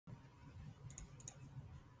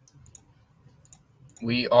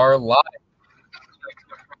We are live.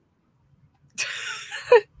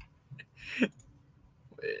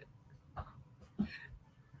 Wait.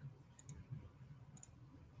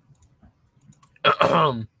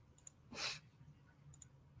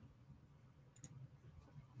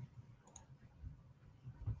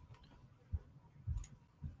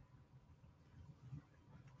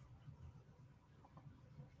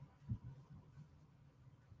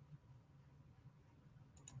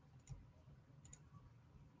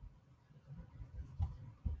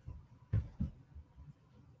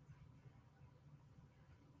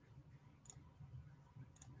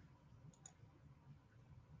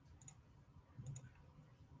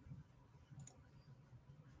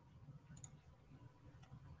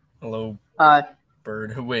 Hello,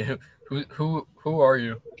 Bird. Wait, who are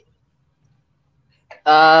you?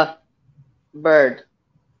 Bird.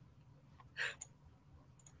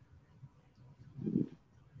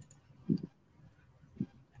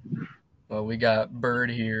 Well, we got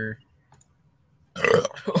Bird here.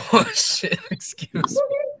 Oh shit! Excuse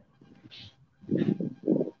me.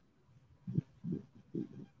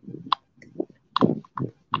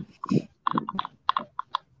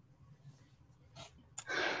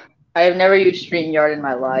 I have never used StreamYard in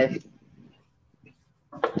my life.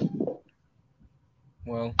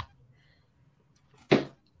 Well,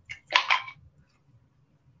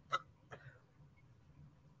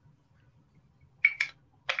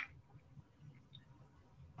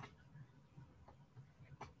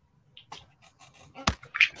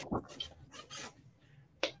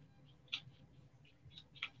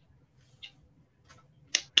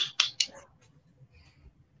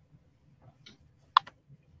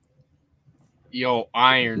 yo,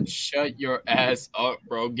 Iron, shut your ass up,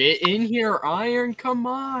 bro. Get in here, Iron. Come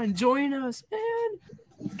on, join us,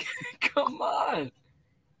 man. Come on.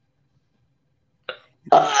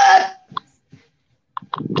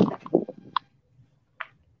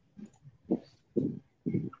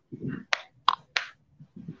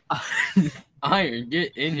 Iron,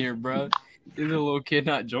 get in here, bro. Did the little kid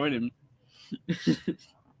not join him?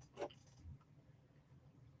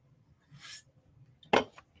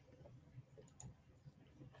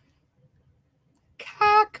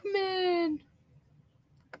 Cockman.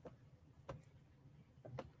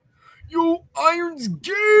 Yo, Iron's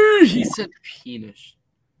gay. He said penis.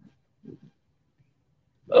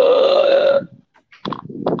 Oh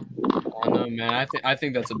no, man. I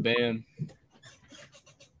think that's a ban.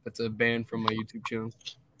 That's a ban from my YouTube channel.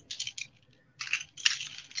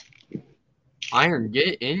 Iron,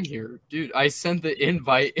 get in here. Dude, I sent the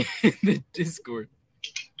invite in the Discord.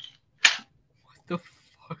 What the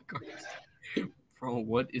fuck are you... Bro,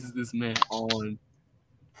 what is this man on?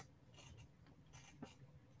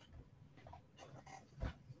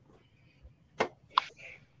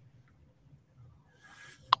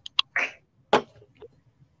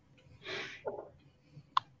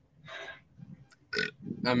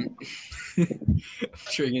 I'm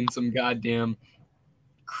drinking some goddamn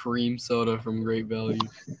cream soda from Great Value.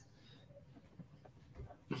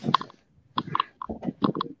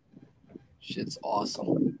 Shit's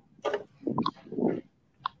awesome.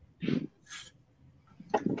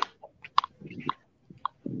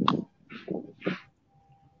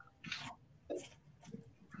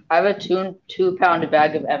 I have a 2-pound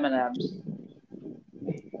bag of M&Ms.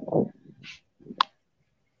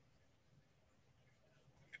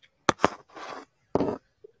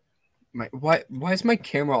 Why is my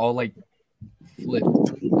camera all like flipped?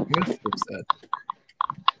 I'm gonna fix that.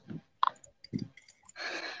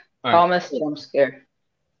 All Thomas, right. I'm scared.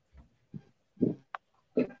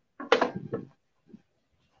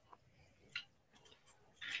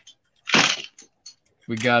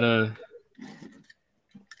 We got a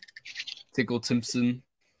Tickle Timpson.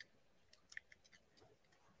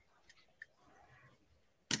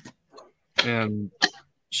 And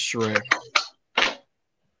Shrek.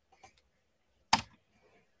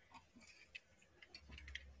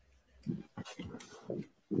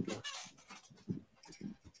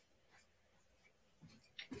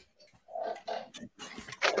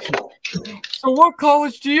 So what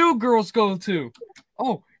college do you girls go to?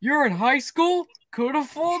 Oh, you're in high school? Could have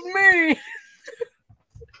fooled me.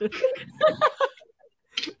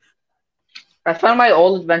 I found my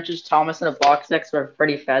old Adventures Thomas in a box next to our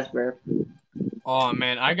Freddy Fazbear. Oh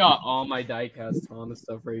man, I got all my diecast Thomas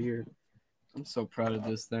stuff right here. I'm so proud of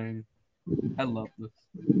this thing. I love this.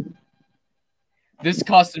 This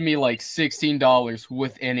costed me like $16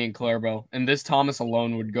 with Annie and Clarabelle, and this Thomas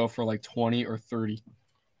alone would go for like 20 or 30.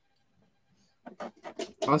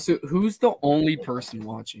 Also, who's the only person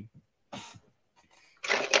watching?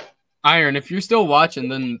 Iron, if you're still watching,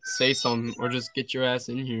 then say something or just get your ass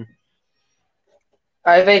in here.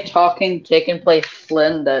 I have a talking taken place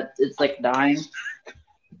Flynn that is like dying.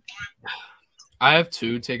 I have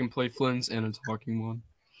 2 take and play Flynn's and a talking one.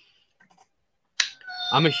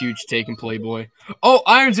 I'm a huge take and play boy. Oh,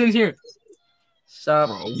 Iron's in here. Sup?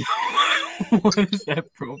 Bro. What is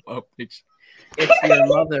that profile picture? It's your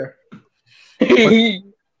mother.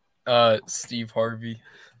 Steve Harvey.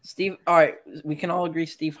 Steve, alright, we can all agree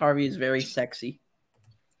Steve Harvey is very sexy.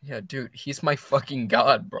 Yeah, dude, he's my fucking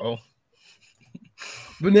god, bro.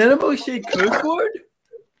 Banana Boy Shake Curse Word?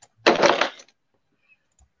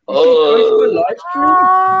 Oh. Live stream?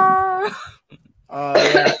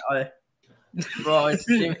 Yeah. Bro,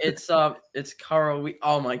 it's Carl.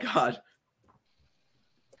 Oh my god.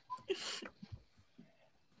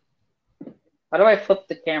 How do I flip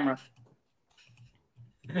the camera?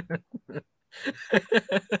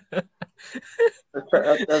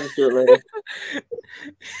 Let's do it later.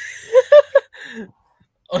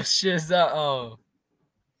 Oh shit, is that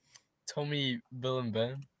Tommy, Bill, and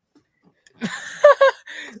Ben?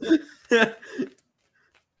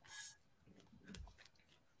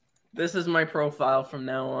 This is my profile from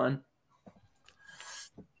now on.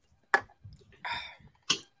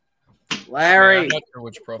 Larry. Man, I'm not sure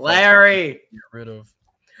which profile Larry. to get rid of.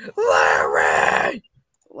 Larry.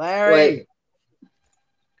 Larry. Wait.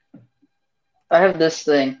 I have this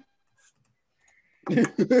thing.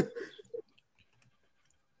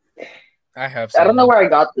 I have. I don't know where I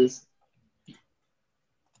got this.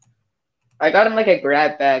 I got it in like a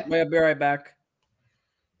grab bag. Wait, I'll be right back.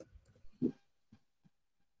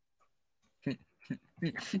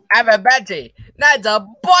 I'm a Betty. That's a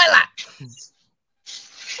boiler.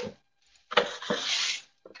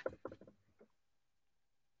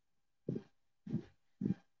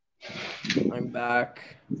 I'm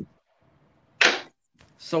back.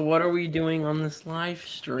 So what are we doing on this live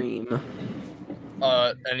stream?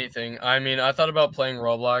 Anything. I mean, I thought about playing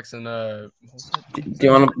Roblox and Do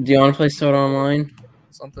you want to play Soda Online?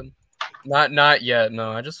 something. Not yet.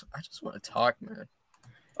 No, I just want to talk, man.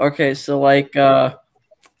 Okay, so like I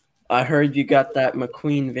heard you got that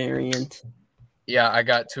McQueen variant. Yeah, I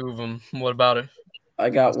got 2 of them. What about it? I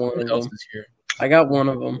got one of Who else them. is here? I got one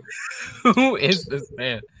of them. Who is this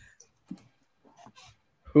man?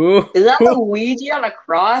 Who? Is that Luigi on a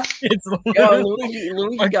cross? It's Yo, literally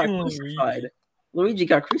Luigi got fucking crucified. Luigi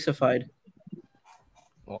got crucified.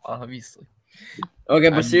 Well, obviously. Okay,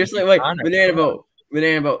 but I'm seriously, wait, on it.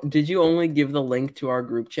 Banana Boat, did you only give the link to our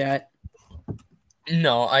group chat?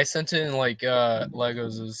 No, I sent it in like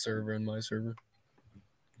Legos' server and my server.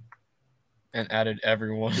 And added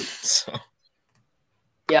everyone. So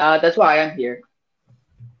Yeah, that's why I'm here.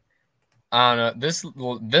 I don't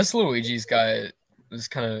know. This Luigi's guy is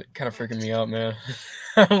kind of freaking me out, man.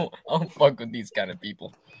 I don't fuck with these kind of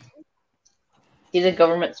people. He's a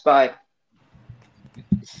government spy. Get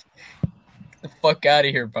the fuck out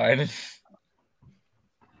of here, Biden.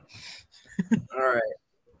 Alright.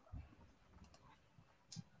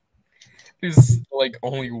 There's like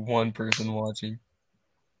only one person watching.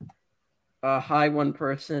 Hi, one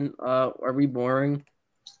person. Are we boring?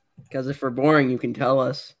 Because if we're boring, you can tell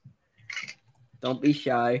us. Don't be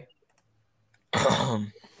shy.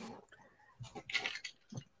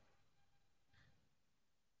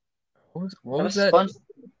 What was that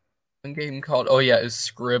game called? Oh yeah,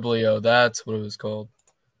 it's Scriblio. That's what it was called.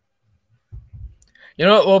 You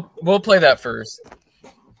know what? We'll play that first.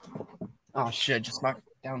 Oh shit! Just knocked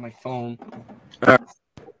down my phone. I'm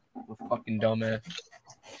a fucking dumbass.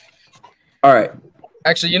 All right.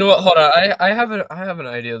 Actually, you know what? Hold on. I have an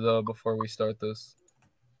idea though. Before we start this.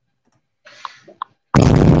 I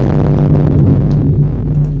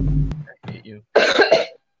hate you.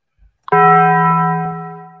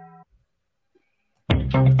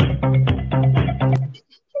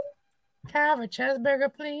 Can I have a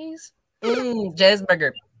cheeseburger, please?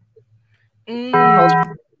 Cheeseburger.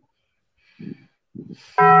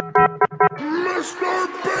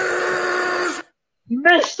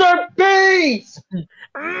 Mr. Beast!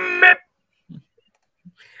 I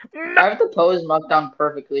have to pose Muck down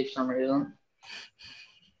perfectly for some reason.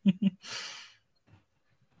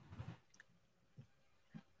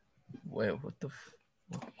 Wait, what the?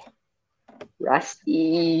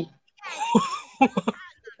 Rusty.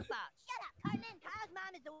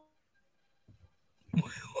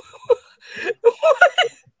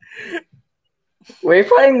 We're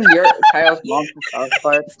playing your Kyle's mom from South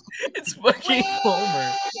Park. It's fucking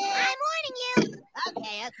Homer. I'm warning you.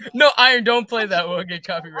 Okay. No, Iron, don't play that. We'll get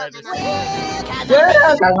copyrighted.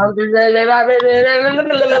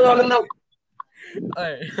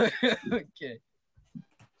 Alright. Okay.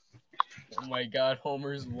 Oh my god,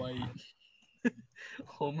 Homer's white.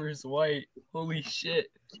 Homer's white. Holy shit.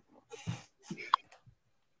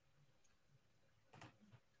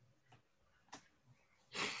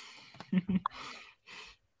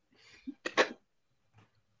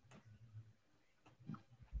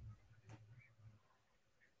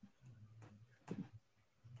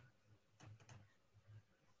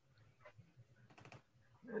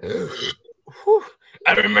 Whew,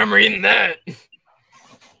 I remember eating that.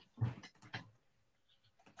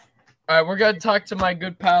 All right, we're gonna talk to my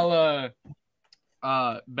good pal,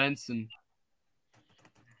 Benson.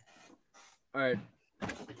 All right. You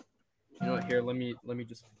know what? Here, let me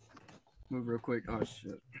just move real quick. Oh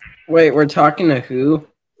shit. Wait, we're talking to who?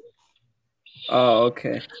 Oh,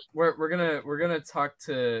 okay. We're gonna talk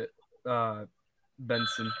to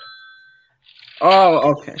Benson.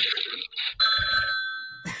 Oh, okay.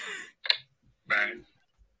 Ben.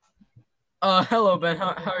 Hello Ben.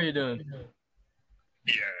 How are you doing?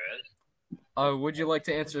 Yes. Would you like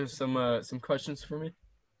to answer some questions for me?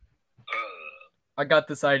 I got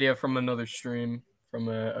this idea from another stream from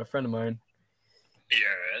a friend of mine.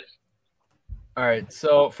 Yes. All right.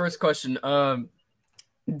 So first question. Bitch,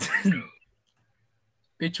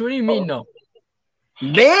 what do you mean no?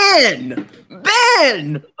 Ben!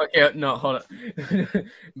 Ben! Okay, no, hold on.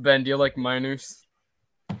 Ben, do you like minors?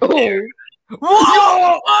 Oh,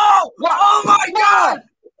 Whoa! Oh my god!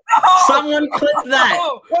 Oh! Someone clip that!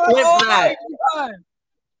 Clip that! My god!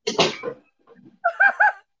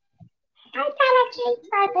 I gotta change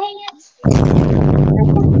my pants.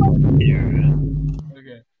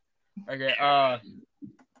 Okay,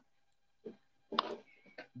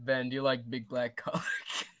 Ben, do you like big black cock?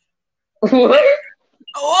 what?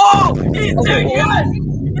 Oh! He said yes!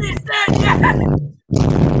 He said yes!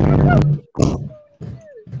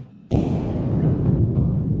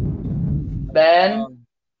 Ben?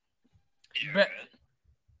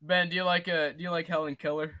 Ben, do you like Helen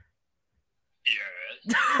Keller? Yes.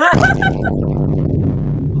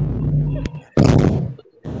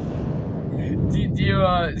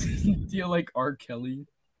 Do you like R. Kelly?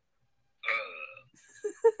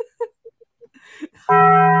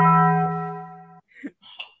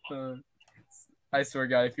 I swear,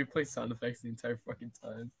 God, if you play sound effects the entire fucking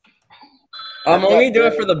time. I'm only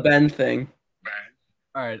doing it for the Ben thing. Ben.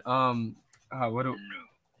 All right. What do? No.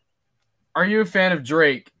 Are you a fan of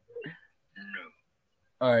Drake? No.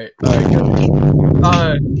 All right.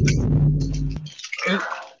 Good.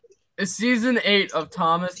 Is season 8 of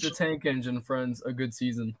Thomas the Tank Engine Friends a good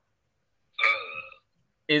season?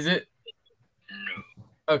 Is it? No.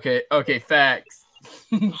 Okay. Facts.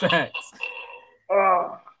 Facts.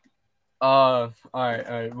 Oh. All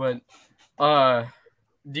right. But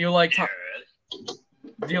do you like Yes.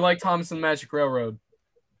 Thomas and the Magic Railroad?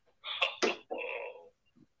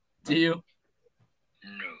 Do you?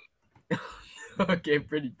 No. Okay,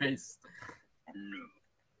 pretty base. No.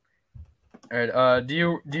 All right.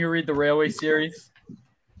 Do you read the Railway series?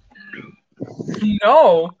 No.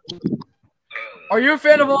 No. Are you a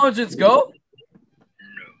fan of All Agents Go?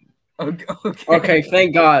 No. Okay. Okay,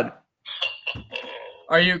 thank God.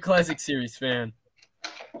 Are you a classic series fan?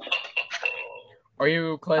 Are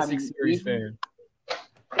you a classic series fan?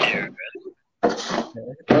 Yes.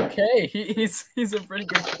 Okay, he's a pretty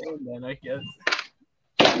good fan then, I guess.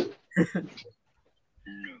 No.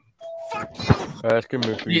 Ask him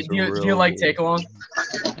if he's Do you like Take Along?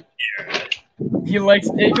 He likes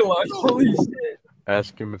Take Along. Holy shit!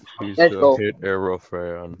 Ask him if he's Let's go. a Hit Arrow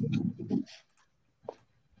fan.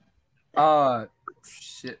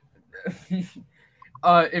 Shit.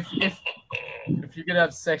 If you could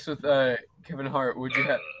have sex with Kevin Hart, would you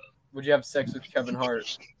have sex with Kevin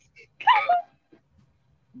Hart?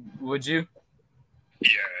 Would you?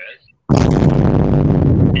 Yes.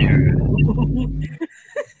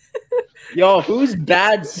 Yo, who's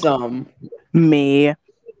bad some? Me.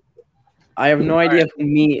 I have no idea who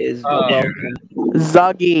me is, but welcome.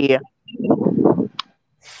 Zuggy.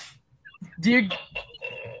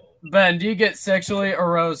 Ben, do you get sexually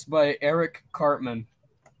aroused by Eric Cartman?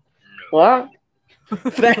 What? Do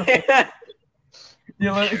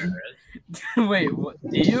you like, wait, what?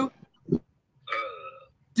 Do you?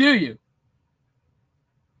 Do you?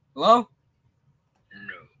 Hello?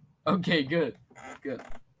 No. Okay, good. Good.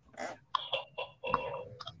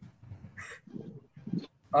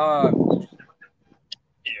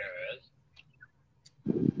 Yes.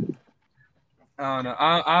 I don't know.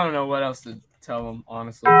 I don't know what else to tell them,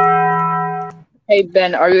 honestly. Hey,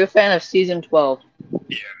 Ben, are you a fan of season 12?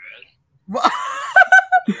 Yes.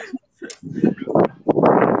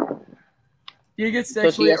 You get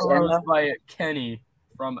sexually yes and aroused no? by Kenny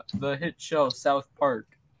from the hit show South Park.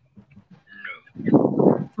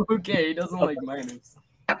 Okay, he doesn't like minors.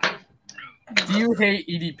 Do you hate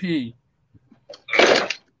EDP?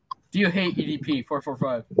 Do you hate EDP?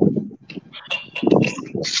 445.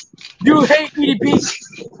 Do you hate EDP?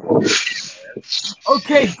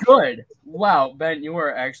 Okay, good. Wow, Ben, you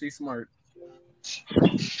are actually smart.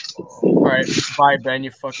 Alright, bye, Ben,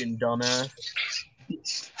 you fucking dumbass.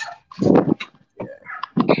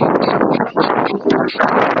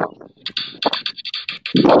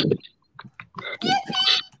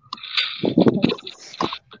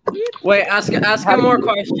 Wait, ask him more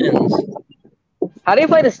questions. How do you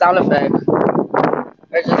play the sound effect?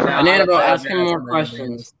 Or just Banana Boat, ask him more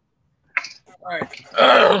questions. Alright.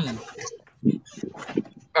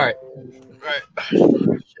 Alright.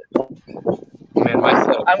 Man, my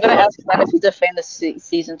setup. I'm gonna ask Ben if he's a fan of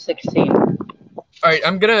season 16. Alright,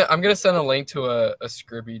 I'm gonna send a link to a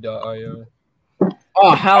Scribby.io.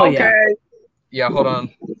 Oh hell yeah! Yeah, hold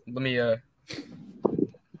on. Let me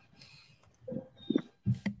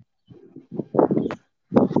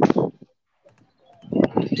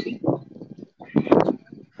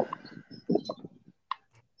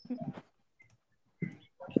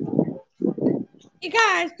You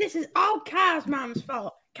guys, this is all Kyle's mom's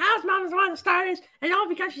fault. Kyle's mom is one of the starters, and all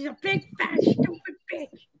because she's a big, fat, stupid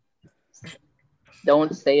bitch.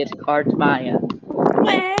 Don't say it's Cards Maya.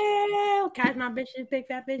 Well, Kyle's mom bitch is a big,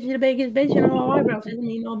 fat bitch. She's the biggest bitch in all eyebrows. Doesn't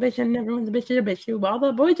mean no bitch, and everyone's a bitch is a bitch too. All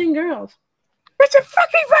the boys and girls. It's a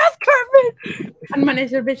fucking Wrath Carpet! On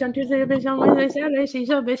Monday's a bitch, on Tuesday a bitch, on Wednesday, Saturday, she's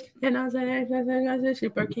a bitch. And on Saturday,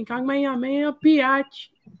 Super King Kong, Miami, a biatch.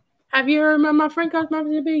 Have you heard my friend Cosmo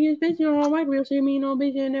is the biggest bitch? You know, white real see me no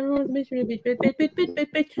bitch, and everyone's a bitch,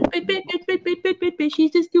 bitch.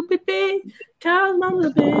 She's a stupid bitch. Kyle's mom's a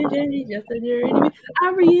bitch, and she's just a dirty bitch. I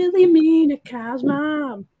really mean it, Kyle's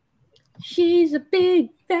mom. She's a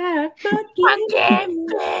big fat fucking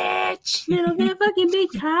bitch. Little bit fucking big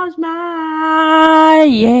Kyle's mom.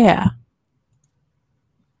 Yeah.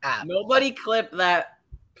 Nobody clip that.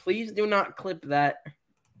 Please do not clip that.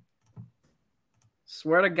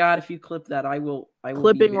 Swear to God, if you clip that, I will.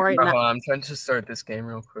 Clipping right now. I'm trying to start this game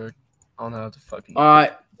real quick. I don't know how to fucking. All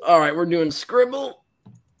right, we're doing Scribble.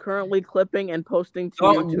 Currently clipping and posting to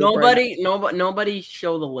Oh, YouTube. nobody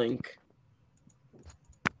show the link.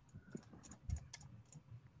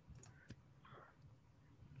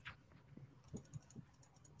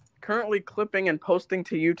 Currently clipping and posting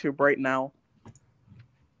to YouTube right now.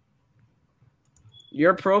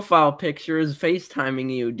 Your profile picture is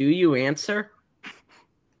FaceTiming you. Do you answer?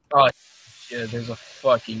 Oh, yeah, there's a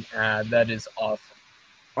fucking ad. That is awesome.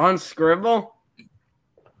 On Scribble?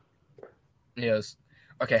 Yes.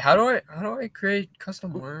 Okay, how do I create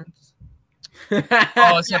custom words?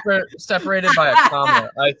 Oh, separated by a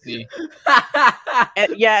comma. I see.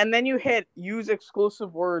 And then you hit use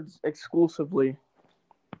exclusive words exclusively.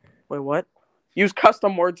 Wait, what? Use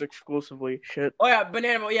custom words exclusively. Shit. Oh yeah,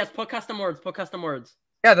 Banana. Yes, put custom words. Put custom words.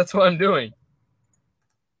 Yeah, that's what I'm doing.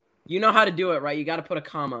 You know how to do it, right? You got to put a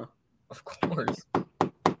comma. Of course. All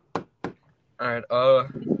right.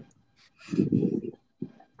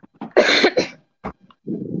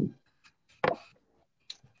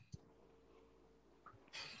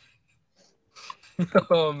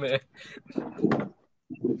 Oh man,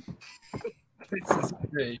 this is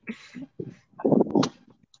great.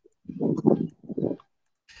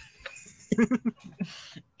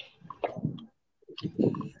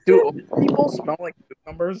 Do old people smell like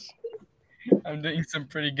cucumbers? I'm doing some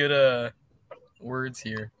pretty good words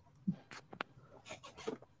here.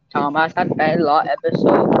 Thomas had a lot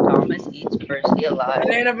episode. Thomas eats Percy alive.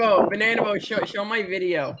 Banana Boat, show my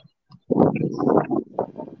video.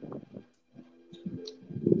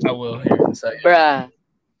 I will here in a second. Bruh.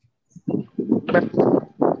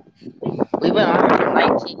 We went on for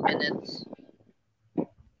 19 minutes.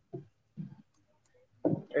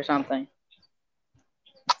 Or something.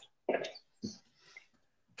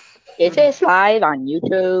 Is this live on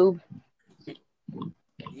YouTube?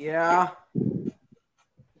 Yeah.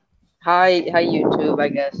 Hi YouTube, I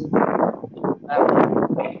guess.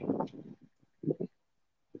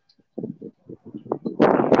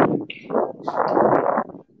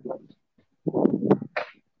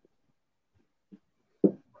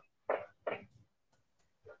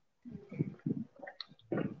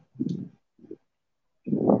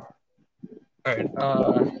 All right.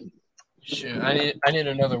 Shoot, I need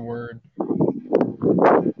another word.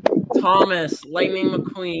 Thomas, Lightning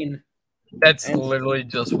McQueen. That's literally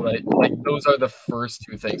just what I like. Those are the first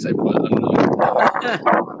two things I put.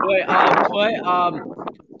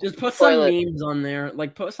 Just put some Toilet. memes on there.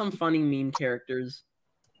 Like, put some funny meme characters.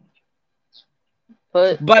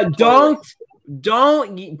 But don't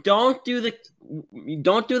do the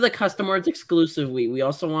don't do the custom words exclusively. We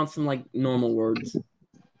also want some like normal words.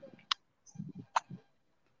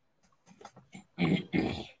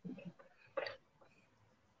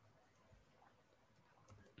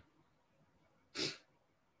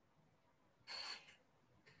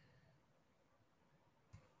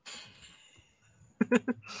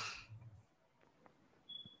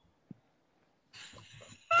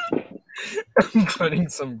 I'm putting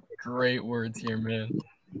some great words here, man.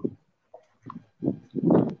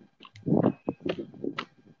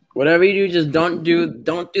 Whatever you do, just don't do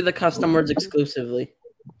the custom words exclusively.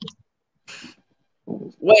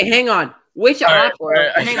 Wait, hang on. Which Alright, option?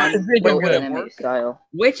 alright, Hang on. Wait, Go would it anime work? style.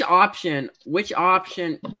 Which option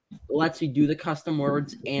lets you do the custom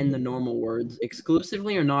words and the normal words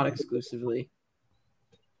exclusively or not exclusively?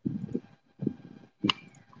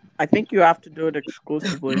 I think you have to do it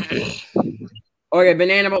exclusively. Okay,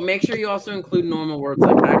 Banana, but make sure you also include normal words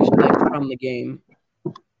like actually like from the game.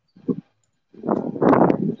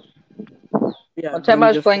 Yeah. One time then I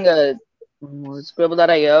was just- playing a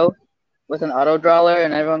Scribble.io with an auto drawer,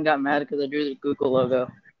 and everyone got mad because I drew the Google logo.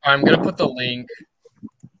 I'm gonna put the link.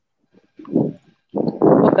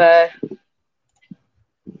 Okay.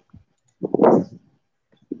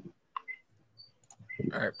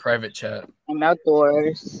 Alright, private chat. I'm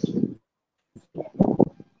outdoors.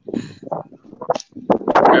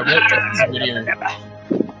 Alright, what is this video?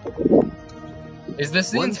 Is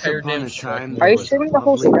this the Once entire upon damn a time, Shrek? Are there you was a streaming the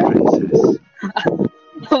whole lovely princess.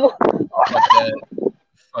 Fuck that.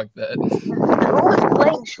 Fuck that. Who was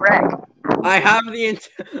playing Shrek? I have the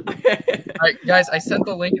Alright, guys, I sent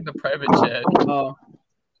the link in the private chat. Oh.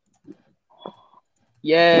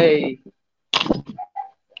 Yay.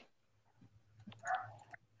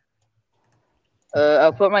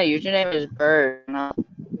 I'll put my username as Bird. No.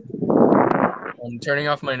 I'm turning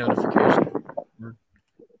off my notifications.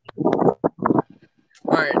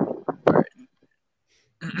 Alright.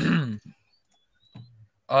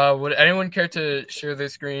 Would anyone care to share their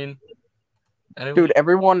screen? Anyone? Dude,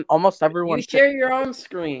 almost everyone. You share your own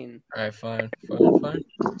screen. Alright, fine.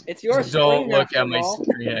 It's your Just don't screen. look after at my all.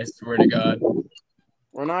 screen, I swear to God.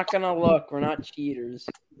 We're not gonna look. We're not cheaters.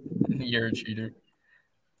 You're a cheater.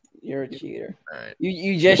 You're a cheater. Alright.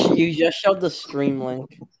 You just showed the stream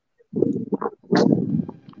link.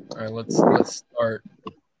 Alright, let's start.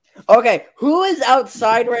 Okay, who is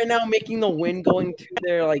outside right now making the wind going to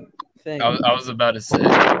their like thing? I was about to say.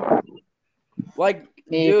 Like,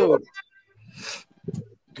 Me. dude.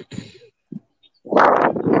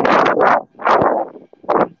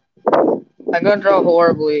 I'm gonna draw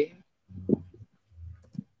horribly.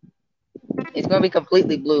 It's gonna be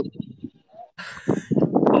completely blue.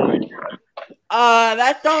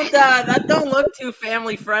 That don't look too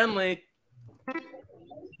family friendly.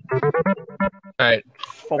 Alright.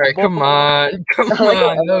 Alright, come on. Come I like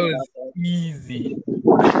on. it. That was easy.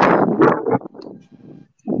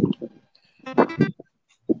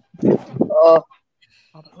 Oh,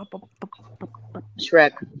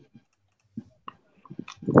 Shrek.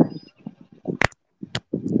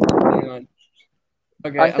 Hang on.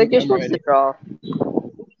 Okay, I think you're I'm supposed ready. to draw.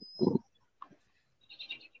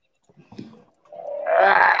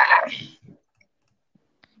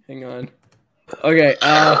 Hang on. Okay,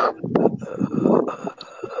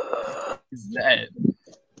 Is that?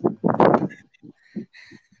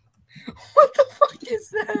 What the fuck is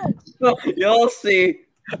that? you'll see.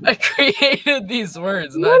 I created these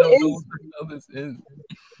words and I What don't know is- what the hell this is.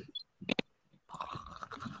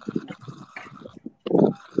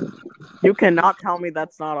 You cannot tell me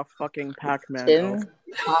that's not a fucking Pac-Man. Tim?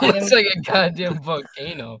 It's like a goddamn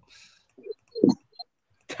volcano.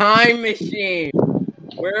 Time machine.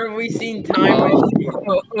 Where have we seen time machine?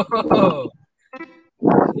 Oh.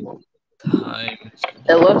 Time.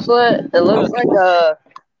 It looks like a.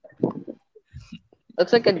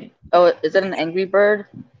 Looks like a. Oh, is it an Angry Bird?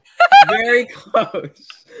 Very close.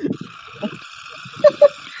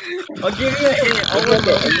 I'll give you a hint. Looks like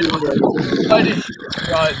an Angry Bird. What is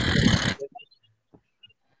God?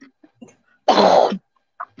 I'll give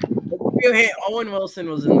you a hint. Owen Wilson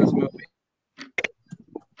was in this movie.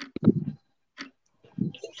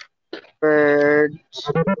 Bird.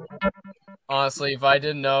 Honestly, if I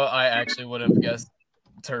didn't know, I actually would have guessed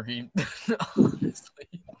turkey. Honestly.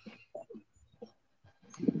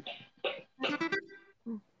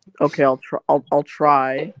 Okay, I'll try. I'll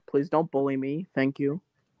try. Please don't bully me. Thank you.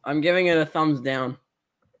 I'm giving it a thumbs down.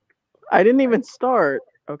 I didn't even start.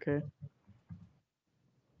 Okay.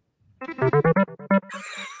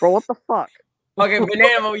 Bro, what the fuck? Okay,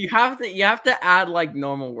 Banana, you have to add like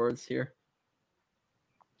normal words here.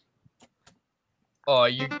 Oh,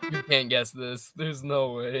 you can't guess this. There's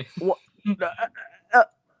no way.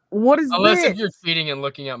 What is Unless this? if you're cheating and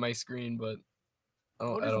looking at my screen, but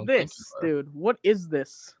What I is don't think this, you are. dude? What is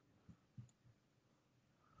this?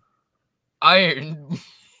 Iron,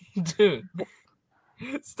 dude.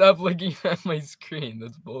 Stop looking at my screen.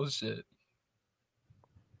 That's bullshit.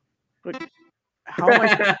 How am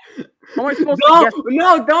I supposed to No, guess?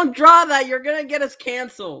 no, don't draw that. You're gonna get us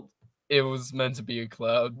canceled. It was meant to be a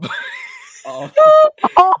cloud. Oh.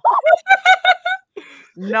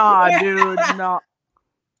 Nah, dude, nah.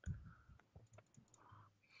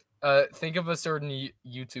 Think of a certain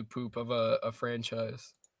YouTube poop of a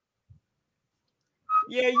franchise.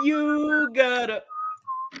 Yeah, you gotta.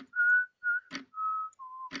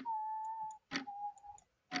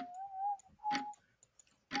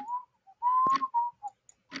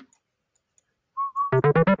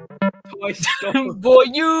 Toy Story. Boy,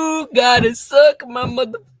 you gotta suck my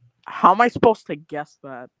mother. How am I supposed to guess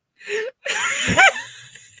that?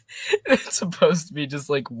 It's supposed to be just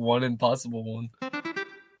like one impossible one.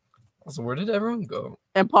 So where did everyone go?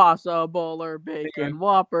 Impossible or bacon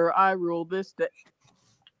whopper. I rule this day.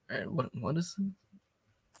 Alright, what is this?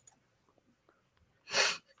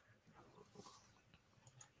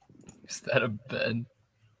 Is that a bed?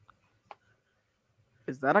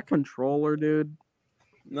 Is that a controller, dude?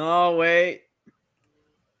 No, wait.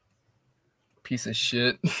 Piece of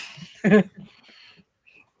shit.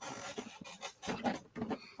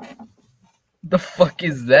 The fuck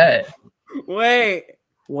is that? Wait.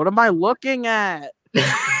 What am I looking at?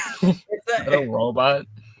 It's Is that a robot?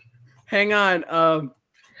 Hang on.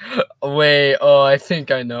 Wait, oh, I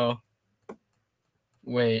think I know.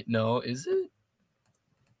 Wait, no, is it?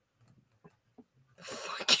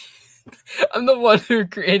 Fuck. I'm the one who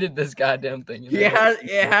created this goddamn thing. It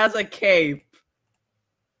has a cape.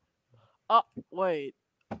 Oh, wait.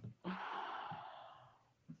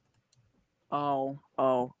 Oh,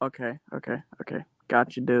 okay.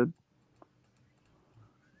 Got you, dude.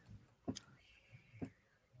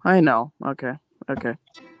 I know. Okay.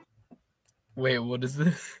 Wait, what is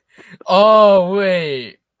this? Oh,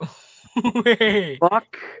 wait. Wait.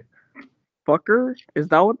 Fucker? Is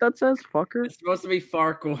that what that says? Fucker? It's supposed to be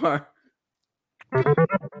Farquhar.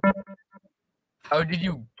 How did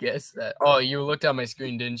you guess that? Oh, you looked at my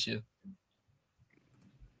screen, didn't you?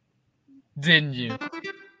 Didn't you?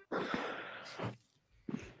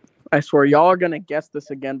 I swear, y'all are gonna guess this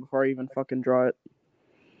again before I even fucking draw it.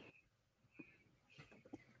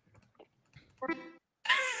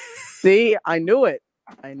 See, I knew it.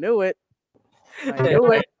 Iron,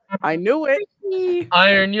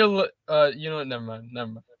 you know what? Never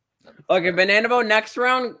mind. Okay, Banana Boat, next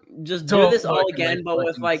round, just do Don't this all look at again, my but with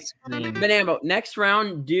fucking like screen. Banana Boat. Next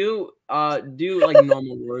round, do like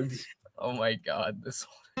normal words. Oh my god, this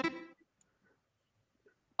one.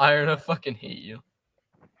 Iron, I fucking hate you.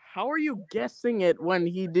 How are you guessing it when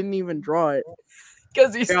he didn't even draw it?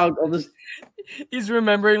 Because he's Here, I'll just he's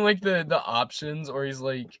remembering like the options, or he's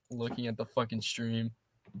like looking at the fucking stream.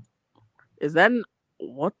 Is that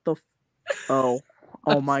what the? Oh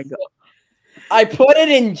my god. I put it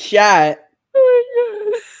in chat.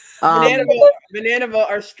 Oh my god. Banana Boat,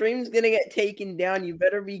 our stream's gonna get taken down. You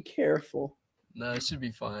better be careful. No, it should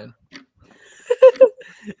be fine.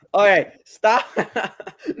 Okay, stop.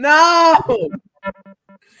 No.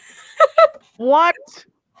 What?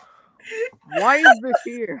 Why is this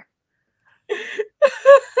here?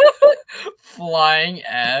 Flying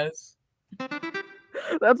ass.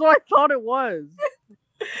 That's what I thought it was.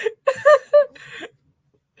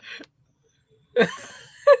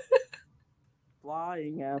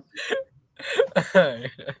 Flying ass.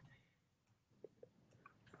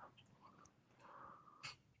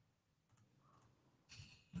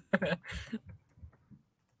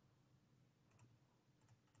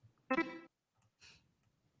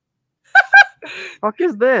 Fuck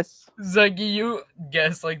is this? Zuggy, you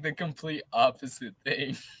guessed like the complete opposite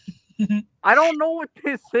thing. I don't know what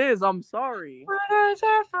this is. I'm sorry. Fridays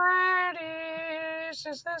are Fridays.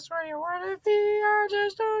 Is this where you want to be? I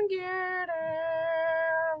just don't get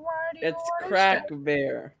it. Why do you It's wanna Crack stay?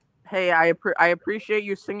 Bear. Hey, I appreciate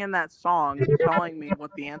you singing that song, telling me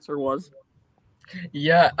what the answer was.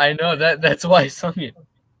 Yeah, I know that's why I sung it.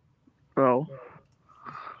 Bro.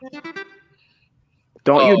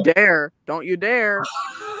 Don't you dare. Don't you dare.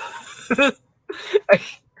 I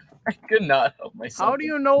could not help myself. How do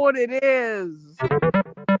you know what it is?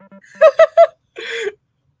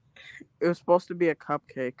 It was supposed to be a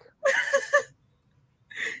cupcake.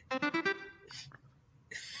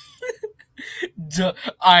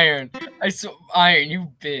 Iron. Iron,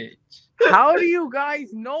 you bitch. How do you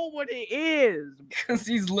guys know what it is? Because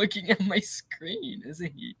he's looking at my screen,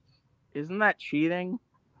 isn't he? Isn't that cheating?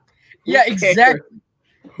 Yeah, cares? exactly.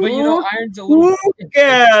 But you know, Who- Iron's a little who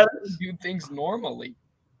cares? do things normally.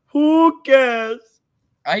 Who cares?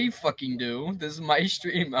 I fucking do. This is my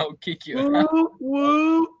stream. I'll kick you out.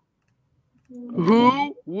 Woo,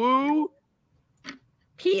 woo. Woo.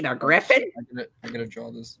 Peter Griffin. I gotta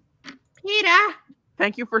draw this. Peter.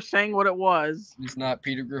 Thank you for saying what it was. He's not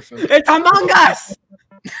Peter Griffin. It's Among Us.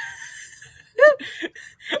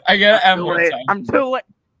 I gotta add Too more late. time. I'm too late.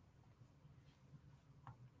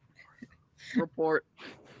 Report.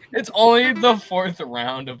 It's only the 4th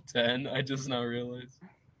round of 10. I just now realized.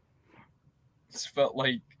 It's felt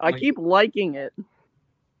like I keep liking it. I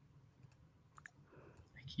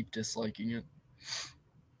keep disliking it.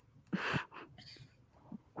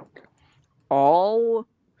 All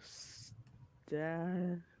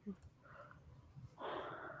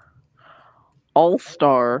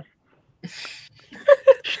Star.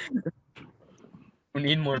 We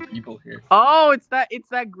need more people here. Oh, it's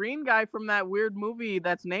that green guy from that weird movie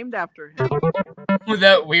that's named after him. With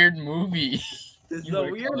that weird movie. This is You a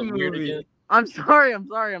wanna weird call it weird movie. again? I'm sorry.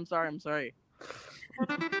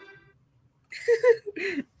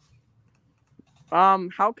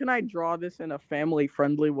 How can I draw this in a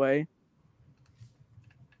family-friendly way?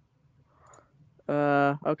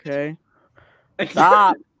 Okay.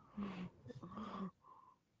 Stop.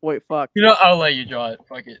 Wait, fuck. You know, I'll let you draw it.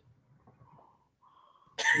 Fuck it.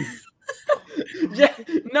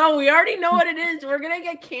 No, we already know what it is. We're gonna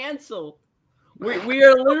get canceled. We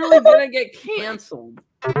are literally gonna get canceled.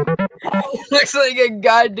 Looks like a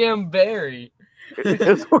goddamn berry.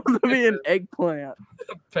 It's supposed to be an eggplant.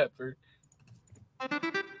 Pepper.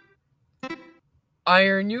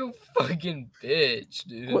 Iron, you fucking bitch,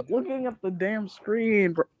 dude. Quit looking at the damn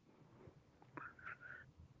screen, bro.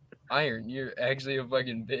 Iron, you're actually a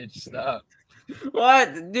fucking bitch. Stop.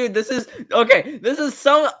 What, dude? This is okay. This is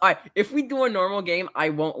so. If we do a normal game, I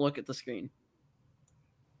won't look at the screen.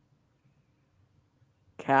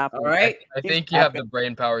 Cap. All right. I He's think you have tapping. the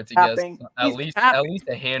brain power to Tapping. guess He's at tapping. least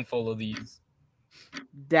a handful of these.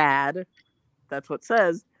 Dad. That's what it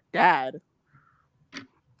says. Dad.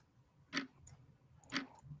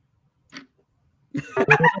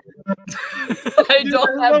 I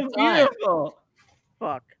don't have time. Beautiful.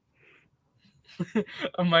 Fuck.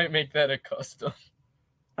 I might make that a custom.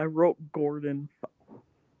 I wrote Gordon.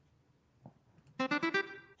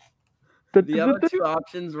 The other two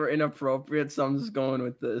options were inappropriate, so I'm just going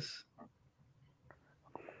with this.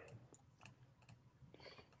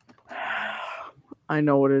 I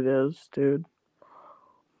know what it is, dude.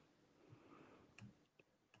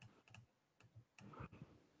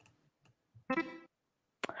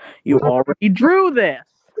 You already drew this.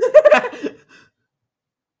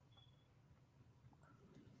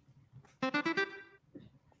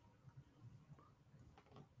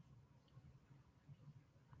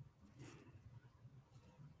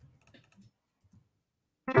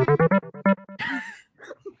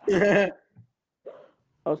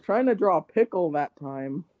 I was trying to draw a pickle that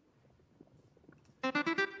time.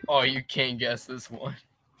 Oh, you can't guess this one.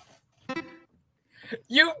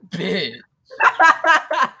 You bitch.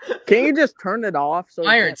 Can you just turn it off? So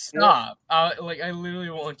Iron, can't see it? stop. I literally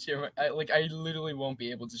won't share my. I literally won't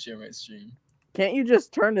be able to share my stream. Can't you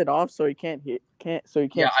just turn it off so he can't hit? Can't so he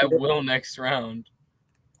Yeah, can't. I see it? will next round,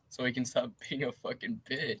 so he can stop being a fucking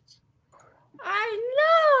bitch.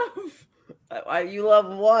 I love. You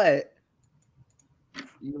love what?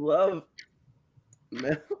 You love.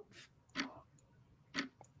 milk?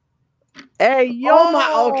 Hey yo! Oh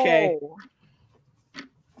my- okay.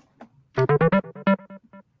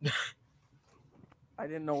 I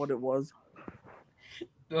didn't know what it was.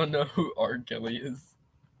 Don't know who R. Kelly is.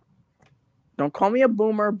 Don't call me a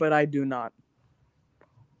boomer, but I do not.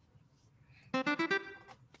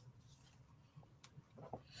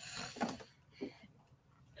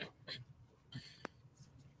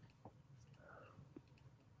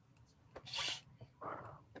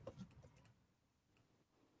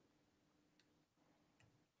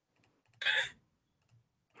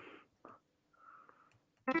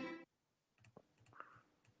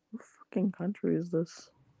 What fucking country is this?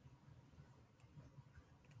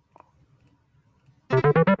 All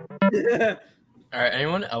right,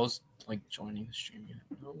 anyone else like joining the stream yet?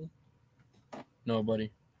 No.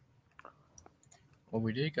 Nobody. Well,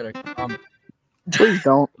 we did get a comment. Please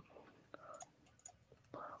don't.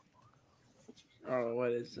 Oh,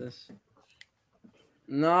 what is this?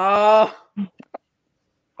 No.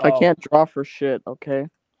 I can't draw for shit, okay?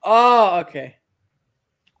 Oh, okay.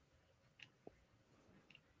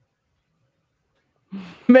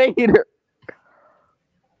 Mater.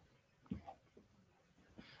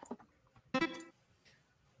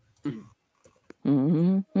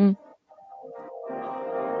 Mm-hmm.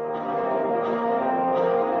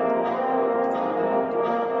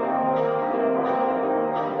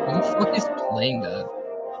 Who the fuck is playing that?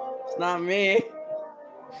 It's not me.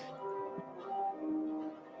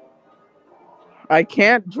 I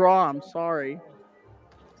can't draw. I'm sorry.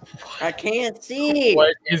 I can't see.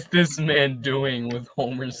 What is this man doing with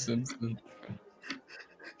Homer Simpson?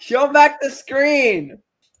 Show back the screen.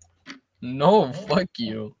 No, fuck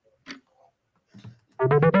you.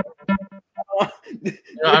 No,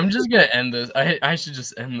 I'm just gonna end this. I should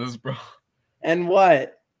just end this, bro. And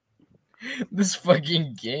what? This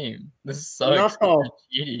fucking game. This sucks. No. You're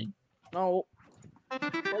cheating. No.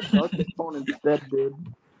 Play Darkest Phone instead, dude.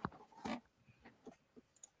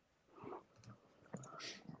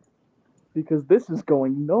 Because this is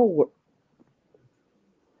going nowhere.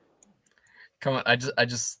 Come on, I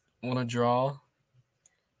just want to draw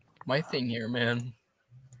my thing here, man.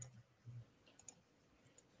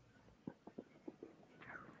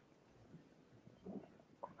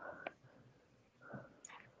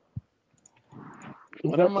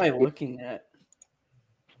 What am I looking at?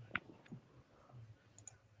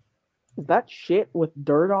 Is that shit with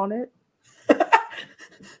dirt on it?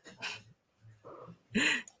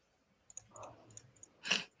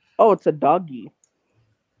 Oh, it's a doggy.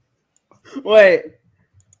 Wait.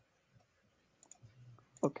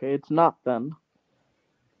 Okay, it's not then.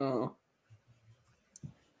 Oh.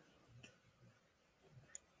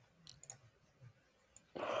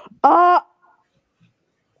 Oh!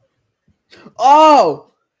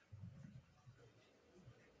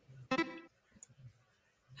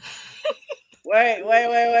 Wait.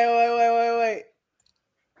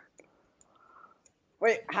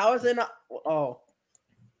 Wait, how is it not? Oh.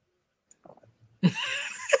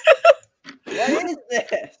 What is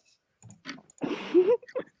this?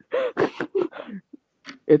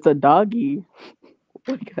 It's a doggy.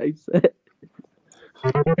 Like I said.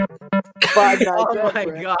 Oh my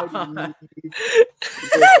god.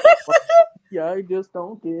 Yeah, I just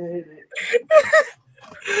don't get it.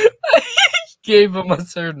 Gave him a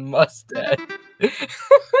certain mustache.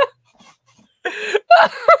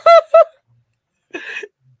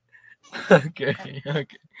 Okay.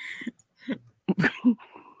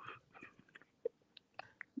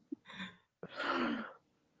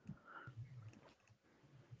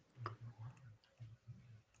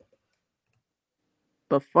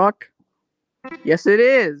 The fuck? Yes, it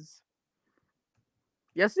is.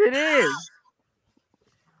 Yes, it is.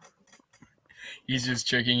 He's just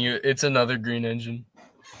tricking you. It's another green engine.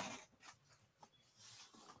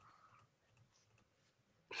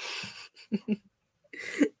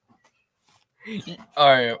 All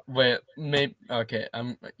right, wait. Maybe okay.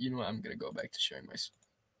 You know what? I'm gonna go back to sharing my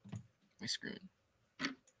screen.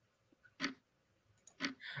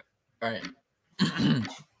 All right.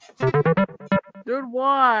 Dude,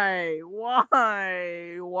 why?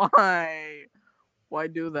 Why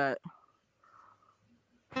do that?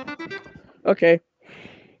 Okay.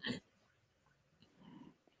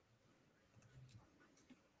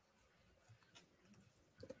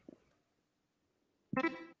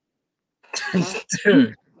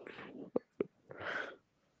 Dude.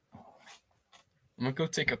 I'm gonna go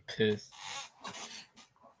take a piss.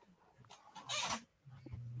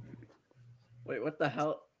 Wait, what the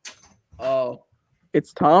hell? Oh.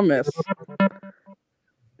 It's Thomas.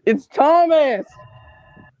 It's Thomas!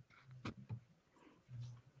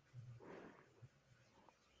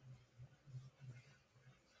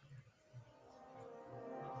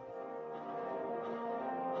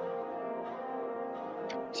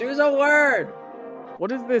 Choose a word.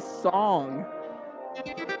 What is this song?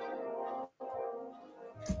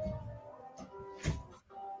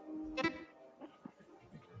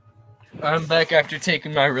 I'm back after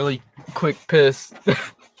taking my really quick piss.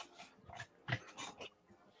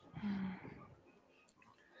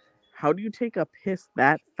 How do you take a piss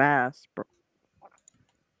that fast, bro?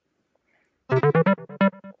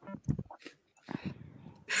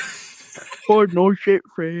 Oh, no shit,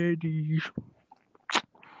 Freddy.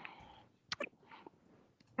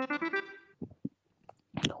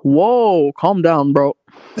 Whoa, calm down, bro.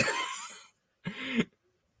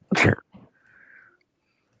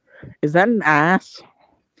 Is that an ass?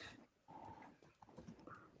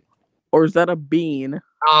 Or is that a bean?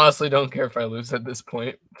 I honestly don't care if I lose at this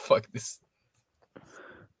point. Fuck this.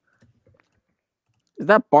 Is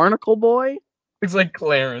that Barnacle Boy? It's like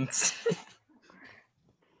Clarence.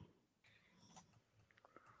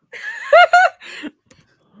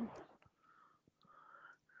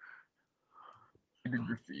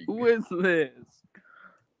 Who is this?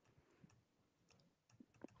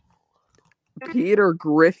 Peter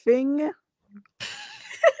Griffin?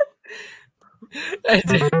 I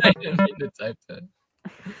didn't mean to type that.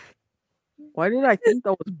 Why did I think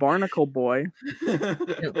that was Barnacle Boy?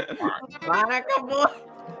 Barnacle Boy.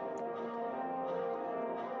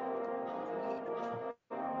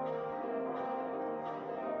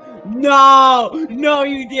 No,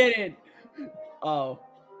 you didn't. Oh.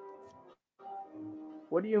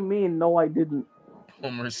 What do you mean? No, I didn't.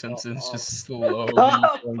 Homer Simpson's just slowly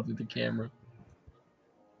going to the camera.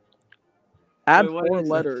 Add Wait, what 4 is this?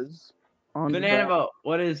 letters. On Banana the- Boat,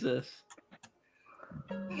 what is this?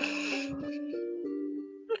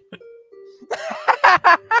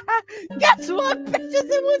 Guess what, bitches?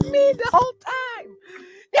 It was me the whole time.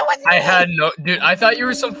 It was I me. had no, dude. I thought you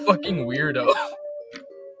were some fucking weirdo.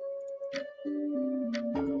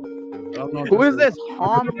 Who is this?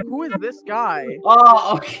 Who is this guy?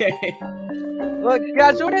 Oh, okay. Look,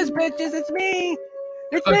 guess who it is, bitches? It's me.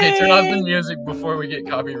 It's Okay, me. turn off the music before we get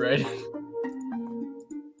copyrighted.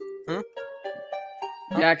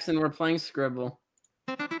 Jackson, we're playing Scribble.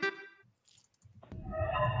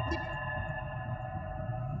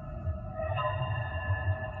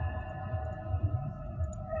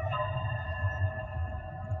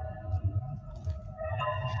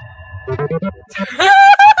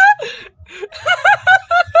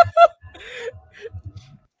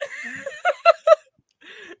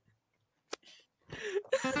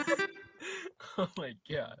 Oh my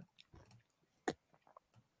god.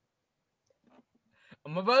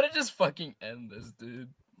 I'm about to just fucking end this, dude.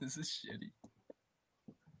 This is shitty.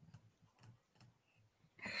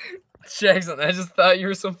 Jackson, I just thought you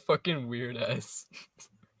were some fucking weird ass.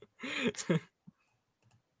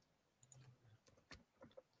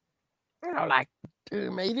 I don't like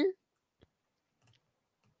tomato.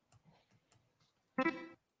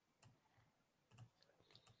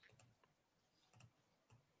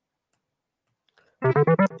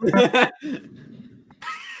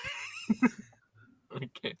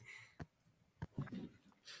 Okay.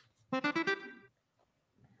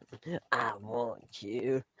 I want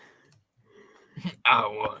you. I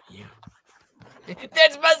want you.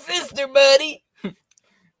 That's my sister, buddy.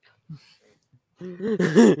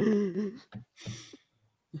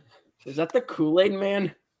 Is that the Kool-Aid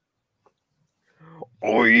Man?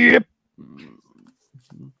 Oh, yep.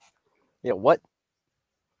 Yeah, what?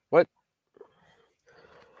 What?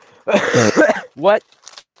 What?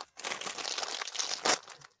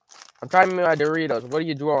 I'm trying to make my Doritos. What are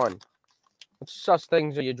you drawing? What such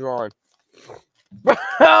things are you drawing?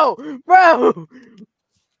 Bro! Bro!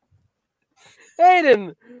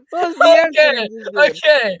 Hayden! What's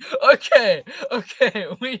the Okay.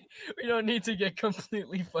 We don't need to get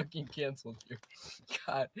completely fucking canceled here.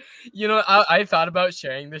 God. You know, I thought about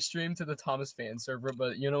sharing this stream to the Thomas fan server,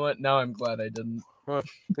 but you know what? Now I'm glad I didn't.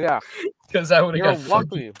 Yeah. Because I would have You're got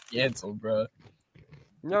fucking lucky. canceled, bro.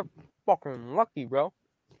 You're fucking lucky, bro.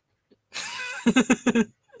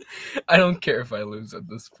 I don't care if I lose at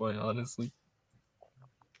this point, honestly.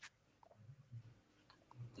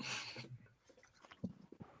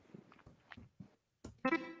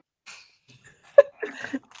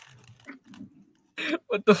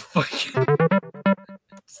 What the fuck?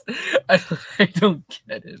 I don't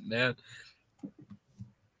get it, man.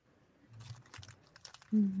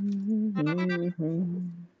 You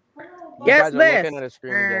Guess guys are this. looking at a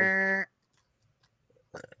screen again.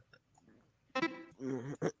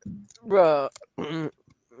 Bro.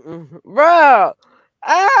 Bro.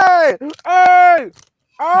 Hey! Hey!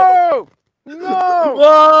 Oh! No!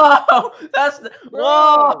 Whoa! That's the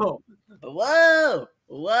Bro. Whoa!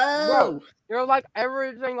 Bro, you're like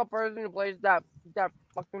every single person who plays that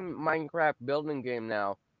fucking Minecraft building game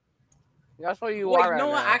now. That's what you Wait, are.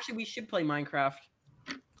 no, right now. actually, we should play Minecraft.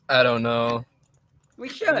 I don't know. We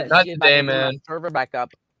should. Not Get today, back into my man. Server back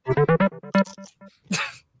up.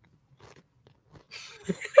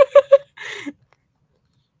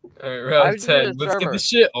 Alright, round I was 10. doing a Let's get server. the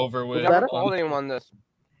shit over We with. never told anyone this.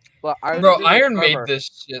 But I was Bro, doing a Iron made server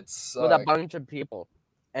this shit with a suck. bunch of people,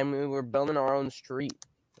 and we were building our own street.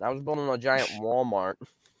 And I was building a giant Walmart.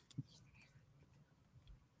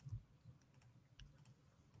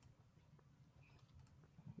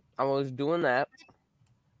 I was doing that,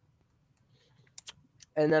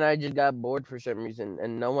 and then I just got bored for some reason,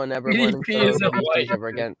 and no one ever wanted PvP to isn't do this white. ever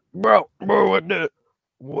again. Bro, what the?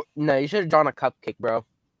 What? No, you should have drawn a cupcake, bro.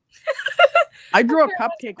 I drew a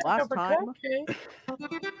cupcake last time.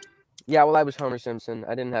 Yeah, well, I was Homer Simpson.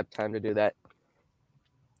 I didn't have time to do that.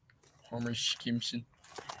 Homer Simpson.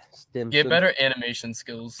 Stimson. Get better animation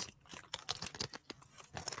skills.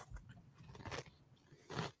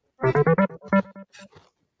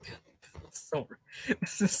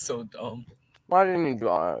 This is so dumb. Why didn't you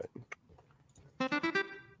draw it?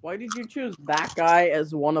 Why did you choose that guy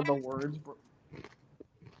as one of the words?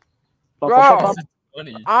 Bro.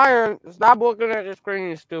 Funny. Iron, stop looking at the screen,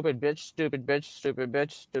 you stupid bitch, stupid bitch, stupid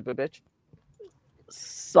bitch, stupid bitch.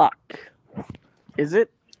 Suck. Is it?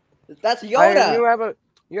 That's Iron,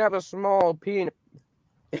 you have a small penis.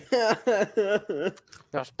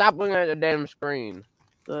 Now stop looking at the damn screen.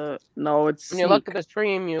 No, it's. When you look at the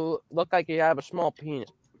stream, you look like you have a small penis.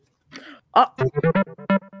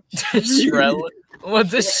 Shrell.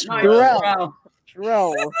 What's this? Shrell.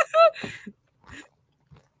 Shrell.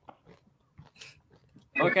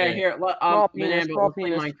 Okay, here. Small penis, Banana, small let's play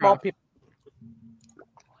penis, small Minecraft.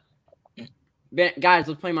 penis. Guys,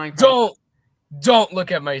 let's play Minecraft. Don't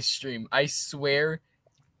look at my stream. I swear.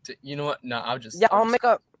 You know what? No, I'll just. Yeah, I'll make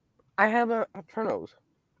up. I haven't turned those.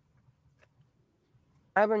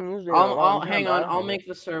 I haven't used it. Hang on. I'll make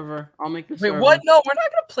the server. Wait, what? No, we're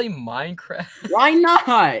not gonna play Minecraft. Why not?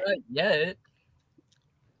 Not yet.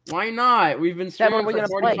 Why not? We've been Then what streaming are we for gonna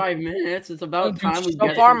 45 minutes. It's about time we So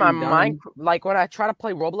get far, my something done. mind, like when I try to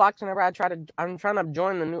play Roblox, whenever I'm trying to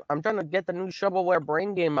join the new, I'm trying to get the new Shovelware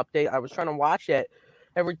Brain Game update. I was trying to watch it.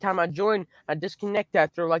 Every time I join, I disconnect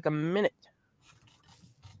after like a minute.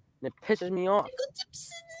 And it pisses me off.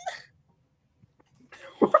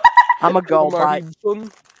 I'm a go. Bye.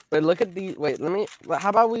 Wait, look at these. Wait, let me. How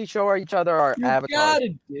about we show each other our avatars? Got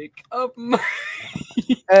a dick up my.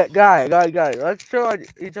 Guy. Let's show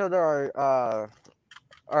each other our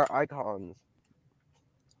icons.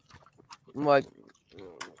 Like,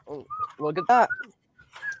 look at that.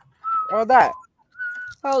 Oh, that.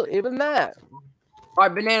 Oh, even that. All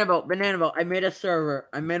right, Banana Boat. I made a server.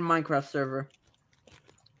 I made a Minecraft server.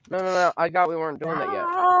 No. I thought we weren't doing that yet.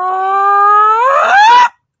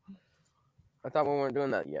 I thought we weren't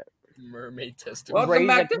doing that yet. Mermaid testing. Welcome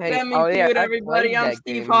back to Family Feud, everybody. I'm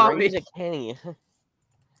Steve Hobby. Raise a Kenny.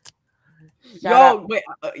 Yo, wait.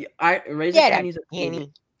 I Raise a Kenny's a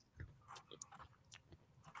Kenny.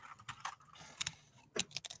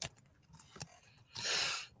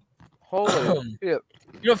 Holy shit.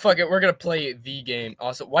 You know, fuck it. We're gonna play the game.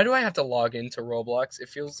 Also, why do I have to log into Roblox? It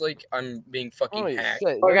feels like I'm being fucking Holy hacked.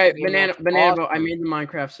 shit. Okay, This Banana game Boat. looks I made the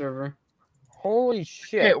Minecraft server. Holy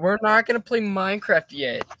shit. Okay, we're not gonna play Minecraft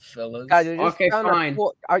yet, fellas. Guys, I just Okay, found fine.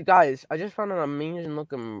 Guys, I just found an amazing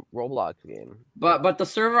looking Roblox game. But the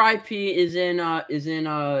server IP is in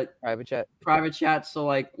Private chat. private chat, so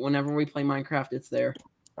like whenever we play Minecraft, it's there.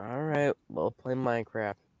 All right, we'll play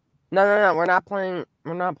Minecraft. No, we're not playing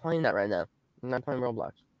that right now. We're not playing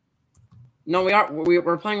Roblox. No,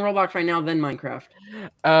 we're playing Roblox right now, then Minecraft.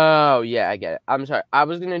 Oh yeah, I get it. I'm sorry. I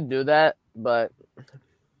was gonna do that, but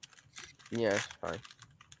yeah, it's fine.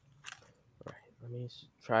 All right, let me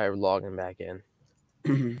try logging back in.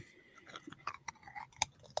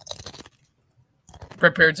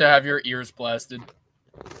 Prepare to have your ears blasted.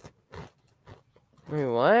 Wait,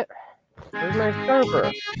 what? Where's my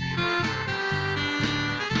server?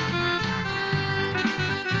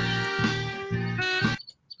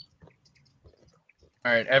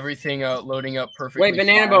 All right, everything loading up perfectly. Wait,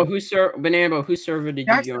 Banana Boat, whose server did you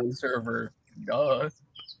Jackson's join? server. Duh.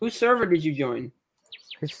 Whose server did you join?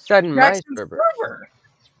 It's said my Jackson's server. server.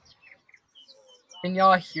 Can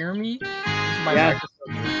y'all hear me? Is my Yeah.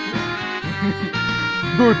 microphone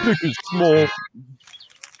Your dick is small.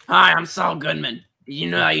 Hi, I'm Saul Goodman. Did you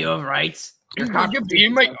know that you have rights? You can be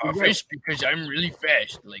in my office because I'm really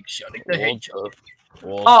fast, like Sonic the Hedgehog.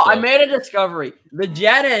 Oh, I made a discovery. The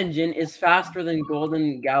jet engine is faster than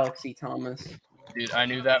Golden Galaxy, Thomas. Dude, I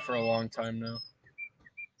knew that for a long time now.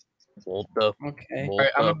 Walter. Okay. All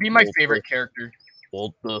right, I'm gonna be my favorite character.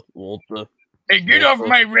 Walter. Hey, get off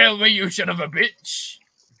my railway, you son of a bitch!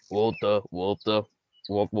 Walter. All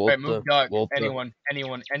right, move duck. Walter.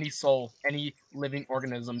 Anyone, any soul, any living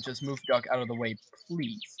organism, just move duck out of the way,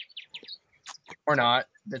 please. Or not.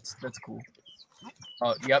 That's cool.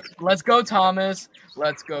 Oh, yep. Let's go, Thomas.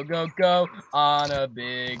 Let's go on a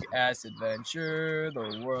big ass adventure.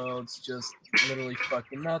 The world's just literally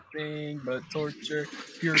fucking nothing but torture,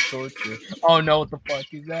 pure torture. Oh no, what the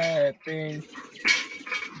fuck is that thing?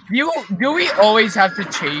 Do we always have to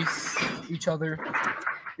chase each other?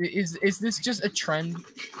 Is this just a trend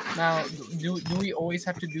now? Do we always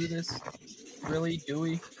have to do this? Really? Do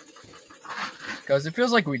we? Because it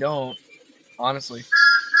feels like we don't. Honestly,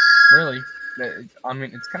 really. I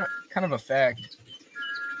mean, it's kind of a fact.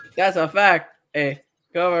 That's a fact. Hey,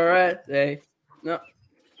 cover right. Hey, no.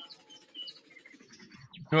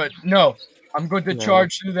 But no, I'm going to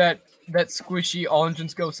charge through that squishy all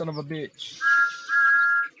engines go son of a bitch.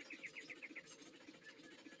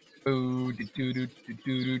 Oh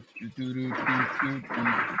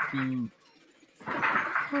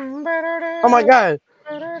my god!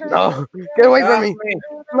 No, get away from me.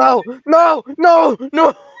 No, no, no,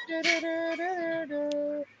 no.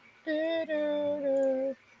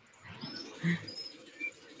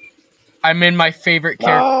 I'm in my favorite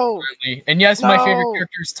character No. currently. And yes, my favorite No.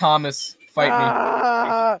 character is Thomas. Fight me.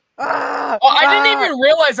 Ah, ah, Oh, I didn't ah, even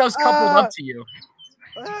realize I was coupled ah. up to you.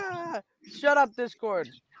 ah. Shut up, Discord.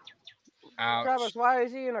 Ouch. Travis, why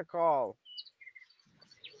is he in a call?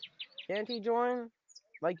 Can't he join?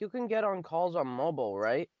 Like, you can get on calls on mobile,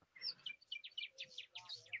 right?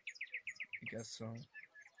 I guess so.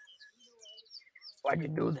 Why'd you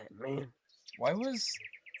do that, man? Why was...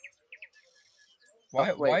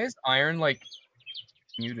 Why, Oh, wait. why is Iron, like,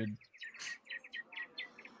 muted?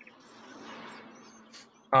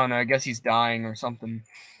 Oh, no, I guess he's dying or something.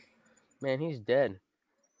 Man, he's dead.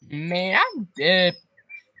 Man, I'm dead.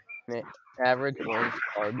 Man, average one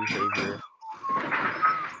star behavior.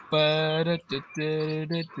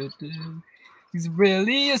 He's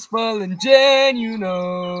really a fallen Jen, you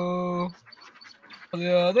know.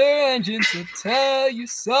 The other engines will tell you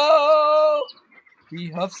so. He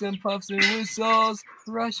huffs and puffs and whistles,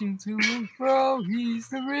 rushing to and fro. He's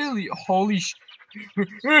the really holy sh.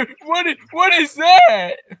 What is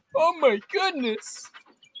that? Oh my goodness!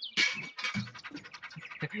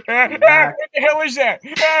 What the hell is that?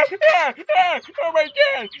 Oh my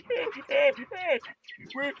god!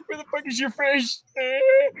 Where the fuck is your fish?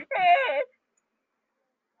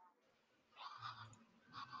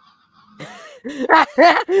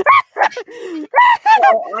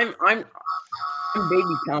 Oh, I'm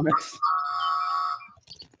baby Thomas.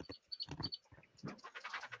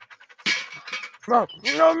 No,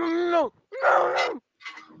 no, no, no, no, no.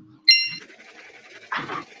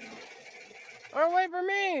 Oh, wait for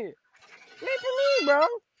me. Wait for me, bro.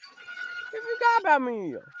 You forgot about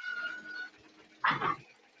me.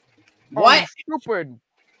 What? Oh, stupid.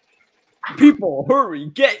 People, hurry,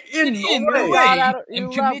 get in the In the way. way. Got out of- I'm you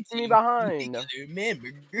left committing me behind. particular member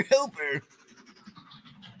helper.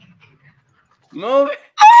 Move it.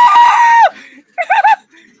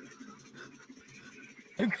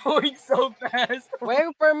 I'm going so fast. Wait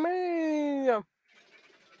for me.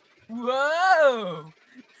 Whoa.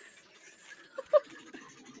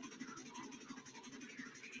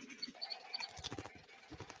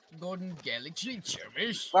 Golden Galaxy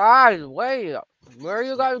Cherish. Guys, wait. Where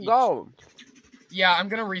you guys go? Yeah, I'm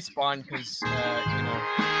gonna respawn because, you know,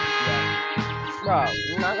 yeah. Bro,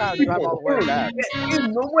 you're not gonna drive all the way back. Get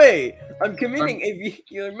in the way. I'm committing a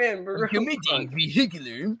vehicular man. Committing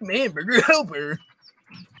vehicular hamburger helper.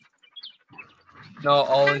 No,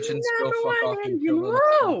 all engines go fuck off and kill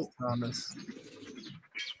themselves, Thomas.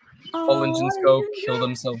 All engines go kill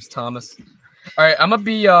themselves, Thomas. All right, I'm gonna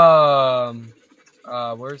be where's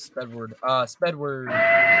Spedward? Spedward.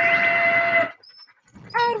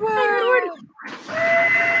 Edward.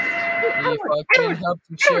 He fucking helped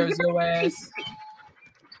and shares your ass.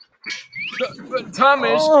 But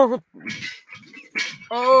Thomas.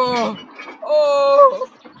 Oh.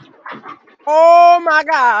 Oh my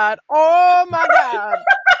god. Oh my god.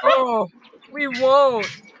 Oh, we won't.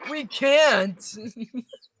 We can't.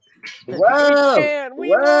 Whoa. We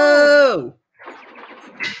Whoa.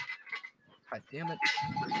 God damn it.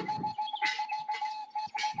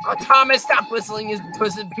 Oh, Thomas, stop whistling his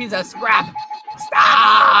twisted piece of scrap.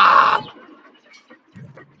 Stop!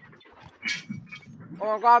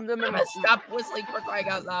 Oh my god, Thomas, stop whistling for crying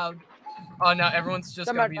out loud. Oh, no, everyone's just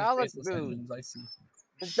The gonna be the metallic faceless dude. engines, I see.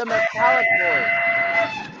 It's the metallic boy.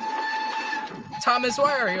 Thomas,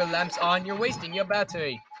 why are your lamps on? You're wasting your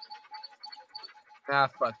battery. Ah,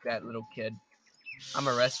 fuck that little kid. I'm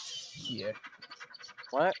arrest here.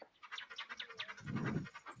 What?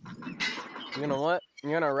 You gonna what?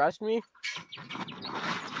 You gonna arrest me?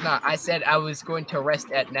 Nah, I said I was going to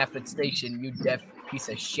rest at Nafford Station, you deaf piece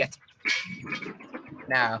of shit.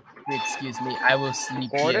 Now, excuse me, I will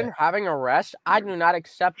sleep Gordon, here. having a rest? I do not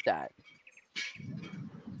accept that.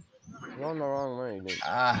 You're on the wrong way, dude.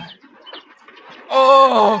 Ah.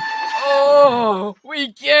 Oh,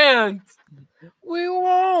 we can't. We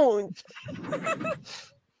won't.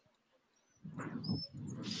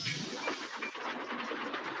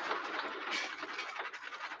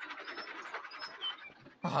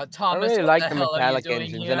 Thomas, I really what like the the hell are you metallic doing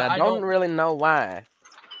engines, here? and I don't really know why.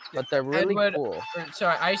 But they're really Edward, cool.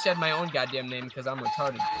 Sorry, I said my own goddamn name because I'm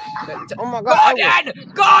retarded. Oh my god.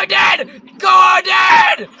 Gordon! Gordon!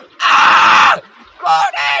 Gordon! Ah!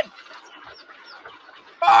 Gordon!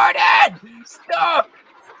 Gordon! Stop!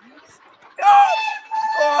 Stop!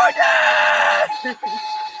 Gordon!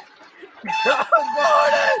 No,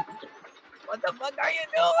 Gordon! What the fuck are you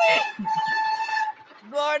doing?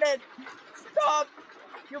 Gordon! Stop!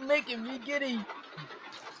 You're making me giddy.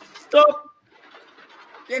 Stop!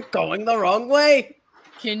 You're going the wrong way.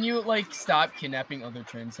 Can you like stop kidnapping other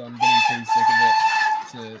trains? So I'm getting pretty sick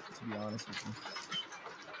of it. To be honest with you.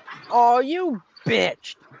 Oh, you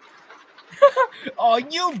bitch! Oh,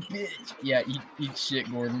 you bitch! Yeah, eat shit,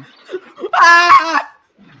 Gordon. Ah!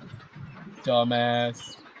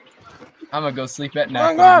 Dumbass. I'm gonna go sleep at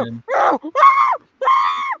night. Again.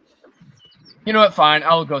 You know what? Fine,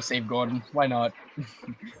 I'll go save Gordon. Why not?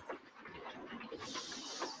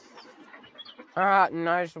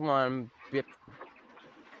 Nice one, bitch.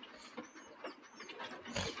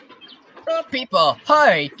 People,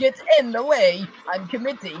 hurry! Get in the way! I'm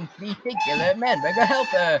committing vehicular manburger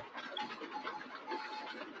helper.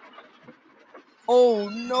 Oh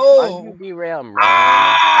Why'd no! you derail him, bro?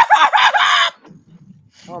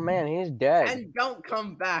 Oh man, he's dead. And don't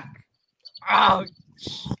come back. Ouch!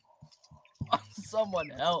 Someone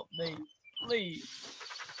help me, please!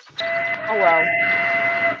 Oh well.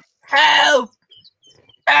 Help!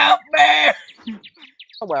 Help me!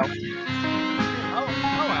 Oh well. Oh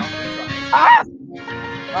well. Ah!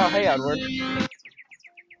 Oh hey, Edward.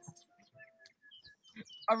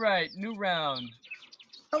 All right, new round.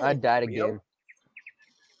 Hello, I died Mario. again.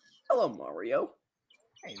 Hello, Mario.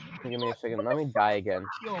 Hey, Give me a second. Let me die again.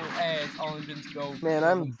 go as all engines go. Man,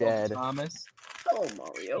 I'm Go, dead. Thomas. Hello,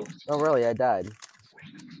 Mario. Oh really? I died.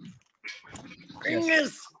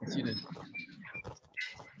 Ringus! Yes, you did.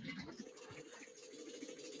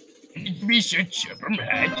 It's me, Sir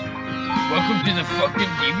Chubbermat. Welcome to the fucking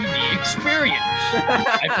DVD experience.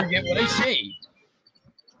 I forget what I say.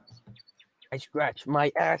 I scratched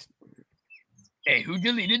my ass. Hey, who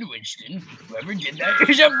deleted Winston? Whoever did that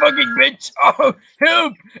is a fucking bitch. Oh,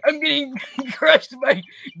 help! I'm getting crushed by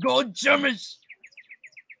gold chummers.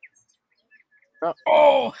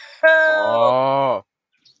 Oh, help! Oh,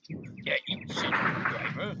 Yeah, eat shit,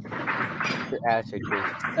 driver. your ass itches.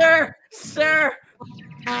 Sir! Sir!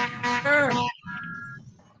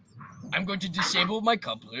 I'm going to disable my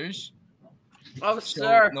couplers. Oh, So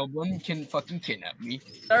sir. no one can fucking kidnap me.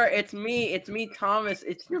 Sir, it's me. It's me, Thomas.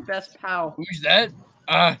 It's your best pal. Who's that?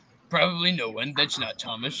 Probably no one. That's not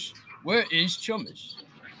Thomas. Where is Thomas?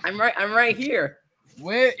 I'm right here.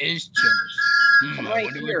 Where is Thomas? I'm I right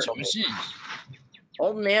wonder here. where Thomas is.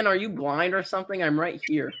 Old man, are you blind or something? I'm right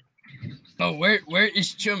here. Oh, where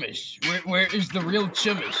is Thomas? Where is the real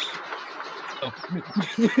Thomas? Oh,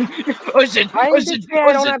 Ocean, I Ocean,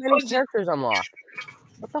 I don't have any Ocean, characters unlocked.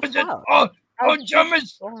 What the Ocean. fuck? Oh,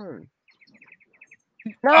 Thomas!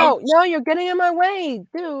 No, no, you're getting in my way,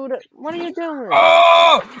 dude. What are you doing?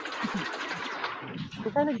 Oh!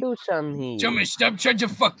 You're trying to do something here. Thomas, stop trying to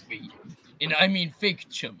fuck me. And I mean fake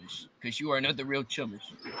Thomas, because you are not the real Thomas.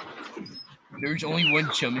 There's only one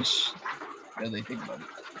Thomas. Now they think about it.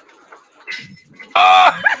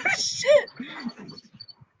 Ah, shit!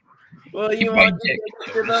 Will you Keep my want to dick,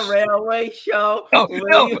 take to the railway show? No, Will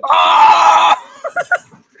no! you- Ah!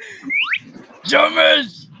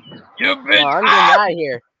 Thomas! You bitch! Oh, I'm getting out of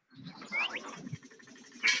here.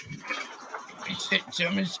 Shit,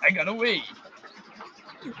 Thomas, I gotta wait.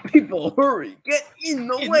 People, hurry! Get in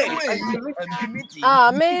the way! I'm committing.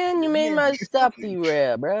 Ah man, you made my stuff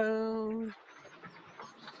derail, bro.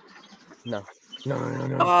 No.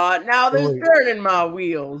 No. Now there's Wait. dirt in my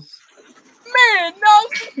wheels. Man,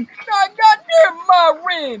 no, I got near my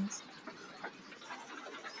rims.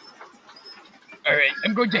 All right,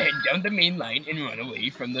 I'm going to head down the main line and run away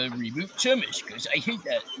from the reboot Chumish because I hate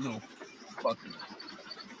that little fucker.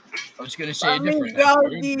 I was gonna say a different Amigo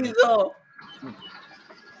word, Diesel. but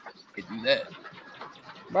could do that.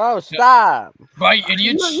 Bro, stop. Bye,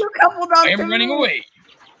 idiots! You coupled up I to am running me. away.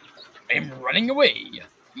 I am running away.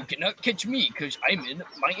 You cannot catch me because I'm in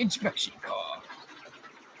my inspection car.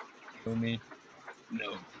 Kill me.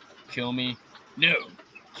 No. Kill me. No.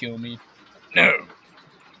 Kill me. No.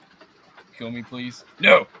 Kill me, please.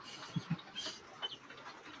 No.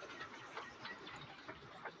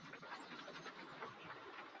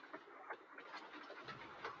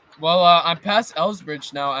 Well, I'm past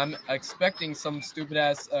Elsbridge now. I'm expecting some stupid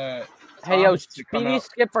ass Hey, yo, Thomas to come Speedy out.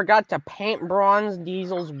 Skip forgot to paint Bronze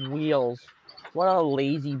Diesel's wheels. What a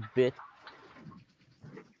lazy bitch.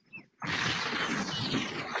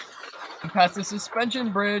 I'm past the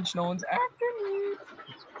suspension bridge. No one's after me.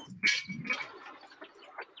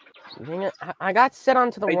 Dang it, I got set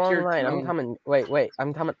onto the Wait, wrong your line. I'm turn. coming. Wait.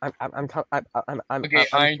 I'm coming. I'm coming. Okay,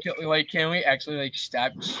 can we actually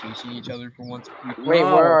stop chasing each other for once? Wait,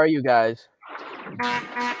 No. where are you guys? You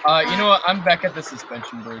know what? I'm back at the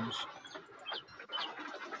suspension bridge.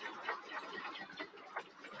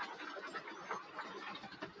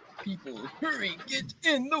 People, hurry, get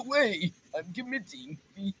in the way! I'm committing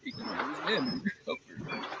vehicular maneuver.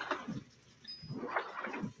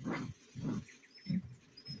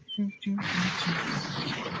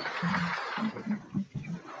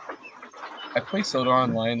 I play Soda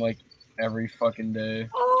Online like every fucking day.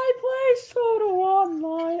 I play Soda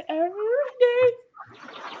Online every day.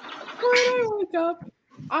 When I wake up,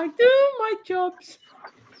 I do my jobs.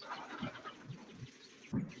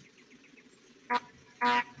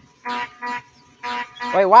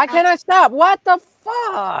 Wait, why can't I stop? What the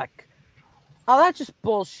fuck? Oh, that's just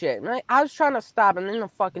bullshit. I was trying to stop and then the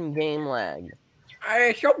fucking game lagged.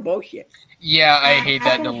 It's so bullshit. Yeah, I hate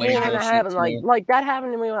that Happened to delay me when it bullshit. happened, too. like that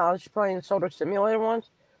happened to me when I was playing Soda Simulator once.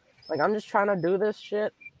 Like I'm just trying to do this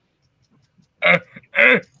shit.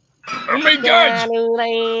 Oh my god!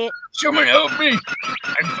 Someone help me!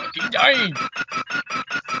 I'm fucking dying!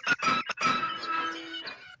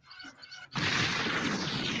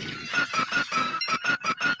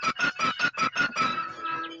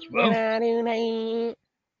 Well,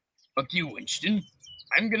 fuck you, Winston.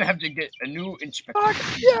 I'm gonna have to get a new inspector.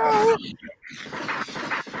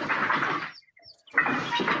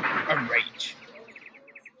 Alright.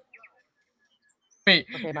 Wait,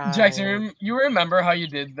 Okay, bye. Jackson, you remember how you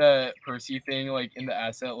did the Percy thing, like, in the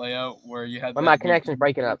asset layout, where you had But the- my connection's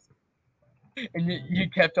breaking up. and you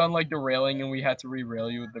kept on, like, derailing, and we had to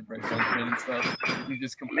re-rail you with the break function and stuff. You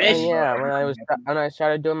just Oh, complained. yeah, when I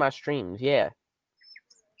started doing my streams, yeah.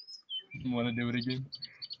 Want to do it again?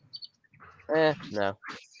 No.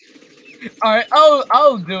 All right,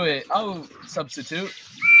 I'll do it. I'll substitute.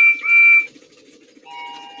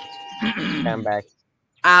 I'm back.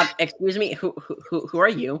 Excuse me. Who are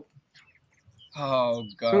you? Oh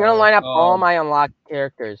god. I'm gonna line up all Oh, my unlocked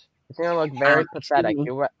characters. It's gonna look very pathetic. excuse me.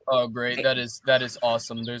 You're right. Oh great, that is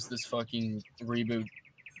awesome. There's this fucking reboot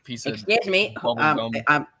piece of Excuse me. bubble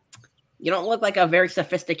gum. You don't look like a very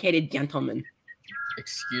sophisticated gentleman.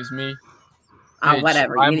 Excuse me. Bitch,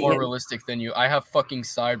 Whatever. I'm You- more you- realistic than you. I have fucking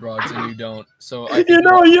side rods and you don't. So I think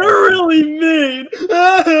you're really mean.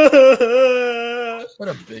 what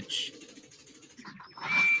a bitch.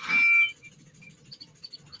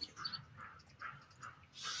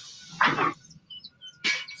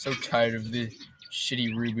 So tired of the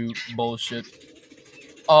shitty reboot bullshit.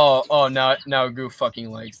 Oh, now Goof fucking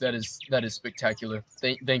likes. That is spectacular.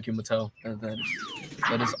 Thank you, Mattel.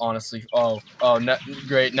 That is honestly.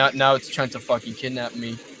 Great. Now it's trying to fucking kidnap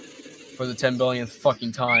me for the 10 billionth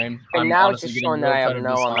fucking time. And I'm now it's honestly just getting showing real that I have tired of no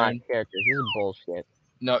this unlocked line. characters. This is bullshit.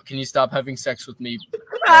 No, can you stop having sex with me?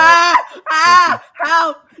 Help!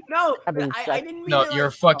 No, Having I sex. didn't mean No, to, you're a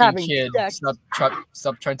like- fucking Having kid. sex.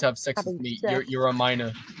 Stop trying to have sex with Having me. sex. You're a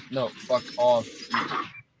minor. No, fuck off.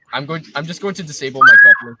 I'm just going to disable my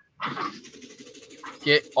coupler.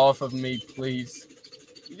 Get off of me, please.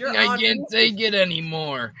 You're I on- can't take it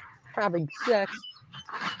anymore. Having sex.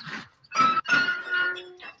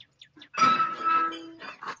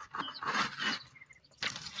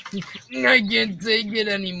 I can't take it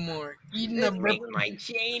anymore. Eating a This makes my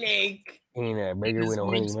chain ache. Ain't a bigger This with a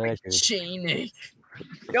makes honey my mustard. chain ache.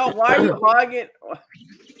 Yo, why are you hogging?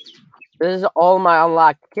 This is all my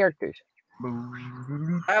unlocked characters.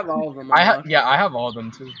 I have all of them. I unlocked. have all of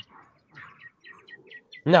them too.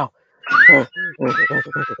 No.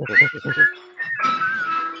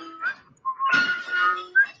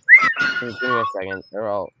 Give me a second. They're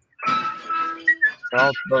all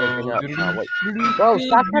breaking up. Oh, wait. Bro,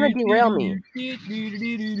 stop trying to derail me. Is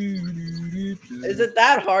it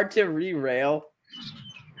that hard to re-rail?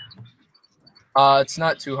 It's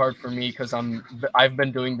not too hard for me because I've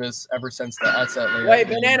been doing this ever since the asset layout. Wait,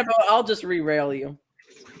 game. Banana Boat, I'll just re-rail you.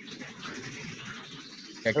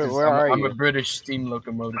 Yeah, 'cause Where are I'm you? a British steam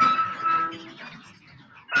locomotive.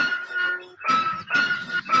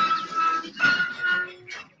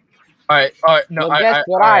 All right. No, Well, guess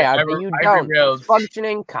what I have, but re- you I don't. derailed.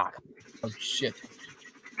 Functioning cock. Oh shit.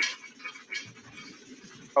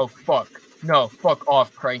 Oh fuck. No, fuck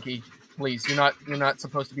off, Cranky. Please, you're not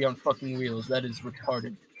supposed to be on fucking wheels. That is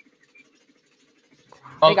retarded.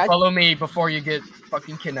 Hey, guys. Follow me before you get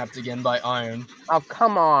fucking kidnapped again by Iron. Oh,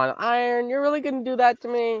 come on. Iron, you're really going to do that to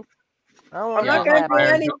me? I don't I'm want not Yeah, gonna do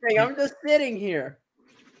Iron, anything. I'm just sitting here.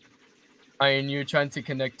 Iron, you're trying to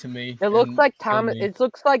connect to me. It looks and like kill Thomas. me. It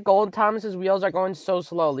looks like Gold Thomas's wheels are going so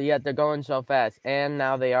slowly, yet they're going so fast. And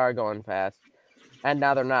now they are going fast. And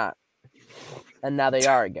now they're not. And now they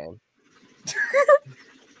are again.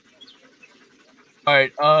 All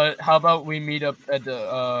right. How about we meet up at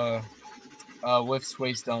the Whiff's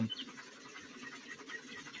waste dump?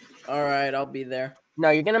 All right, I'll be there. No,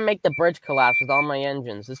 you're gonna make the bridge collapse with all my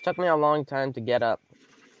engines. This took me a long time to get up.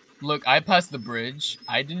 Look, I passed the bridge.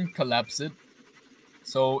 I didn't collapse it.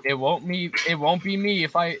 So it won't be me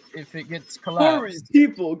if it gets Hurry, collapsed.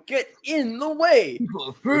 people, get in the way.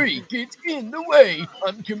 People, hurry, get in the way.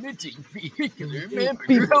 I'm committing vehicular member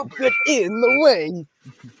People get in the way.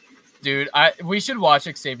 Dude, we should watch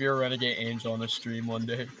Xavier Renegade Angel on a stream one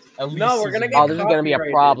day. At least No, we're gonna season get Oh, one. this is gonna be a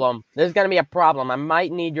copyrighted. problem. This is gonna be a problem. I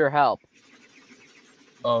might need your help.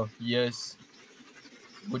 Oh yes.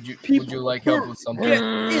 Would you People, like help with something? Get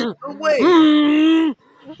in the way.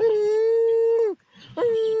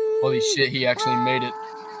 Holy shit, he actually made it.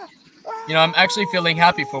 You know, I'm actually feeling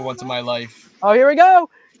happy for once in my life. Oh, here we go.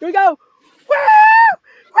 Here we go.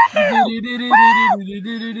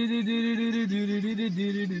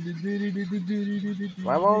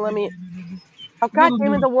 Why won't let me? Oh, God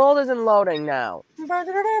damn it, the world isn't loading now. Oh,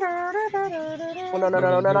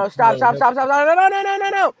 no. Stop. No.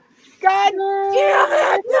 God damn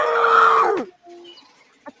it, no!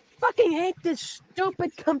 I fucking hate this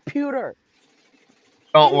stupid computer.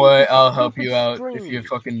 Don't worry, I'll help you out if you're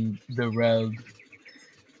fucking derailed.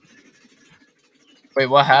 Wait,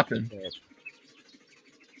 what happened?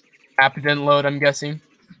 App didn't load, I'm guessing.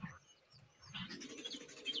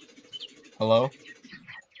 Hello?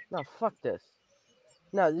 No, fuck this.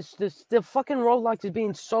 No, the fucking Roblox is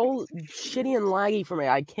being so shitty and laggy for me.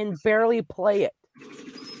 I can barely play it.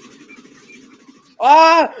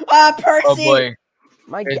 Percy! Oh boy.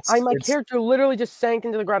 My It's- character literally just sank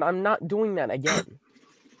into the ground. I'm not doing that again.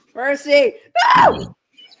 Percy! No!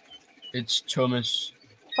 It's Thomas.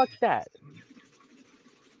 Fuck that.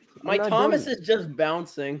 My not Thomas doing is just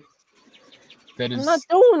bouncing. That I'm is not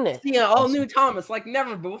doing it. Yeah, all new Thomas like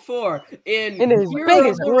never before in In his Hero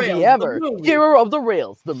biggest of the movie Rails, ever, the movie. Hero of the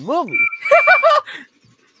Rails, the movie.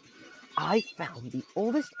 I found the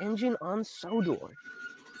oldest engine on Sodor.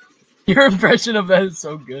 your impression of that is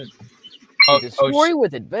so good. It's a story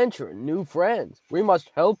with adventure and new friends. We must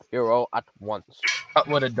help Hero at once.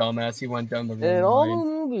 What a dumbass, he went down the And an wrong all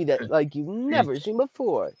line. movie that like you've never seen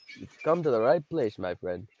before. You've come to the right place, my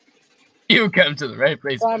friend. You came to the right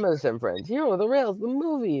place. Thomas and Friends, Hero of the Rails, the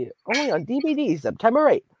movie, only on DVD, September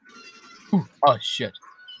 8th. Oh shit.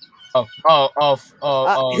 Oh.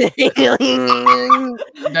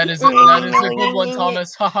 That is a good one,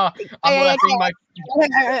 Thomas. Haha. I'm laughing my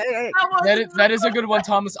that is a good one,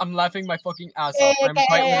 Thomas. I'm laughing my fucking ass off. I'm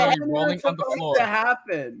quite literally rolling on the floor. To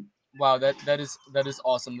happen. Wow, that is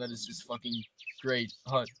awesome. That is just fucking great.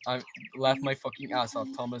 I laugh my fucking ass off,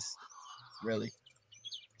 Thomas. Really.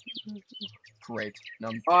 Great. Now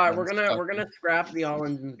All right, I'm we're stuck. gonna scrap the all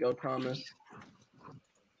engines go, Thomas.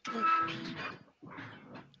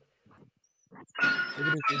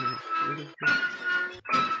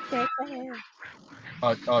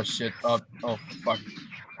 Oh shit. Oh fuck.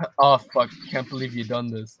 Oh fuck. Can't believe you done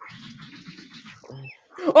this.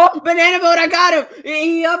 Oh, Banana Boat! I got him.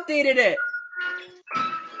 He updated it.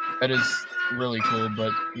 That is really cool,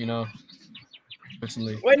 but you know,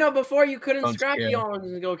 personally, Wait, no. Before you couldn't Don't scrap the scare. all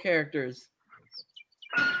engines go characters.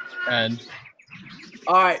 and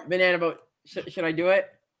All right, Banana Boat. Should I do it?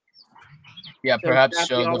 yeah, So perhaps scrap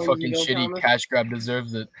the show the all fucking engines go, shitty Thomas? cash grab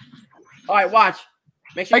deserves it. All right, watch.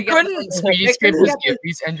 Make sure I you get couldn't speedy make sure scrape you this get give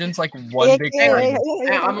these engines like one big Hey, thing.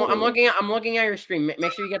 Hey, I'm looking at your stream.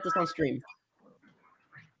 Make sure you get this on stream.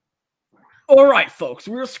 All right, folks,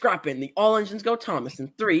 we're scrapping the all engines go Thomas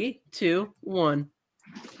in 3, 2, 1.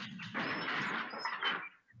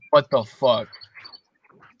 What the fuck?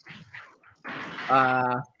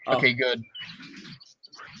 Oh. Okay, good.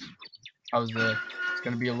 I was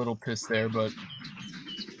gonna be a little pissed there, but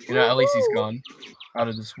you know, at least he's gone out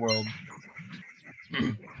of this world.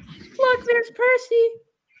 Look, there's Percy.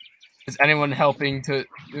 Is anyone helping to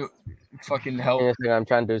fucking help? Yes, I'm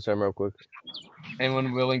trying to do something real quick.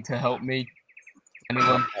 Anyone willing to help me?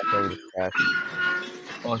 Anyone?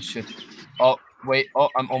 Oh shit. Oh wait. Oh,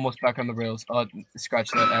 I'm almost back on the rails. Scratch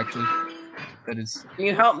that. Actually, that is. Can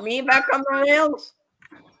you help me back on the rails?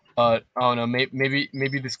 Oh no. Maybe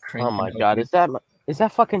this crane. Oh can my help god, me. is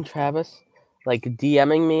that fucking Travis? Like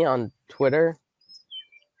DMing me on Twitter?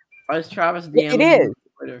 Or is Travis It DMing is. on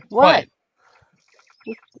Twitter? What?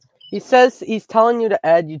 He says he's telling you to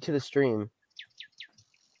add you to the stream.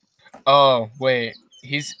 Oh wait,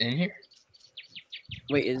 he's in here.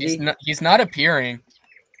 Wait, is he? He's not appearing.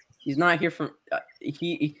 He's not here from.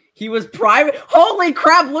 He was private. Holy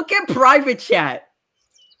crap! Look at private chat.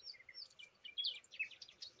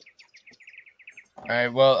 All right.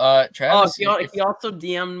 Well, Oh, Travis. he also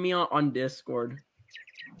DM'd me on Discord.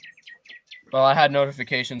 Well, I had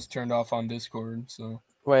notifications turned off on Discord, so.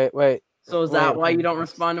 Wait. So is that why you don't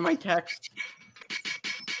respond to my text?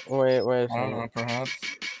 Wait. I don't know.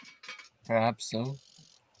 Perhaps so.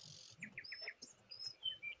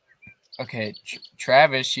 Okay,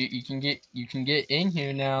 Travis, you can get in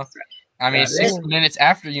here now. I mean, Travis? 6 minutes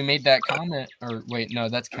after you made that comment, or wait, no,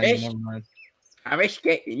 that's Kenny. Travis? Never mind. Travis,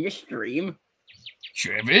 get in your stream.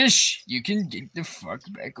 Travis, you can get the fuck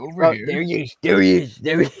back over Oh, here. there he is. There he is.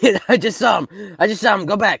 There he is. I just saw him.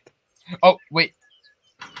 Go back. Oh, wait.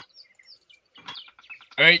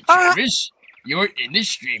 All right, Travis, you're in the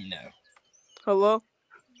stream now. Hello?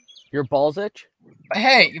 Your balls itch?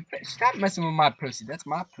 Hey, stop messing with my pussy. That's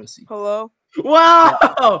my pussy. Hello? Whoa!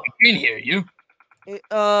 I can hear you.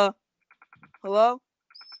 Hello?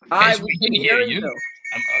 Yes, we can hear you.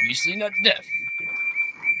 I'm obviously not deaf.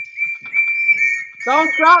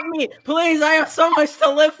 Don't drop me, please. I have so much to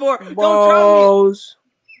live for. Don't drop Balls.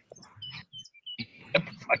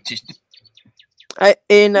 Autistic. I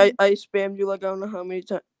spammed you like I don't know how many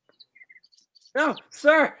times. me. No,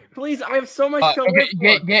 sir, please. I have so much to Okay,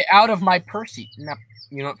 live for. get out of my pussy. No,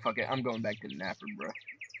 you know what? Fuck it. I'm going back to the napper, bro.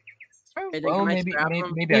 Hey, Well, can I maybe scrap him?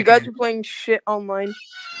 I You guys can are playing shit online.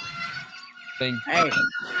 think Hey,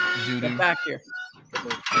 doo-doo. get back here.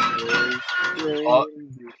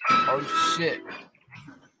 Oh shit!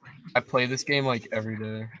 I play this game like every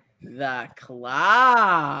day. The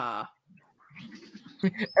claw.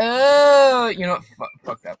 Oh, you know what?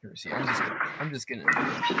 Fuck that Percy. I'm just gonna.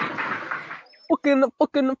 Fucking.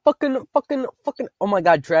 Oh my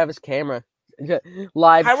God, Travis camera.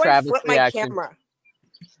 Live How do I Travis flip my reaction. camera?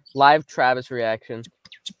 Live Travis reaction.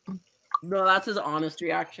 No, that's his honest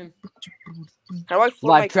reaction. How do I flip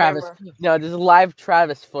Live my Travis. camera? No, this is live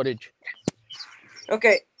Travis footage.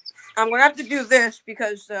 Okay, I'm gonna have to do this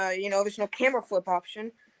because there's no camera flip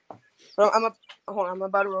option. So I'm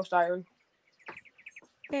about to roast Iron.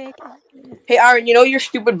 Hey Iron, you know your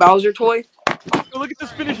stupid Bowser toy? Look at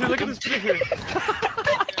this finisher. Look at this finisher.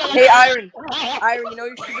 Hey Iron, you know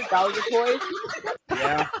your stupid Bowser toy?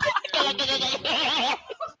 Yeah.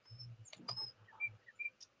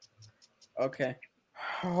 Okay.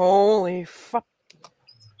 Holy fuck.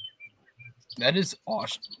 That is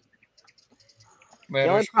awesome. The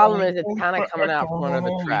only problem is it's kind of coming out front of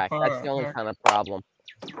the track. That's the only kind of problem.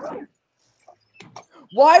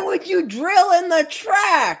 Why would you drill in the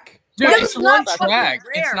track? Dude, Because it's it's not one fucking track.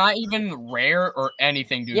 rare. It's not even rare or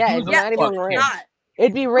anything, dude. Yeah, Who it's the not even fuck rare. cares? Not.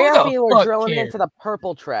 It'd be rare the if you were fuck drilling cares? into the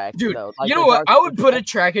purple track, Dude, though. Like you the know what? dark I would put a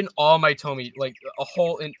track. track in all my Tomy, like a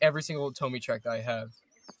hole in every single Tomy track that I have,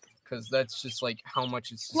 because that's just like how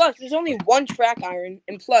much it's. Plus, there's only one track, Iron,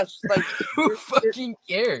 and plus, like, Who fucking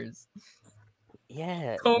cares?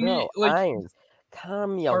 Yeah, Tomy, bro, like, irons.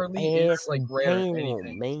 Calm your hardly ass is, like, rare or down,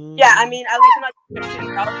 anything. man. yeah, I mean, at least I'm not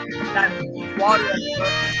shitting out that water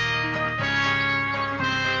everywhere.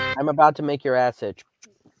 I'm about to make your ass itch.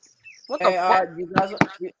 What the Hey, fuck? you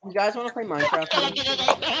guys want to play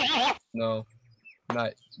Minecraft? No,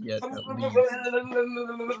 not yet. At least.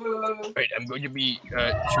 Wait, I'm going to be.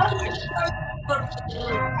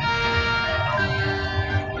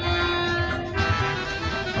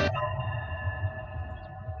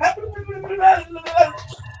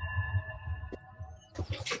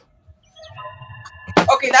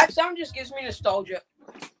 Okay, that sound just gives me nostalgia. Are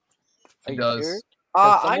It you does. sure?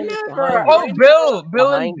 I Someone is never. behind Oh,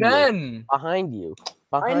 Bill and Behind you. Ben. Behind you.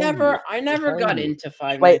 I Behind never. you. I never Behind got you. into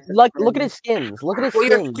Five Wait, Nights at look at Freddy's. his skins. Look at his Well,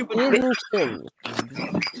 you're skins. stupid His new skins.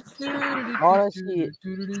 Honestly,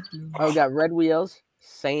 oh, we got red wheels,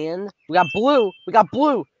 sand. We got blue. We got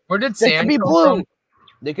blue. Where did They could Sam be come blue. from?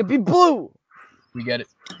 They could be blue. We get it.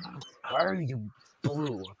 Why are you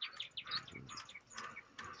blue?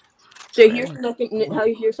 So here's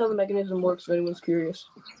here's how the mechanism works. If anyone's curious.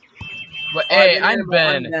 But Oh, hey, I I'm didn't know.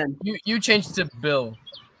 Ben. I'm Ben. You changed to Bill.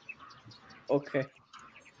 Okay.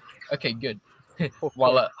 Okay, good.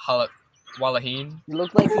 Wallaheen. You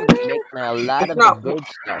look like you're making a lot of No. the good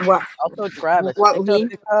stuff. What? Also, Travis, What, me?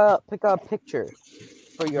 pick a picture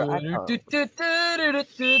for your iPhone.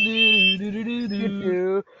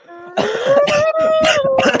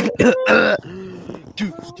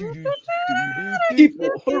 People,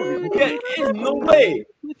 hurry, get in the way.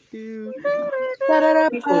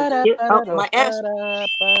 Get out my ass.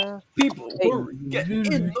 People, hurry, get in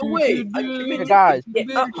the way. I Hey committed. guys,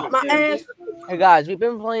 Get up my ass. hey guys, we've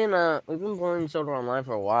been playing Sword Art Online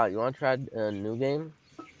for a while. You want to try a new game?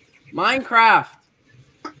 Minecraft.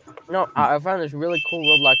 No, I found this really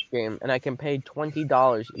cool Roblox game, and I can pay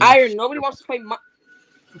 $20. Iron. Nobody wants to play.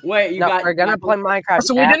 Wait, We're gonna play Minecraft.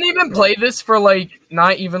 So we didn't even play this for like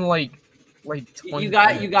not even like 20 You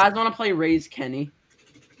guys want to play Raise Kenny?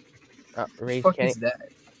 Raise fuck Kenny. is that?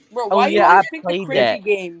 Bro, Oh, why yeah, you I always pick the played cringy that.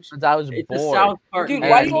 games? Because I was It's a bored. South Park. Dude, And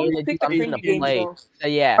why I do you always needed pick the something cringy to games? play. Though? So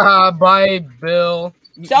yeah, Bye, Bill.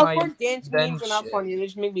 Eat South my Park dance Ben games are not shit. funny. They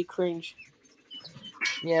just make me cringe.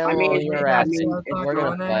 Yeah, I mean, well, you're I right. mean, We're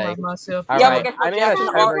gonna play. Yeah, Alright, but guess I what, need a Jackson?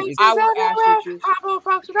 server. You I would ask you.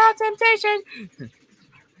 Folks without temptation.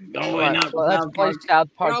 Going out to Well, let's South play Park. South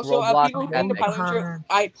And Park also, Roblox. people who think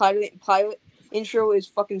the pilot intro is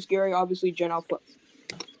fucking scary. Obviously, Gen Alpha.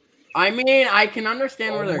 I mean, I can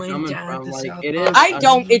understand where they're coming from. Like, it is. I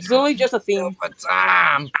don't. It's literally just a theme. But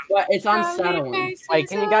it's unsettling. Wait,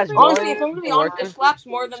 can you guys Honestly, join? if I'm gonna be It honest, working? it slaps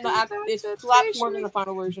more than the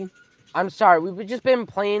final version. I'm sorry, we've just been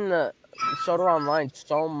playing the Soda Online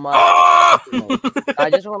so much. I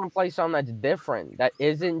just want to play something that's different. That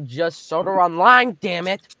isn't just Soda Online, damn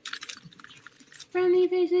it. Friendly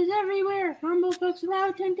faces everywhere. Humble folks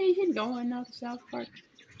without temptation. Going out to South Park.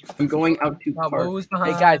 I'm going out to Oh, Park. who's Hey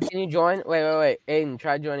behind? guys, can you join? Wait. Aiden,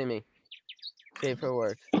 try joining me. See if it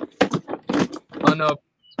works. Oh no.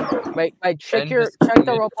 Wait, check Ben the disconnected.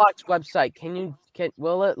 Roblox website.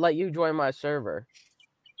 Will it let you join my server?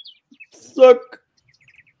 Suck.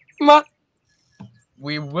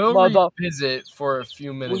 We will Mother- revisit for a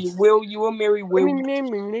few minutes. You will marry Will.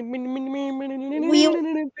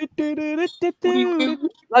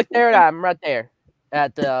 Look, there I'm right there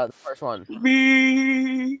at the first one.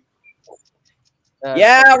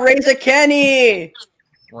 Yeah, raise a Kenny.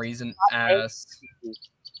 Raisin ass.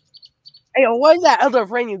 Hey, what's that other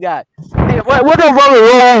friend you got? Hey, what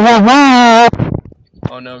the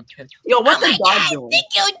Oh no, Ken. Yo, what's the dog doing? They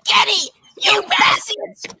killed Kenny! You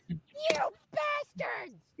bastards!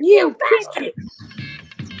 You bastard!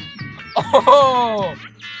 Oh!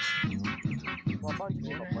 Well, a bunch of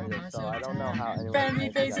people play this, so I don't know how anyone Friendly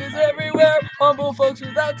plays faces that. everywhere. Humble folks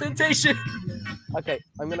without temptation. Okay,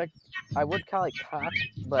 I would call it cock,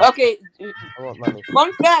 but Okay, it won't let me.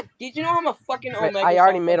 fun fact. Did you know I'm a fucking Wait, Omega? I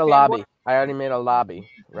already made a fanboy? lobby.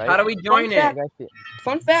 Right? How do we join Fun it? fact.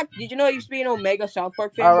 Fun fact. Did you know I used to be an Omega South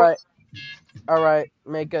Park fanboy? All right.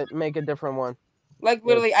 Make a different one. Like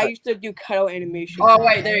literally, I used to do cutout animation. Oh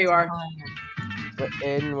wait, there you are. Wait,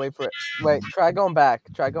 Aiden, wait for it. Wait, try going back.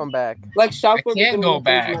 Like South I Park. can't was go literally the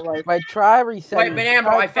phase of back. my life. Wait, try resetting. Wait, Banana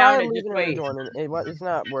Bro, I found it. Just leaving wait. and joining. It's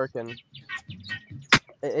not working.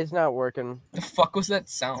 It's not working. The fuck was that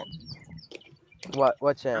sound?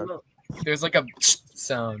 What sound? There's like a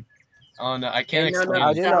sound. Oh no, I can't Hey, no, explain.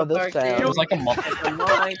 I it. do know this sound. It was like a muffin.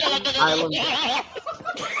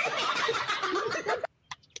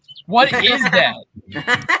 What is that?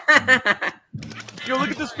 Yo,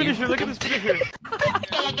 look at this finisher. Look at this finisher.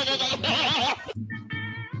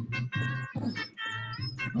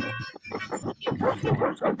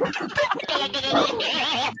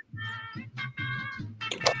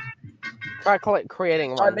 Try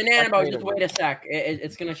creating Alright, one. Banana Try Bro, creating just one. wait a sec.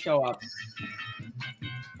 It's gonna show up.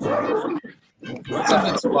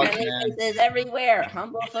 Something's fucked, man. Faces everywhere.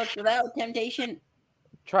 Humble folks without temptation.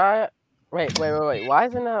 Try it. Wait. Why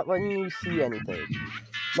is it not letting you see anything?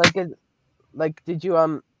 Did you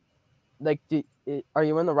are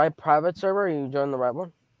you in the right private server? Or you joined the right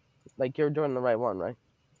one? Like you're joining the right one, right?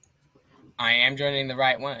 I am joining the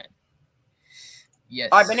right one. Yes.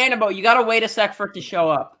 Alright, Banana Bro, you gotta wait a sec for it to show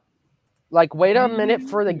up. Like wait a minute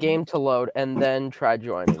for the game to load and then try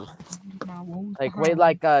joining. Like wait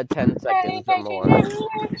 10 seconds or more.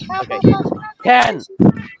 Okay. 10,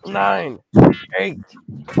 9, 8,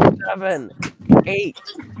 7, 8,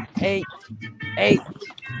 8, 8,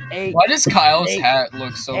 8. Why does Kyle's 8, hat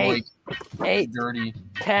look so 8, 8, dirty?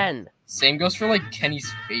 10. Same goes for Kenny's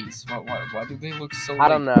face. Why do they look so? I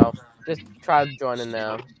don't know. Just try joining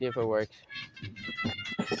now. See if it works.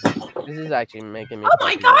 This is actually making me. Oh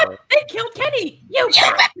my fucking god! nervous. They killed Kenny! You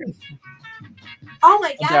bastard! Oh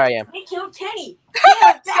my god. There I am. They killed Kenny.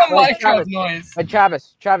 That's the Wait, Minecraft noise. Hey,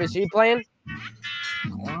 Travis, are you playing?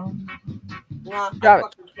 Nah, I Got it.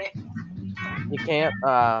 fucking can't. You can't.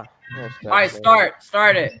 Alright,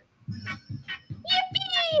 start it.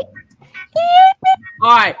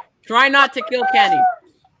 Alright, try not to kill Kenny.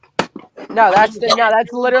 No, that's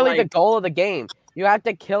literally the goal of the game. You have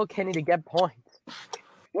to kill Kenny to get points.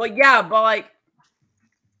 Well, yeah, but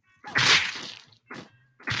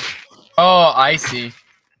Oh, I see.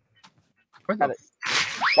 Got it.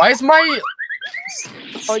 Why is my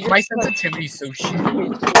just- sensitivity so shit?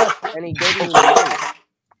 And he gave you money.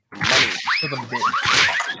 For the bit.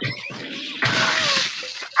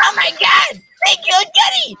 Oh my god. They killed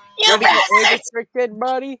Kenny. You Age bastards. restricted,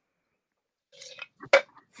 buddy.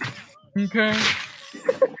 Okay.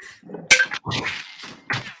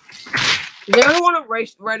 Does anyone want to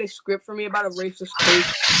write a script for me about a racist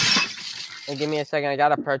case? Hey, give me a second. I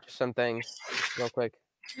gotta purchase some things real quick.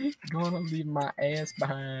 Gonna leave my ass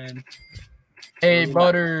behind. Hey,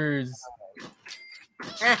 Butters.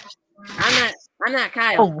 I'm not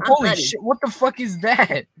Kyle. Oh, I'm holy Buddy. shit! What the fuck is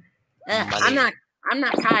that? I'm not I'm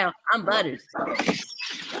not Kyle. I'm Butters. That's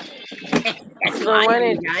So what I when do,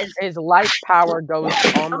 it, guys. his life power goes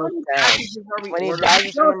How almost many down. packages are we When he ordering? dies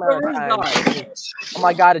a certain amount of Riz time. God. Oh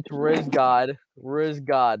my god, it's Riz God. Riz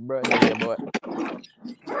God, bro. Yeah, boy.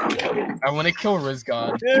 I want to kill Riz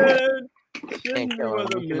God. Dude, Can't kill him. was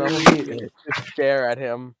a You can million. only just stare at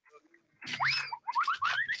him.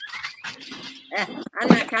 I'm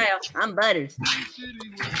not Kyle. I'm Butters.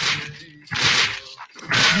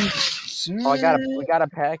 Oh, we got a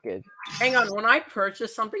package. Hang on. When I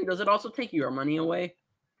purchase something, does it also take your money away?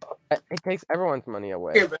 It takes everyone's money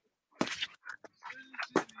away. Here,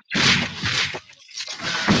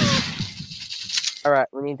 All right,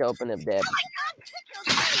 we need to open it, Deb.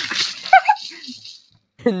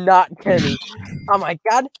 Not Kenny. Oh my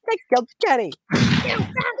god, they killed Kenny.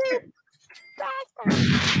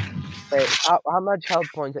 Wait, how much health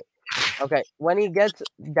points? Okay, when he gets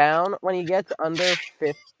down, when he gets under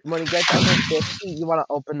 50, you want to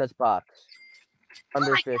open this box.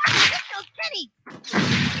 Under 50.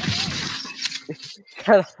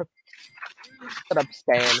 Shut up. Shut up,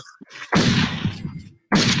 Stan.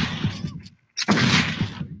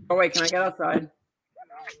 Oh wait, can I get outside?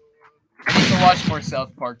 I need to watch more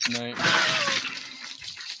South Park tonight.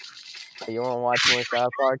 You want to watch more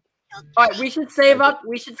South Park? All right, we should save up.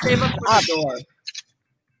 We should save up for the door.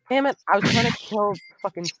 Damn it! I was trying to kill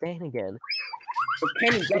fucking Stan again. So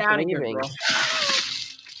Kenny, get out of here, bro.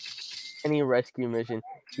 Any rescue mission,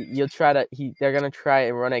 you'll try to. They're gonna try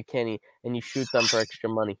and run at Kenny, and you shoot them for extra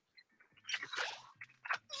money.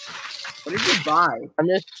 What did you buy? I'm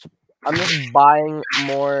just buying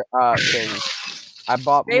more things. I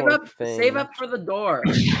bought more things. Save up for the door.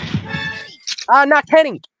 Not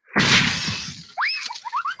Kenny.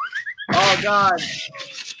 Oh god.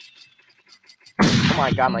 Oh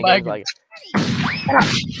my god, my game's like.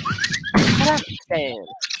 Shut up, Stan.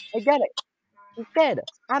 I get it. He's dead.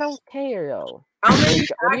 I don't care though. How many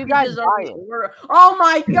What are you guys packages are we buying? ordering? Oh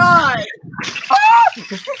my god!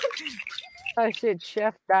 Oh shit,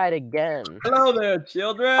 Chef died again. Hello there,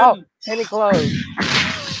 children. Oh, Kenny closed.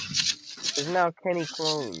 There's now Kenny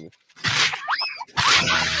clones.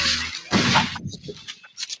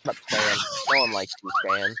 But Stan, no one likes you,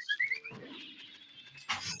 Stan.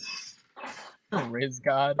 Riz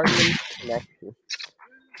God. Hardly connection.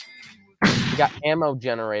 We got ammo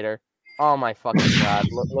generator. Oh my fucking god!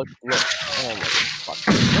 Look! Oh my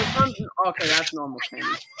fucking. This one's, okay, that's normal Kenny.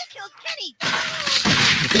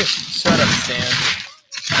 Shut up, Stan.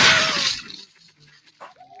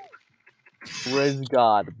 Riz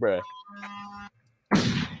God, bruh.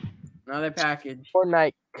 Another package.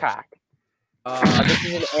 Fortnite cock. This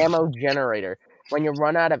is an ammo generator. When you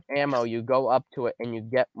run out of ammo, you go up to it and you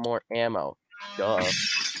get more ammo. Duh.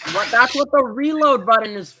 What? That's what the reload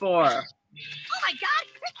button is for. Oh my god,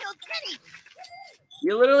 they killed Kenny!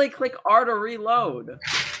 You literally click R to reload.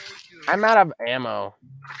 I'm out of ammo.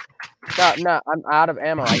 No, I'm out of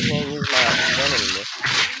ammo. I can't use my gun anymore.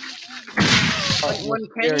 Like Oh, when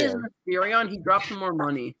Kenny is Mysterion. Mysterion, he drops more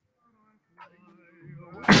money.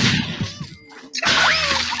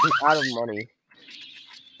 I'm out of money.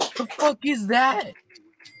 What the fuck is that?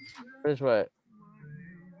 Here's what.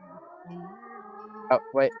 Oh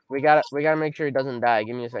wait, we gotta make sure he doesn't die.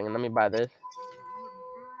 Give me a second. Let me buy this.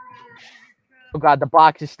 Oh god, the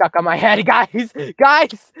box is stuck on my head, guys!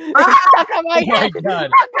 Guys! It's stuck on my Oh my head! god.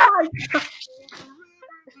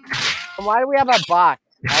 Why do we have a box?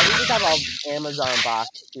 Why do we just have an Amazon box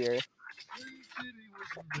here?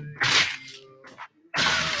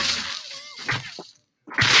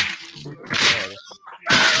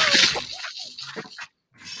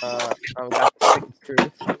 I've got the six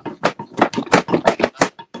truth.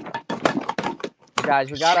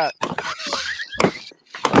 Guys, we gotta.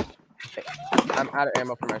 I'm out of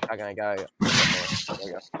ammo for my shotgun. I gotta go. There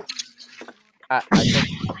we go. I think.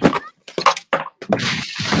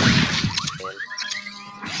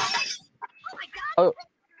 Oh.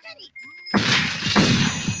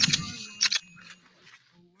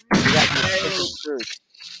 We got the six truth.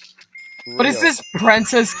 What is this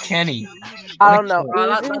Princess Kenny? I don't know. Oh, It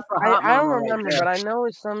was that's in- the hot I don't mama right remember, there. but I know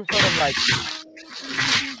it's some sort of like.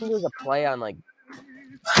 I think it was a play on like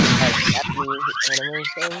Japanese anime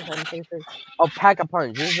things. I'm pretty sure. Oh, Pack a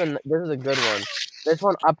Punch. This is a good one. This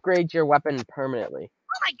one upgrades your weapon permanently.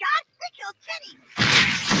 Oh my god, they killed Kenny!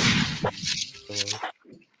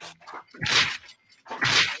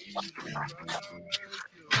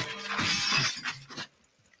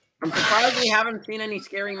 I'm surprised we haven't seen any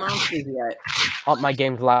scary monsters yet. Oh, my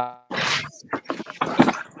game's loud.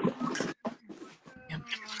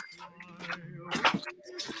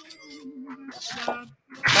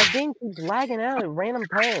 My game keeps lagging out at random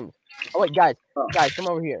times. Oh wait, guys, come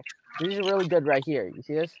over here. These are really good right here. You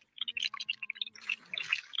see this?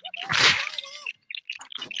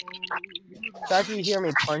 Sorry if you hear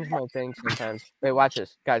me punch my thing sometimes. Wait, watch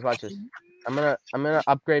this, guys. Watch this. I'm gonna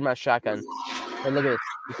upgrade my shotgun. Hey, look at this.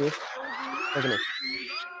 You see this? Look at me.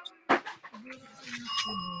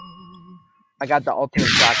 I got the ultimate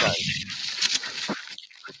shotgun.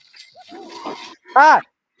 Ah!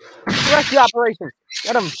 Rescue operation.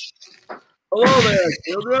 Get him. Hello there,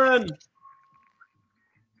 children.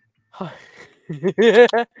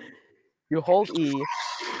 You hold E,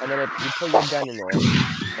 and then you put your gun in there,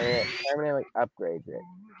 and it permanently upgrades it.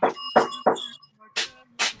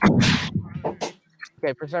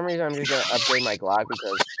 Okay, for some reason I'm just gonna upgrade my Glock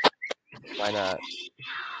because why not?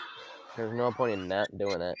 There's no point in not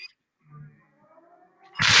doing it.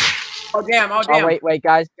 Oh damn! Oh Oh damn! wait,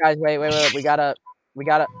 guys, wait. We gotta.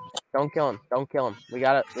 Don't kill him. We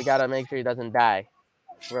gotta make sure he doesn't die,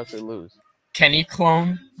 or else we lose. Can he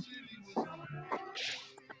clone?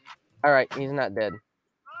 All right, he's not dead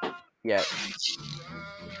yet.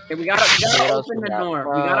 Okay, we gotta open the door.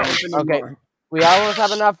 We gotta open the okay. door. We almost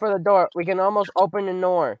have enough for the door. We can almost open the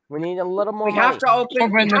door. We need a little more We money. have to open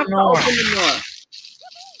the door.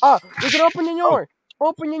 Oh, we can open the door.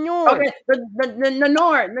 Open the door. Okay,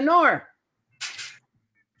 the door.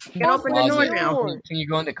 You can open the door Closet. now. Can you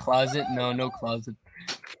go in the closet? No closet.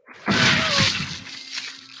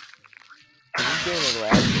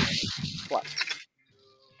 What?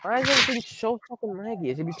 Why is everything so fucking laggy?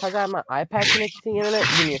 Is it because I have my iPad connected to the internet?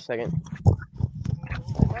 Give me a second.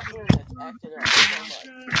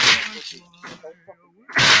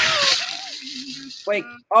 Wait.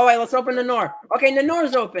 Oh wait, let's open the door. Okay, the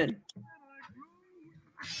door's open.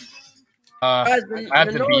 Guys, I have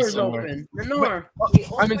the to door be is somewhere. open. The door.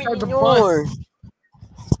 I'm inside the door. bus.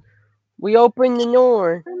 We open the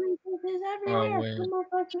door. Oh, wait.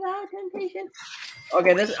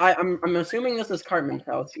 Okay, I'm assuming this is Cartman's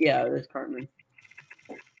house. Yeah, it is Cartman.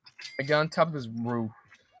 I got on top of this roof.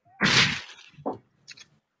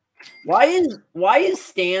 Why is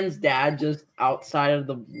Stan's dad just outside of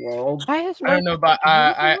the world? I don't know, but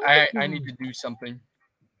I need to do something.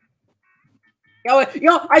 Yo, I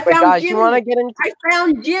Wait, found guys, Jimmy. you want to get in? I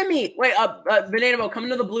found Jimmy. Wait, Banana Boat, come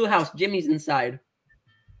to the blue house. Jimmy's inside.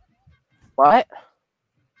 What?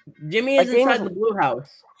 Jimmy is My game inside is- the blue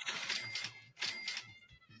house.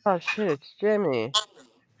 Oh shit, it's Jimmy.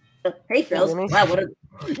 Hey, Phil. Jimmy? Wow, what a...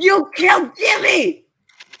 You killed Jimmy!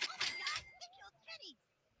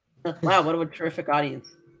 Wow, what a terrific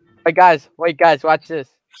audience. Wait, guys, watch this.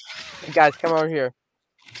 Hey, guys, come over here.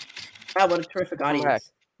 Wow, what a terrific Come back.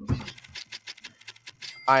 audience.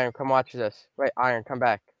 Iron, come watch this. Wait, Iron, come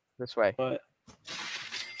back. This way. What?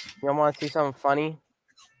 You don't want to see something funny?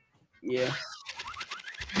 Yeah.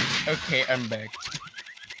 Okay, I'm back.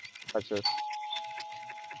 Watch this.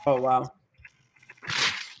 Oh, wow.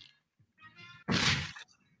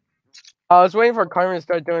 I was waiting for Carmen to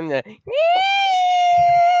start doing the. This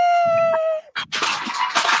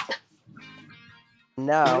is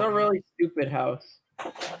No. a really stupid house.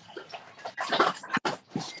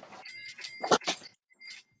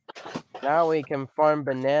 Now we can farm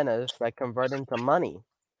bananas that convert into money.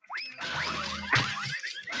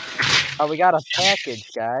 Oh, we got a package,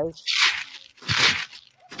 guys.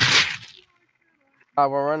 Oh,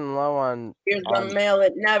 we're running low on. Here's the mail,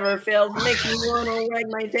 it never fails. Makes me want to wag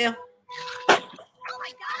my tail.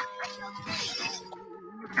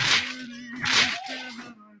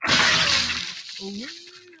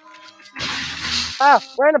 Ah,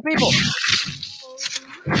 random people.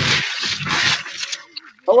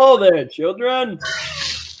 Hello there, children.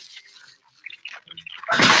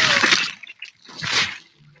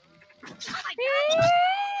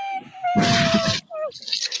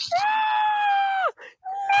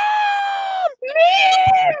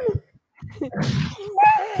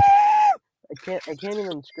 I can't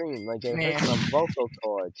even scream. Like it hurts my vocal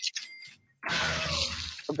cords.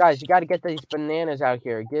 So guys, you got to get these bananas out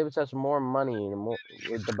here. It gives us more money and more,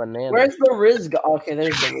 with the bananas. Where's the Riz God? Okay,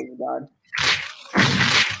 there's the Riz God.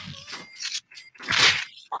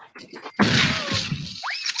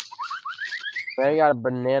 They got a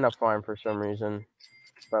banana farm for some reason,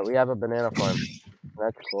 but we have a banana farm.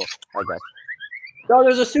 That's cool, I guess. No,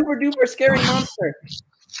 there's a super duper scary monster.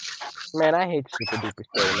 Man, I hate super duper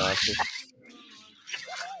scary monsters.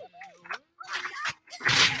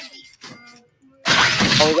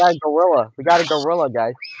 Oh, we got a gorilla. We got a gorilla,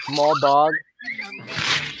 guys. Small dog.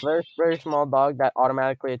 Very, very small dog that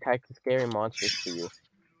automatically attacks the scary monsters for you.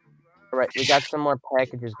 Alright, we got some more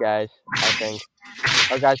packages, guys, I think.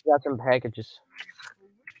 Oh, guys, we got some packages.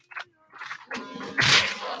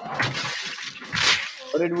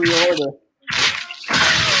 What did we order?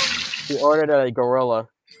 We ordered a gorilla.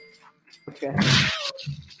 Okay.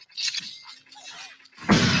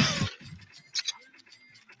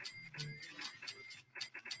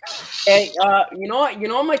 Hey, you know what? You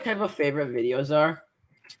know what my type of favorite videos are?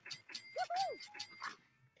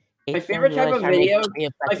 My favorite type of videos.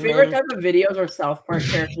 My favorite type of videos are South Park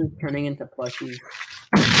characters turning into plushies.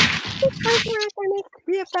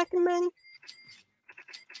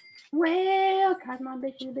 Well, cause my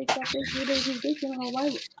bitch is a big fat bitch, bitch in the whole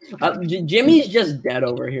world. Jimmy's just dead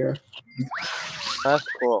over here. That's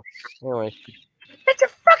cool. Anyway, It's a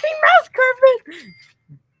fucking mouse, Kermit.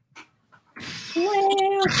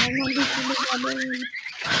 Well, cause my bitch is a big fat bitch.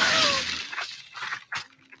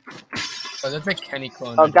 Oh, that's a Kenny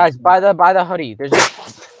clone. oh guys, buy the hoodie. There's an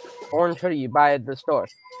orange hoodie you buy at the store.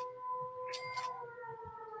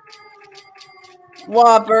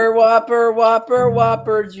 Whopper, Whopper, Whopper,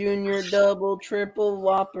 Whopper, Junior, Double, Triple,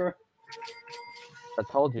 Whopper. I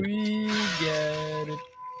told you. We get it.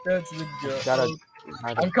 That's the joke. Gotta.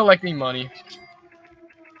 I'm collecting money.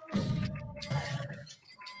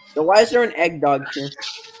 So why is there an egg dog here?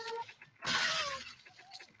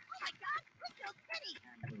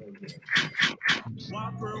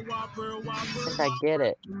 Yes, I get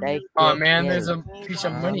it. Oh man, there's a piece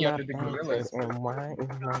of money under the gorillas. And why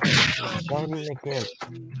is my one again?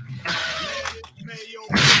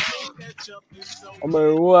 I'm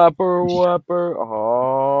a whopper.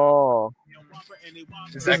 Oh.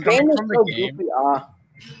 Is This that game coming is from so the game? goofy.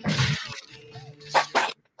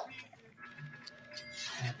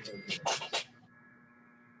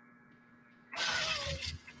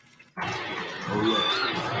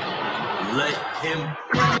 Let him.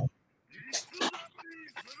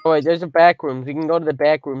 Oh wait, there's a back rooms. We can go to the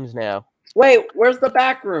back rooms now. Wait, where's the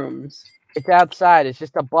back rooms? It's outside. It's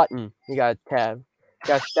just a button. You gotta tab. You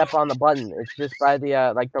gotta step on the button. It's just by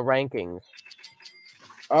the like the rankings.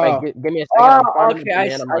 Oh, Like, give me a second. I'm oh farming okay.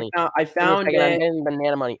 banana money. I found Give me a second, I'm it. getting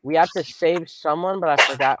banana money. We have to save someone, but I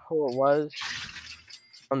forgot who it was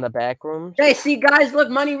from the back rooms. Hey, see, guys, look,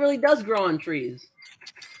 money really does grow on trees.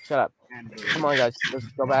 Shut up. Come on, guys. Let's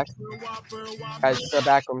go back. Guys, to the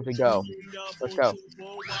back rooms we go. Let's go.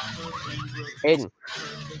 Aiden.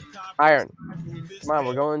 Iron. Come on,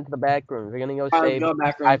 we're going to the back rooms. We're gonna go All right, save. go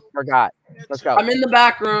back room. I forgot. Let's go. I'm in the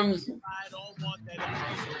back rooms.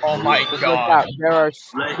 Oh my Just look out. god. There are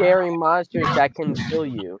scary monsters that can kill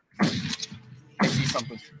you. I see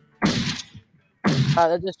something.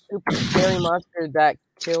 They're just super scary monsters that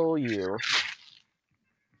kill you.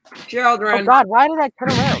 Children. Oh god, why did I turn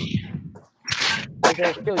around? They're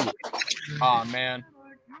gonna kill you. Oh man.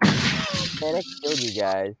 Man, it killed you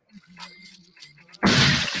guys.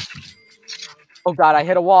 Oh god, I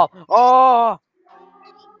hit a wall. Oh!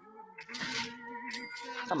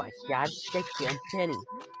 Oh my god, they killed Kenny.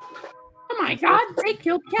 Oh my god, they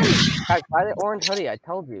killed Kenny. Guys, buy the orange hoodie, I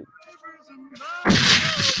told you.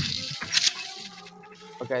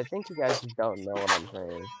 Okay, I think you guys just don't know what I'm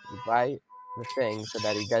saying. You buy the thing so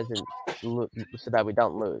that he doesn't so that we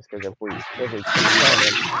don't lose. Because if we keep running,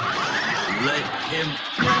 Let him.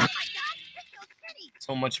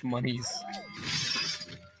 So much monies.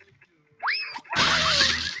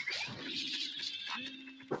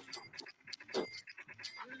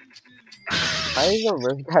 why is a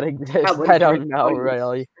rift that exists? what I a don't terrific know audience.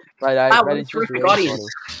 really. But I Wow, bet what a it's just terrific really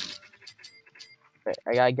audience. funny.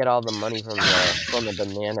 I gotta get all the money from the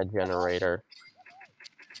banana generator.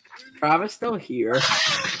 Travis still here.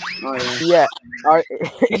 Oh, yeah. Yeah. Are,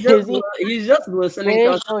 He's is just, he's just listening He to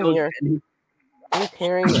is us. still kill here. Kenny. he's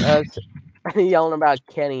hearing us yelling about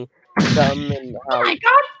Kenny? Dumb and Oh my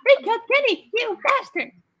god, they killed Kenny, you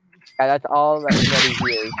bastard. yeah, that's all that he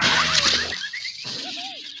hears.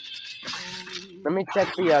 Let me check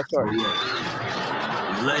the story.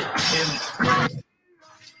 Let him.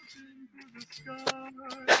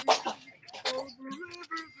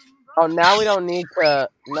 Oh, now we don't need to.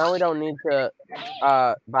 Now we don't need to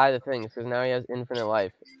buy the things because now he has infinite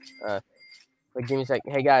life. But give me a sec.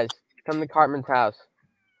 Hey guys, come to Cartman's house.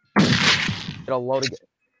 It'll load again.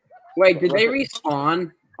 Wait, did they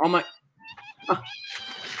respawn? Oh my. Oh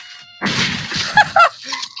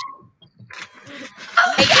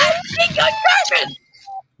my god, they killed Kermit.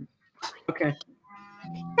 Okay.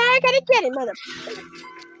 I gotta get it, mother.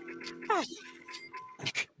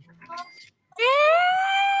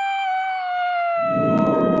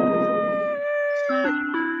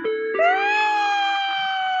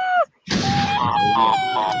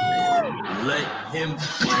 Let him.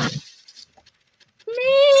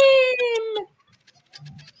 Meme.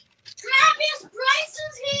 Travis, Bryce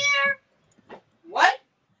is here. What?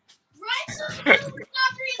 Bryce is here.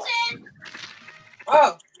 Stop in. Oh.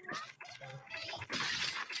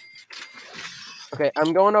 Okay,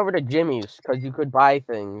 I'm going over to Jimmy's because you could buy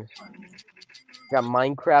things. Got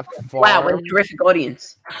Minecraft Farm. Wow, what a terrific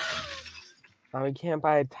audience. Oh, we can't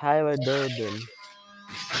buy a Tyler Durden.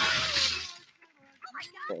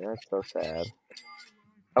 Okay, that's so sad.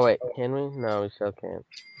 Oh wait, can we? No, we still can't.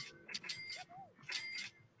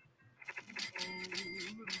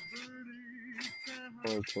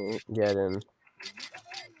 We can't get in.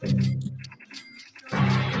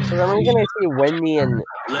 So then we're gonna see Wendy and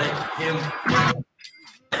Let him.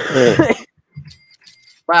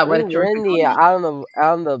 Wow, what a see terrific Wendy audience. out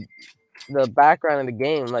on the background of the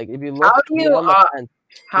game. Like if you look, How do you on the fence,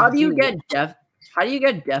 how do you see- get death? How do you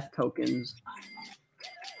get death tokens?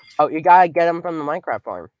 Oh, you gotta get them from the Minecraft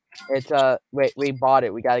farm. It's wait, we bought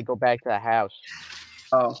it. We gotta go back to the house.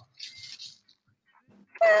 Oh.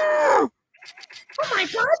 Oh my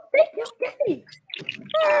god, they killed Jesse.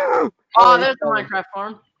 Oh, there's the Minecraft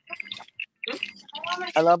farm.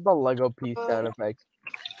 I love the Lego piece sound effects.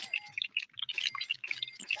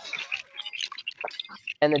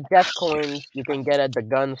 And the death coins you can get at the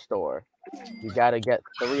gun store. You gotta get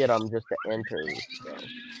 3 of them just to enter. So.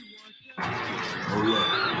 Hold up.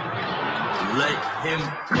 Let him.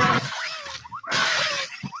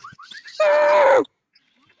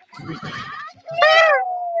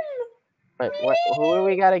 Wait, what? Who do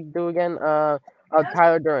we gotta do again? Oh,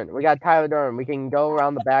 Tyler Durden. We got Tyler Durden. We can go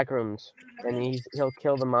around the back rooms, and he'll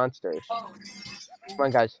kill the monsters. Come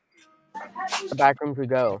on, guys. The back rooms we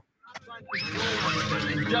go.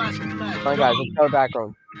 Come on, guys. Let's go back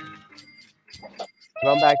room.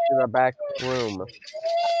 Going back to the back room.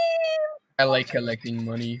 I like collecting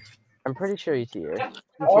money. I'm pretty sure he's here. He's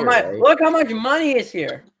Oh here, my! right? Look how much money is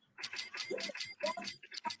here.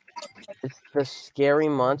 It's the scary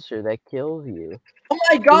monster that kills you. Oh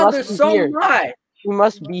my God! must There's be so here. much. He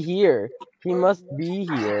must be here. He must be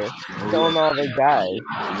here. Killing all the guys.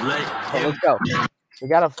 Let So him. let's go. We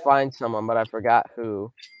gotta find someone, but I forgot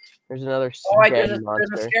who. There's another Oh, wait, dead there's a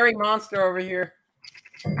monster. scary monster over here.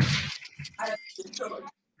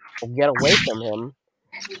 We'll get away from him.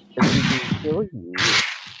 'Cause he can kill you.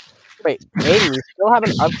 Wait, Aiden, you still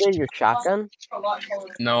haven't upgraded your shotgun?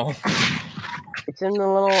 No. It's in the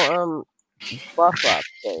little buff up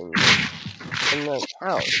thing in the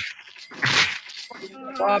house.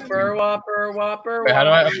 Whopper, whopper, whopper. Wait, how do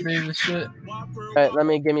I whopper. update this shit? Wait,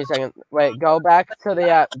 give me a second. Wait, go back to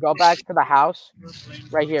the house.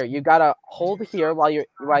 Right here. You gotta hold here while you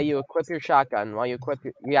equip your shotgun. You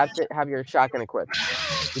have to have your shotgun equipped.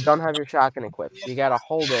 You don't have your shotgun equipped. You gotta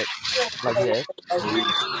hold it like this,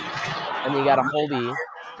 and you gotta hold E.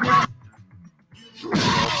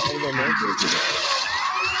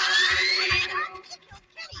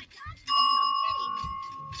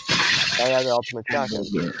 I have the ultimate shotgun.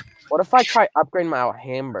 What if I try upgrading my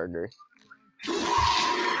hamburger?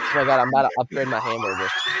 Oh my god, I'm about to upgrade my hamburger.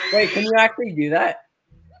 Wait, can you actually do that?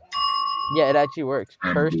 Yeah, it actually works.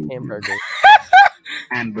 First hamburger.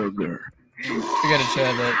 Hamburger. We gotta try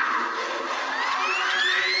that.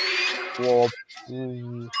 Whoa.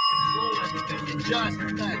 Just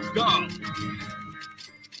let go.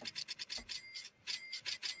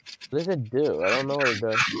 What does it do? I don't know what it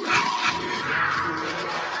does.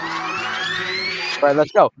 Alright,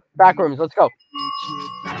 let's go. Back rooms, let's go.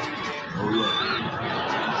 Hold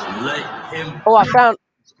up. Let him. Oh, I found.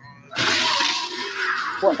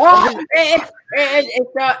 What, Oh, it's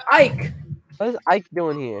Ike. what is Ike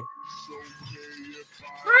doing here?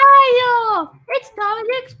 Hiya! It's Dog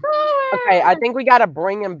Explorer! Okay, I think we gotta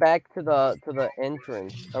bring him back to the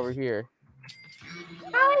entrance over here.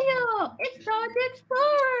 Hiya! It's Dog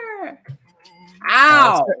Explorer!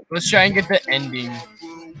 Ow! Let's try and get the ending.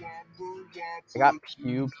 I got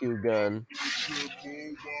pew gun.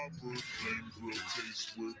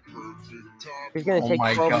 He's gonna Oh take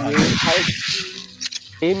my 12 God.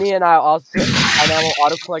 years. Amy and I also, and I will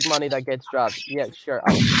auto collect money that gets dropped. Yeah, sure.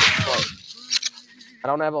 I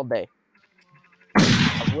don't have all day.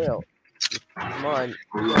 I will. Come on.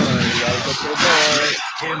 We gotta get to the door.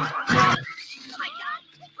 Him.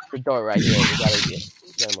 The door right here. We gotta get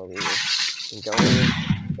him over here. And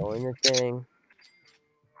go in the thing.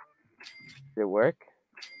 Did it work?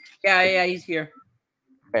 Yeah, he's here.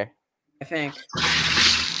 Okay. I think.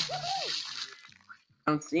 I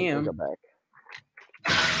don't see him. Go back.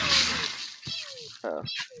 Oh. Oh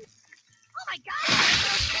my god, it's so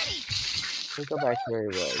pretty. Let's go back to where he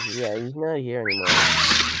was. Yeah, he's not here anymore.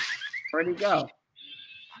 Where'd he go?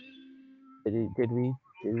 Did we do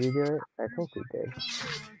it? I think we did.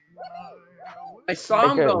 I saw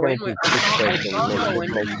him go in with.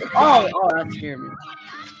 Oh, that's scared me.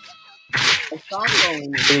 I saw him go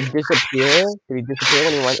in. Did he disappear? Did he disappear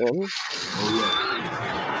when he went in?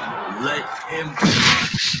 Let him.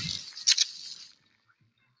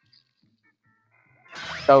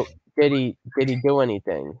 So did he do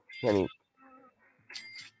anything?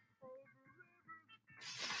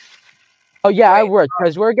 Oh yeah, I would,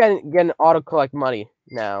 because we're getting auto collect money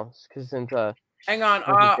now. Because since Hang on.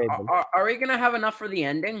 Are we gonna have enough for the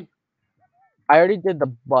ending? I already did the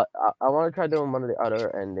but I want to try doing one of the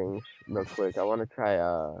other endings real quick. I want to try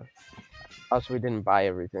also we didn't buy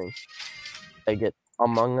everything. I get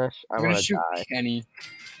Among Us. I I'm want gonna to shoot die. Kenny.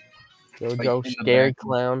 Jojo, in the scary back.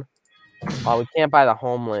 clown. Oh, we can't buy the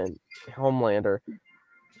Homelander.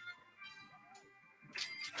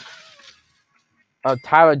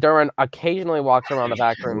 Tyler Durden occasionally walks around the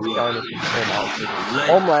back rooms telling us to kill monsters.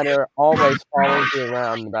 Homelander always follows you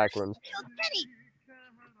around the back rooms.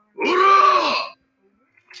 Oh,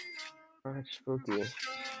 that's spooky.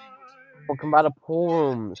 We'll come by the pool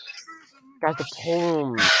rooms. Guys, the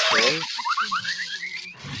pool rooms, boys.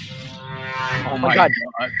 Oh my god.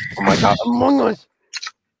 Oh my god, Among Us!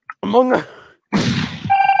 Among Us!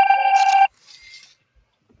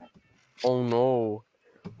 Oh no.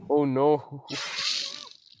 Oh no.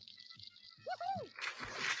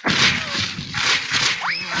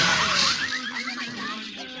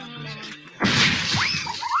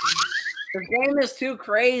 The game is too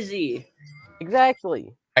crazy.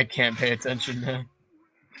 Exactly. I can't pay attention, man.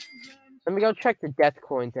 Let me go check the death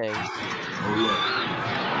coin thing.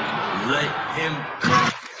 Let him.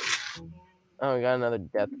 Oh, we got another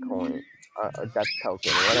death coin. A death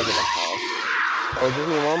token, whatever the hell. Oh, give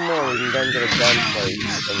me one more, we can then get a gunplay in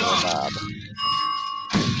the lab.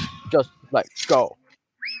 Just, like, go.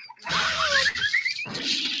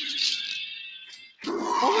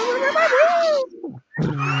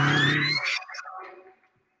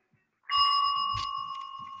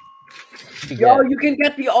 Yo, you can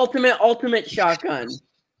get the ultimate shotgun.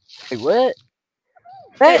 Wait, what?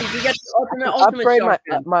 Hey, you can get the ultimate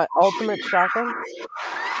shotgun. my ultimate shotgun?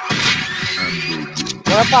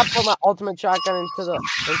 What if I put my ultimate shotgun into the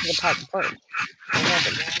pack of punch? What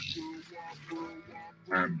happened?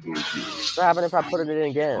 What happened if I put it in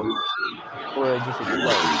again? Or it just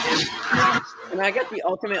explode? Can I get the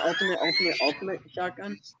ultimate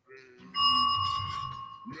shotgun?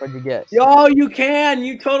 What'd you get? Yo, you can!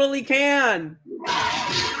 You totally can!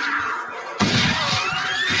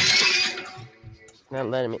 Not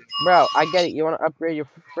letting me. Bro, I get it. You want to upgrade your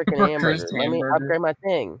freaking hamburger. Let me upgrade my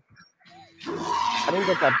thing. I didn't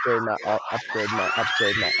get to upgrade my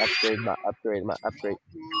upgrade.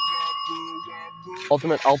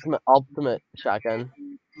 Ultimate shotgun.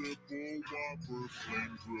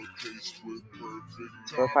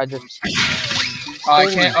 Or if I just... I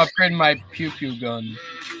can't upgrade my pew pew gun.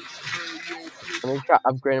 Let me try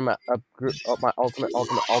upgrading my ultimate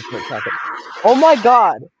shotgun. Oh my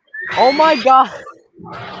god! Oh my god!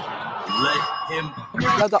 Let him.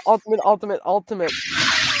 That's the ultimate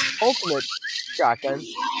shotgun.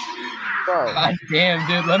 Bro. God damn,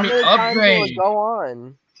 dude, let me How many times will upgrade. it go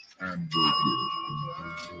on?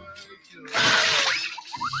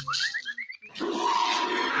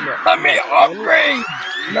 Let me upgrade.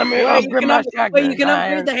 Let me upgrade my shotgun. Wait, you can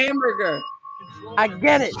upgrade the hamburger. I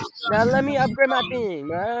get it. Now let me upgrade my thing,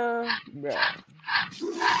 bro. Bro.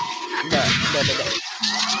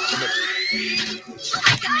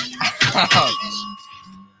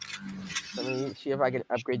 Let me see if I can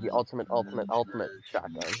upgrade the ultimate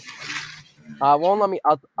shotgun. Won't let me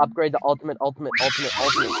upgrade the ultimate shotgun.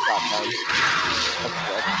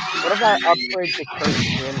 What if I upgrade the cursed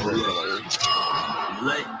hamburger?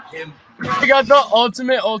 Let him. I got the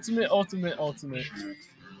ultimate.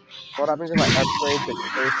 What happens if I upgrade the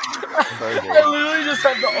cursed burger? I literally just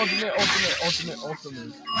have the ultimate.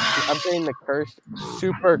 I'm upgrading the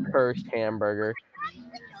super cursed hamburger.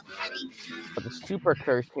 But the super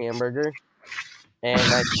cursed hamburger. And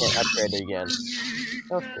I can't upgrade it again.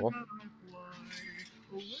 That's cool.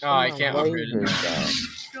 Oh, I can't upgrade it.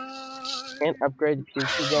 Can't upgrade the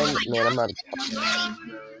pizza again? Man, I'm not.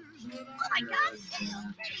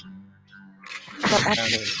 Stop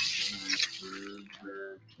upgrading.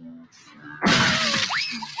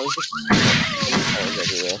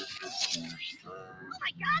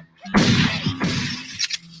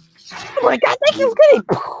 Oh my god, thank you, Kitty!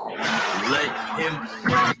 Let him.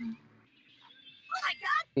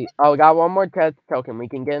 Oh, we got one more test token. We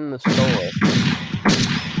can get in the store.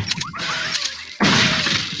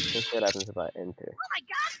 Let's see what happens if I enter.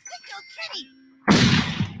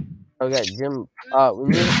 Okay, Jim. We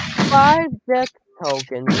need 5 death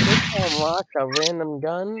tokens. This can unlock a random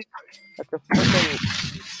gun. That's a freaking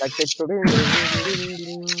like it's.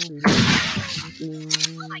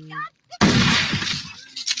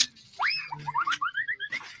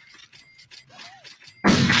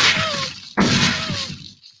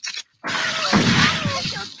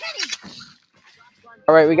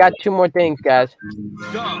 All right, we got 2 more things, guys.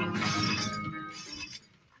 Go.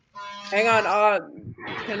 Hang on.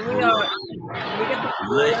 Can we get the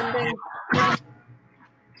Let ending?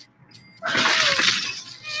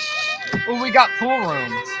 Oh, we got pool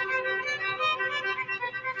rooms.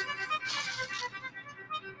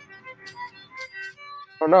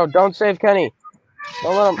 Oh no, don't save Kenny.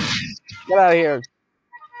 Don't let him get out of here.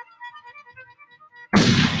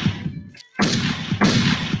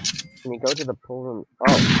 Can you go to the pool room?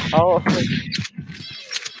 Oh.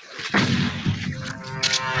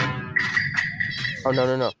 Oh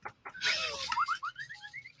no.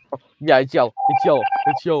 Oh, yeah, it's yellow. It's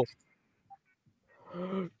yellow.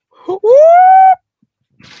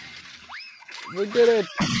 We did it.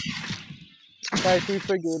 Guys, we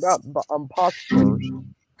figured out the imposters.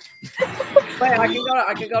 Wait, I can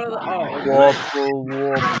go to the. Oh.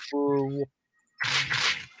 Whopper.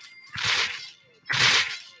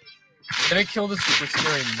 Did I kill the super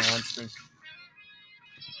scary monster?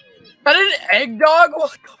 That an egg dog?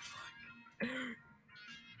 What the fuck?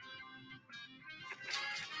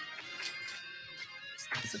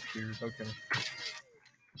 Disappeared. Okay.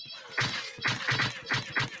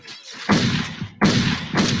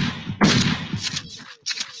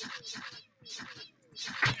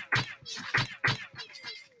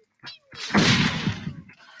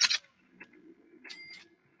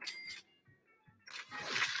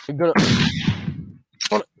 You're gonna.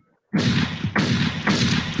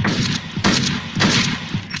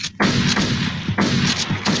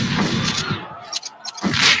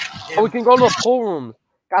 Oh, we can go to the pool room.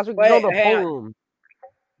 Guys, we can go to the pool room.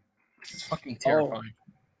 It's fucking terrifying.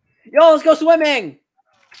 Yo, let's go swimming.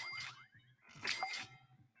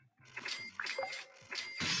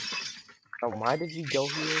 Oh, why did you go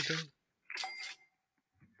here again?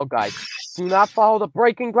 Oh, guys, do not follow the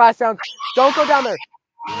breaking glass sounds. Don't go down there.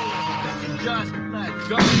 Just let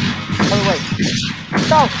go. Oh, wait.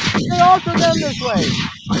 No, they also them this way.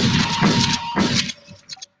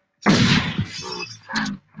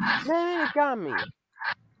 Man, it got me.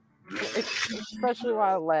 Especially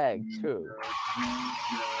while I lag, too.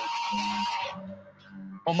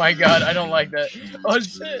 Oh my god, I don't like that. Oh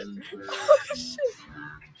shit. Oh shit.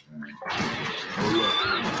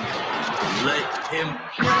 Let him.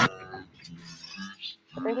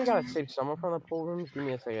 I think we gotta save someone from the pool rooms. Give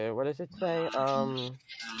me a second. What does it say?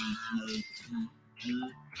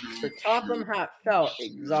 The Topham hat felt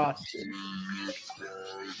exhausted.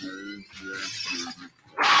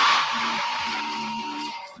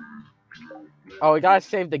 Oh, we gotta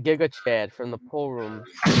save the Giga Chad from the pool room.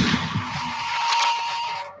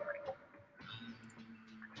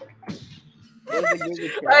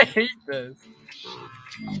 I hate this.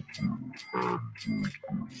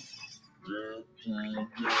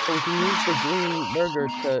 So we can use the green burger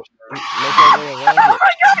to make our way around it.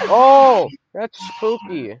 Oh, that's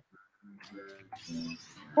spooky.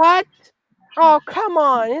 What? Oh, come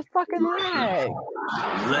on. It's fucking lag.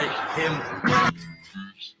 Let him.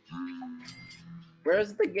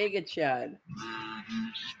 Where's the Giga Chad?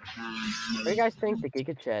 What do you guys think the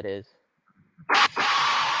Giga Chad is?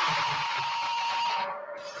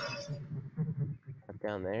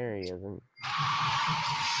 Down there he isn't.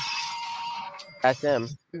 That's him.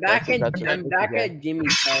 I'm back at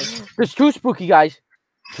Jimmy's house. There's 2 spooky guys.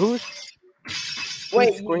 2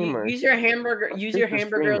 Wait, screamers. use your hamburger. Use your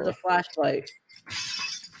hamburger as a flashlight.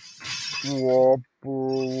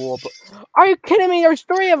 Are you kidding me? There's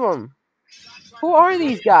 3 of them. Who are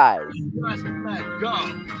these guys? Just let go.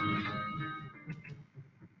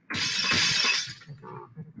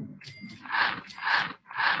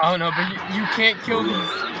 Oh no, but you can't kill these.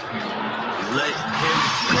 Let him.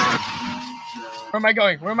 Where am I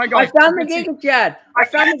going? Where am I going? I found the Giga Chad. I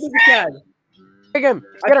found the Giga Chad. Get him.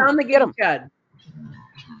 I found the Giga Chad.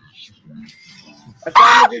 I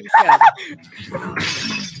found the Giga Chad.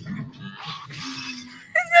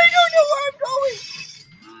 I don't know where I'm going.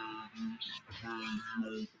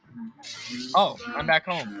 Oh, I'm back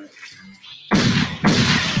home.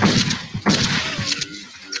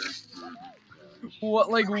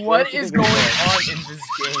 What is going on in this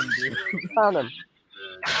game, dude? Found him.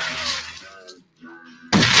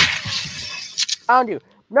 Found you.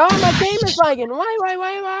 No, my game is lagging.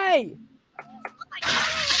 Why?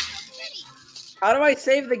 How do I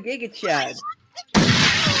save the Giga Chad?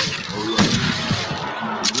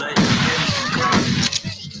 Let him.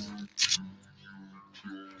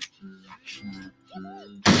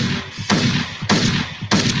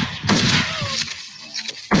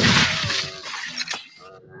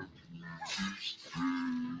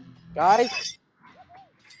 Guys?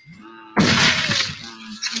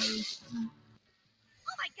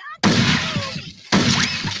 Oh my god!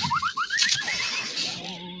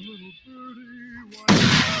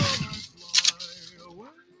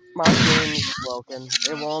 broken.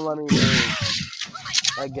 It won't let me move.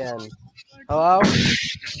 Again. Hello?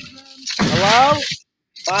 Hello?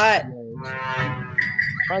 What?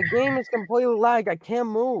 My game is completely lagged. I can't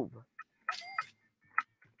move.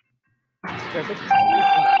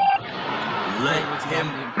 Let him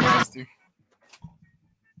Imposter.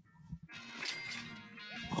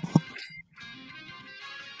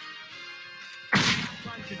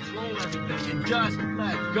 control everything and just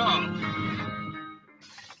let go.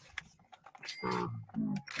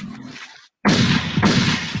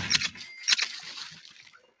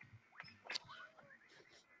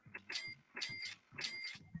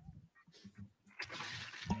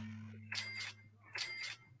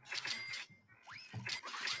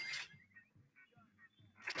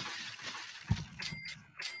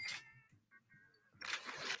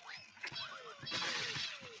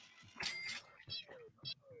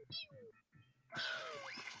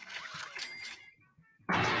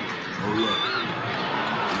 Hold up.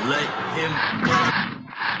 Let him.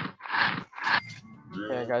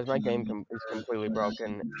 Yeah, guys, my game is completely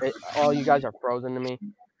broken. All you guys are frozen to me.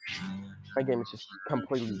 My game is just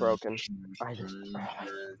completely broken.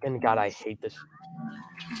 And God, I hate this.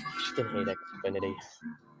 I hate Xfinity.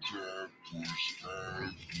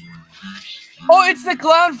 Oh, it's the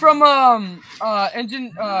clown from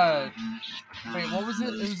engine. Wait, what was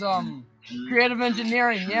it? It was creative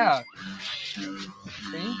engineering. Yeah.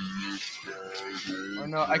 See? Or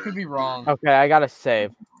no, I could be wrong. Okay, I gotta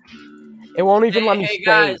save. It won't even let me Hey,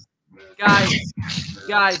 save.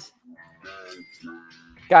 guys.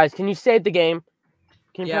 Guys, can you save the game?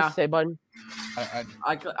 Can you Yeah. press the save button? All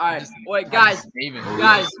right. Wait, guys.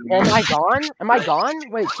 Guys. Am I gone? Am I gone?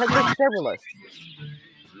 Wait, check the server list.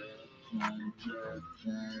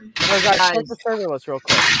 Oh, guys, check the server list real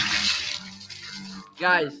quick.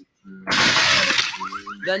 Guys.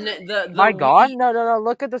 The Am I gone? No.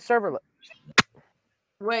 Look at the server list.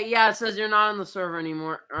 Wait, yeah, it says you're not on the server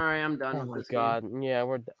anymore. All right, I'm done Oh with my this God. game. Yeah,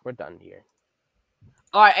 we're done here.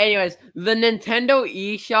 All right, anyways, the Nintendo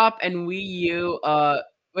eShop and Wii U, the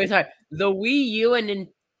Wii U and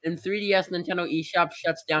 3DS Nintendo eShop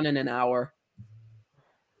shuts down in an hour.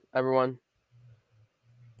 Everyone,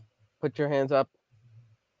 put your hands up.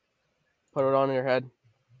 Put it on your head.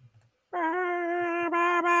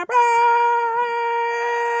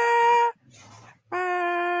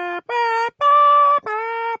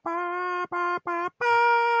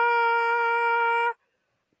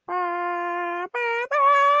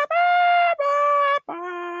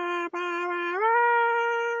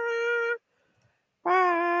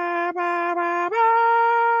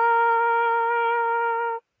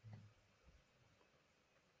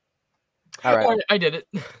 All right. I did it.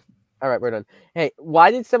 All right, we're done. Hey, why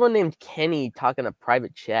did someone named Kenny talk in a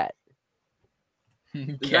private chat?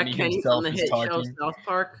 Is that Kenny from the hit show South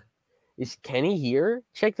Park? Is Kenny here?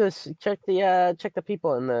 Check this. Check the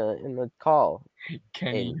people in the call.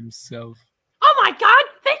 Kenny himself. Oh my God!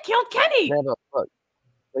 They killed Kenny. No, look.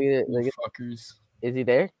 Look at it. Look at Fuckers. Is he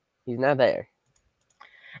there? He's not there.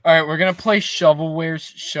 All right, we're gonna play shovelware.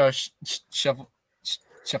 Shovel.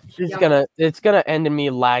 It's gonna end in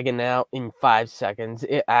me lagging out in 5 seconds.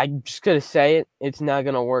 I'm just gonna say it. It's not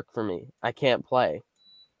gonna work for me. I can't play.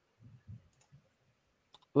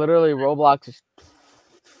 Literally, Roblox is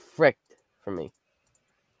fricked for me.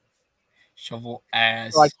 Shovel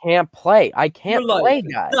ass. So I can't play. I can't Your life play,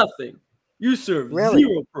 is guys. Nothing. You serve Really?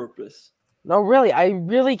 zero purpose. No, really, I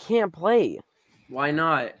really can't play Why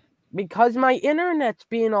not? because my internet's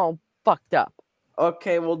being all fucked up.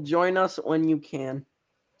 Okay, well, join us when you can.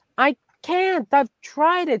 I can't. I've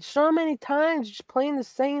tried it so many times, just playing the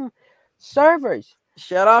same servers.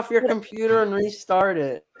 Shut off your computer and restart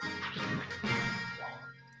it.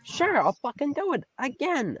 Sure, I'll fucking do it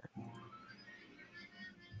again.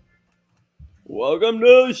 Welcome to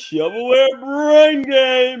the Shovelware Brain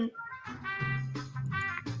Game.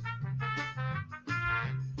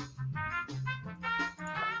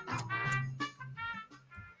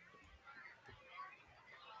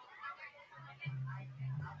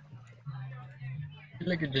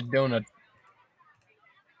 Look at the donut.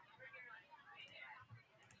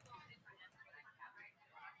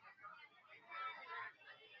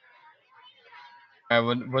 All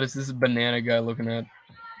right, what is this banana guy looking at?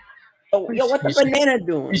 Oh, yo, what the banana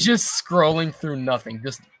doing? He's just scrolling through nothing,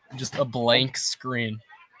 just a blank screen.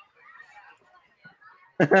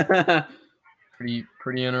 Pretty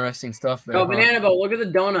interesting stuff there. Yo, huh? Banana Boat, look at the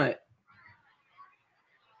donut.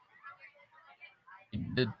 He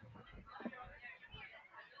did.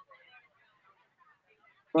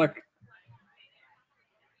 Look.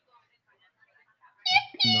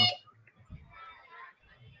 No.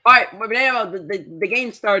 All right, Banana Boat, the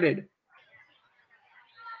game started.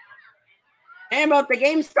 Ambo, the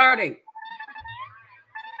game's starting.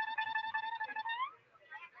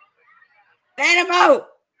 Ambo!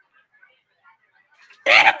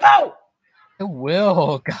 Ambo! It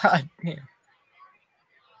will. God damn.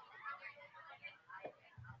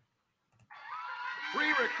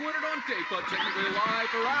 Pre-recorded on tape, but technically live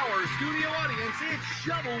for our studio audience. It's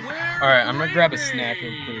Shovelware. All right, I'm gonna grab a snack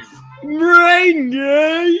real quick. Brain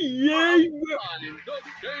game, yeah.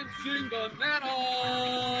 Dancing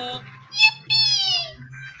banana.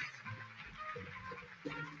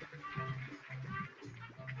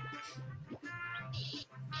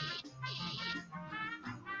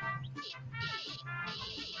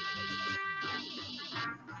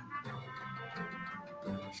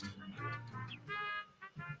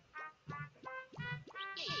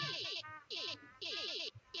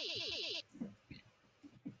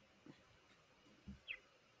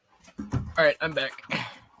 All right, I'm back.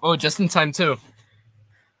 Oh, just in time too.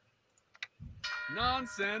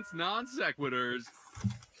 Nonsense, non sequiturs.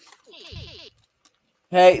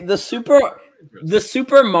 Hey, the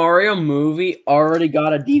Super Mario movie already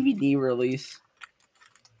got a DVD release.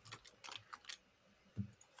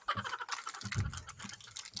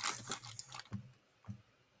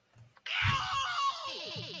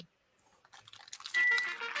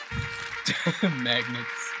 Magnets.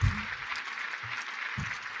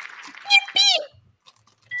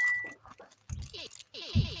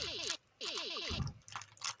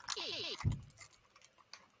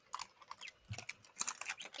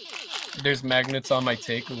 There's magnets on my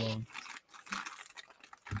take along.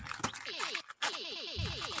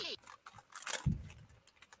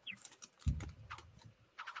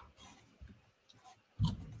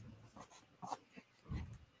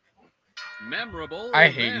 Memorable. I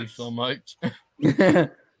hate you events. so much.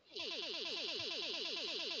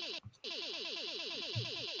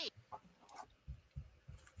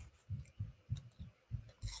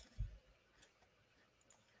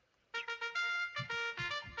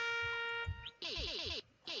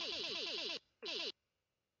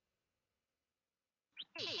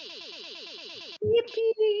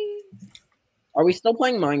 Are we still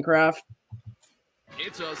playing Minecraft?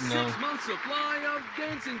 It's a No. 6-month supply of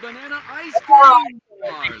dancing banana ice cream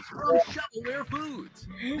bars from Shovelware Foods.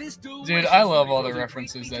 This Dude, I love all the delicious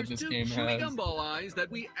references that this game chewy has. gumball eyes that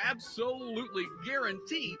we absolutely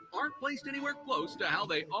guarantee aren't placed anywhere close to how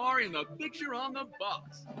they are in the picture on the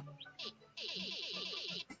box.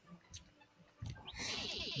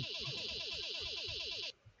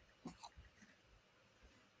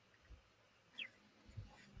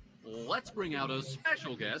 Let's bring out a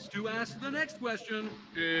special guest to ask the next question.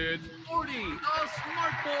 It's Morty, a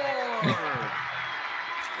smartboard.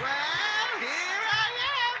 Well, here I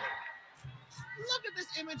am. Look at this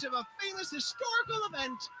image of a famous historical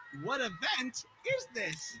event. What event is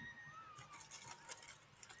this?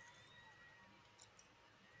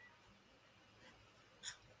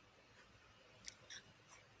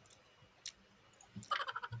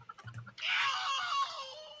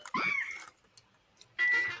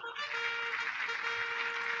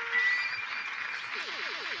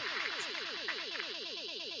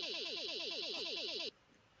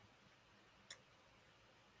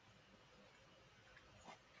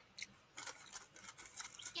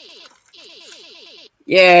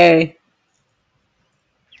 Yay!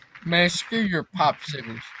 Man, screw your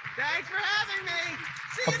popsicles. Thanks for having me.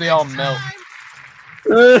 See Hope you they all next melt.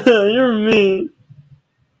 time. You're mean.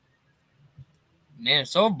 Man,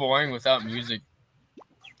 it's so boring without music.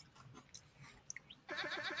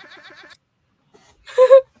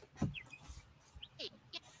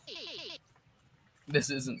 This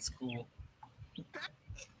isn't school.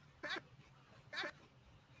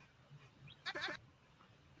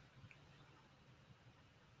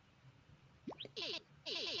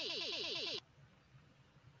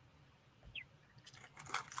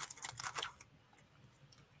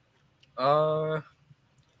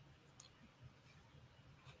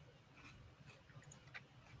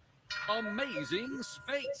 Amazing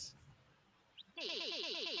space.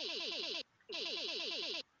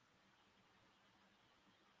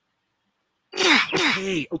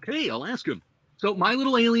 Okay, I'll ask him. So my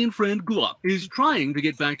little alien friend Glup is trying to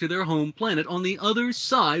get back to their home planet on the other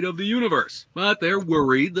side of the universe. But they're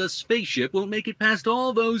worried the spaceship won't make it past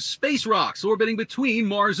all those space rocks orbiting between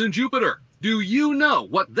Mars and Jupiter. Do you know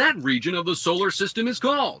what that region of the solar system is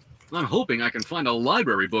called? I'm hoping I can find a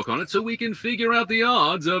library book on it so we can figure out the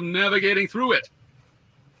odds of navigating through it.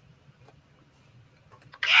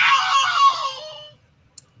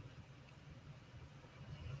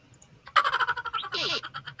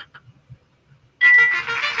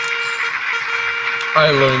 I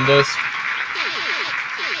learned this.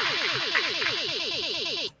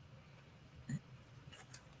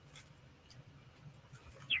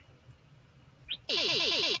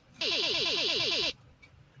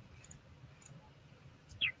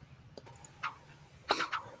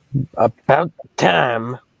 About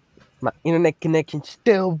time. My internet connection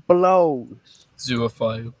still blows.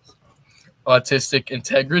 Zoophiles. Autistic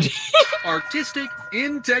integrity. Artistic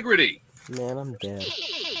integrity. Man, I'm dead.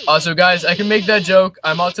 Also, guys, I can make that joke.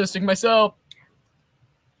 I'm autistic myself.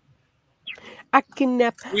 I can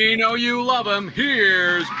nap. We know you love him.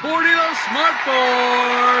 Here's Porty the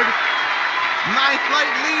Smartboard. My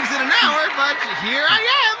flight leaves in an hour, but here I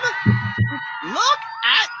am. Look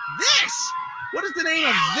at this. What is the name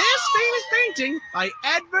of this famous painting by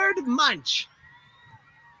Edvard Munch?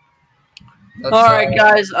 All right,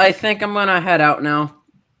 guys. I think I'm gonna head out now.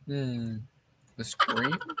 The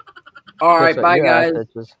screen? All right, bye, Your guys. ass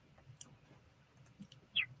itches.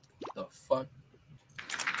 The fuck?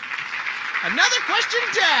 Another question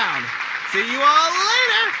down. See you all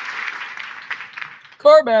later.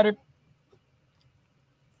 Car battered.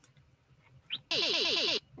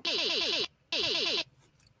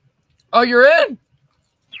 Oh, you're in?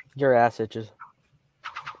 Your ass itches.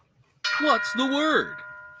 What's the word?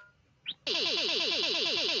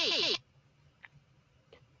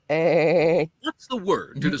 What's the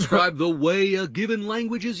word to describe the way a given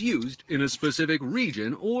language is used in a specific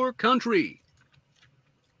region or country?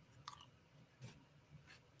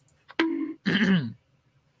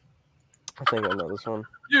 I think I know this one.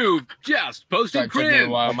 You've just posted Sorry, took me a cringe.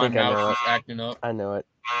 while. My think I know mouse it. is acting up. I know it.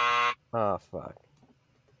 Oh, fuck.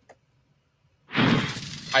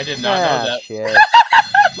 I did not know that. Shit.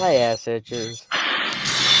 My ass itches.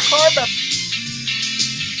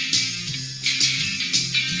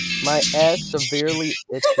 My ass severely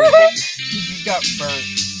itches. You just got burnt.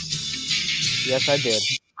 Yes, I did.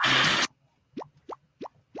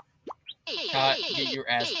 Get your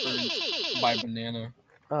ass burned by banana.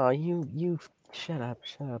 Oh, you. Shut up.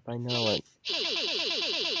 I know it.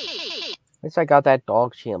 At least I got that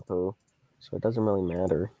dog shampoo, so it doesn't really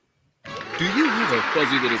matter. Do you have a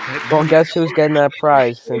fuzzy little pet? Well, guess who's getting that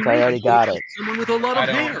prize since I already got it? Someone with a lot I of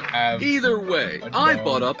don't hair. have Either way, a I dog.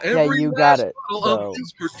 bought up Yeah, every you got last it, bottle so of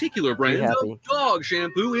this particular be brand happy. of dog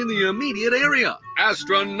shampoo in the immediate area,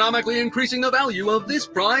 astronomically increasing the value of this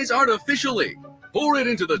prize artificially. Pour it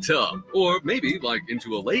into the tub, or maybe like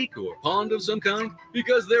into a lake or pond of some kind,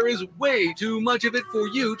 because there is way too much of it for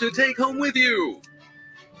you to take home with you.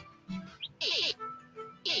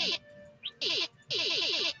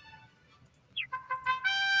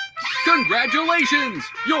 Congratulations!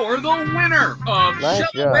 You're the winner of Nice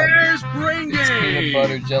Shovel job. Bear's Brain Peanut Game!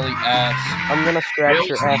 butter jelly ass. I'm gonna scratch We'll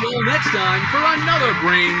your see ass. you all next time for another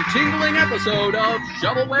brain-tingling episode of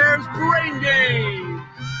Shovelware's Brain Game!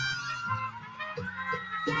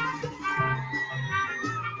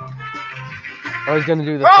 I was gonna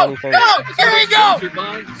do the funny thing. Here we go! Sponsored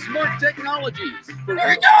by Smart Technologies. Here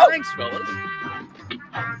we go! Thanks, fellas.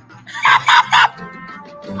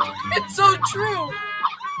 It's so true.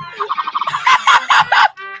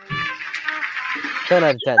 10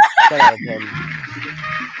 out of 10. 10 out of 10.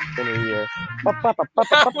 In a year.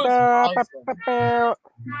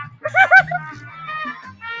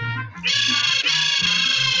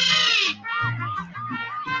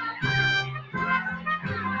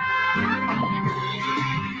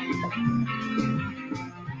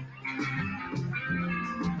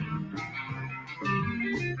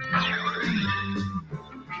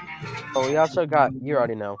 Oh, we also got, you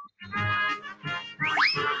already know.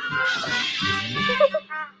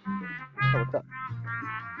 Oh, what's up?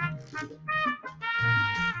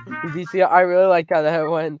 Did you see? I really like how that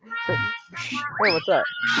went. Hey, what's up?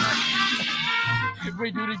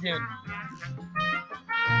 Wait, do it again.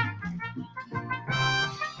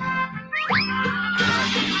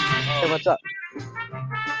 Hey, what's up?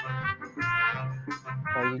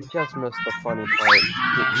 Oh, you just missed the funny part.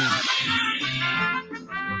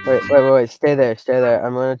 Wait. Stay there.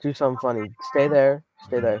 I'm gonna do something funny. Stay there.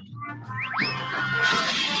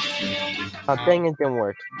 Oh, dang, it didn't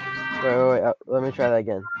work. Wait. Let me try that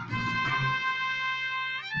again.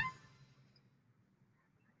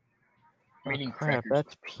 Eating Crap, crackers.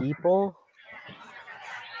 that's people?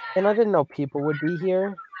 And I didn't know people would be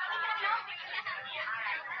here.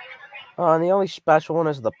 Oh, and the only special one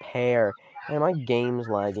is the pear. And my game's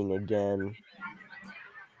lagging again.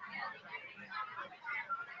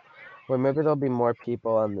 Wait, maybe there'll be more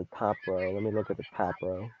people on the top row. Let me look at the top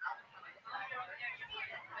row.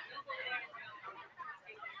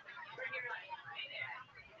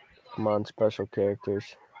 Come on, special characters.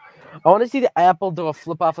 I want to see the apple do a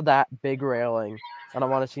flip off of that big railing. And I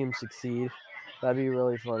want to see him succeed. That'd be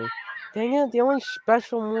really funny. Dang it, the only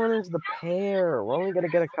special one is the pear. We're only going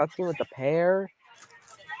to get a cutscene with the pear.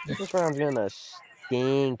 This round's going to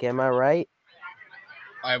stink, am I right?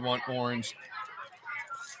 I want orange.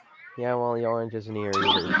 Yeah, well, the orange isn't here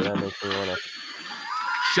either, so that makes me wanna.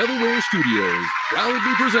 Shovelware Studios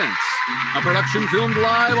proudly presents a production filmed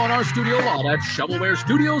live on our studio lot at Shovelware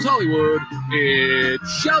Studios Hollywood.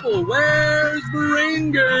 It's Shovelware's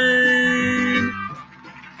Brain Game.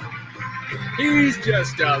 He's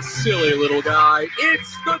just a silly little guy.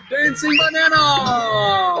 It's the Dancing Banana.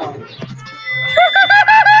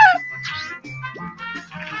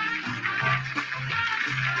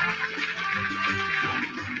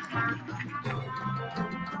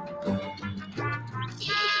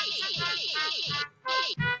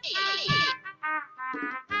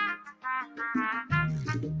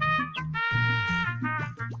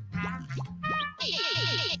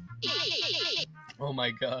 Oh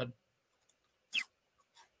my god.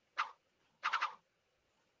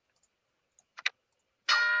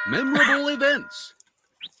 Memorable events.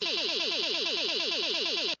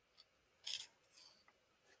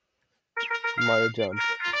 Mario jump.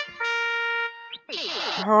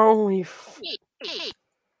 Holy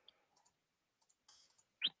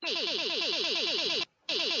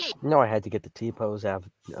No, I had to get the T-pose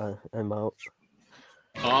emote.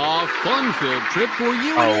 A fun-filled trip for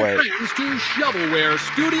you and your friends to Shovelware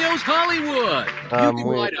Studios Hollywood. You can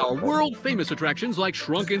ride our world-famous attractions like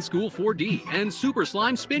Shrunken School 4D and Super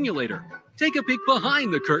Slime Spinulator. Take a peek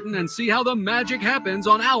behind the curtain and see how the magic happens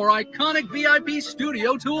on our iconic VIP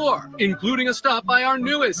studio tour, including a stop by our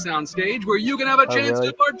newest soundstage where you can have a chance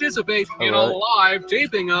to participate in a live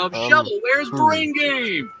taping of Shovelware's Brain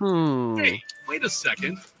Game. Hey, wait a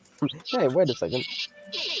second. Hey, wait a second.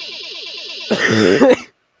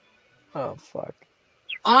 Oh, fuck.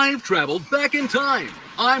 I've traveled back in time.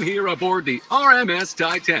 I'm here aboard the RMS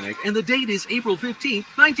Titanic, and the date is April 15th,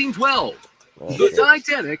 1912. The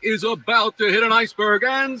Titanic is about to hit an iceberg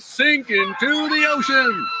and sink into the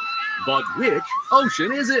ocean. But which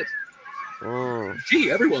ocean is it?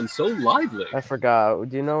 Gee, everyone's so lively. I forgot.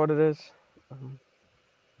 Do you know what it is?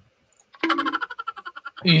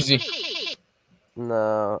 Easy.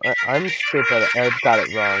 No, I'm stupid. I've got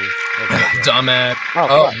it wrong. Dumbass.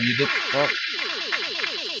 Oh, you did. Oh.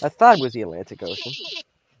 I thought it was the Atlantic Ocean.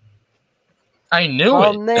 I knew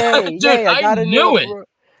it. Nay, Dude, yay, I knew it.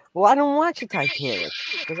 Well, I don't watch the Titanic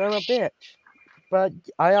because I'm a bitch. But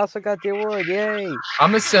I also got the award. Yay!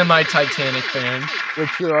 I'm a semi-Titanic fan.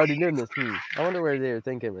 Which you already knew this. I wonder where they were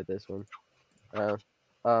thinking with this one. I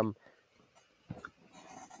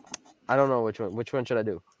don't know which one. Which one should I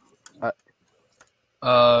do?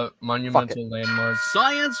 Monumental landmarks.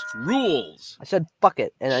 Science rules. I said fuck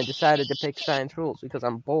it, and I decided to pick science rules because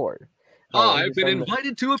I'm bored. I've been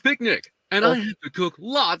invited to a picnic, and I have to cook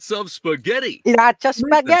lots of spaghetti. Lots of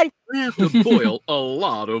spaghetti. I have to boil a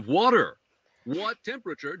lot of water. What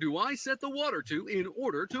temperature do I set the water to in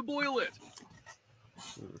order to boil it?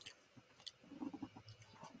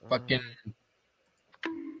 Fucking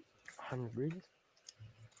 100 degrees.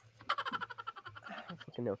 I don't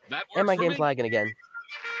fucking know. That And my works for game's me. lagging again.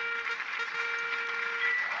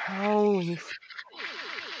 Holy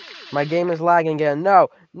my game is lagging again. No.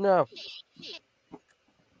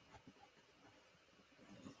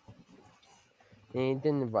 He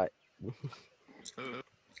didn't invite.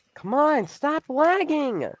 Come on, stop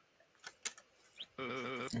lagging.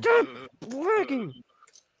 Stop lagging.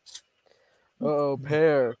 Oh,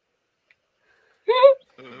 pear.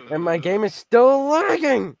 And my game is still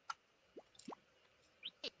lagging.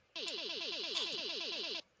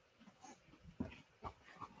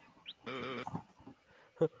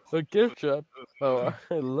 A gift shop. Oh,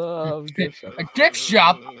 I love gift shop. A gift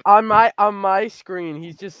shop. On my screen,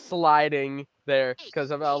 he's just sliding there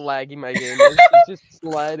because of how laggy my game is. He's just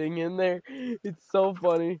sliding in there. It's so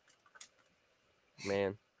funny.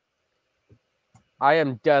 Man. I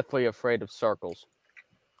am deathly afraid of circles.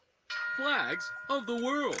 Flags of the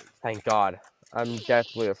world. Thank God. I'm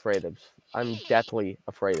deathly afraid of shapes. I'm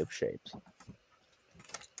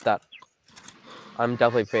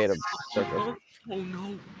deathly afraid of circles. Oh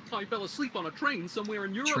no, I fell asleep on a train somewhere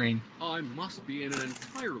in Europe. I must be in an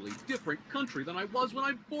entirely different country than I was when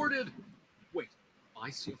I boarded. Wait, I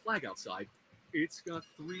see a flag outside. It's got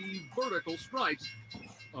 3 vertical stripes.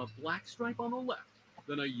 A black stripe on the left,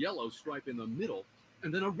 then a yellow stripe in the middle,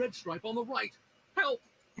 and then a red stripe on the right. Help!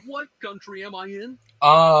 What country am I in?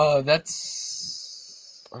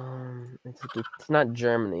 That's... It's not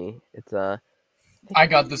Germany. It's I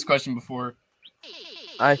got this question before.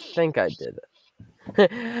 I think I did it.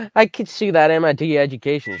 I could see that MIT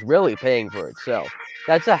education is really paying for itself.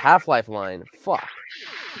 That's a Half-Life line. Fuck.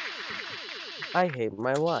 I hate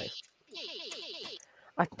my life.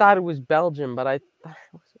 I thought it was Belgium, but I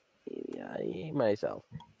hate myself.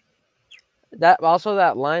 That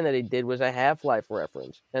line that he did was a Half-Life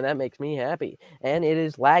reference, and that makes me happy. And it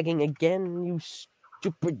is lagging again, you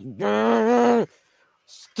stupid.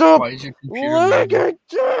 Stop Why is your computer lagging,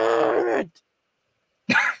 damn it!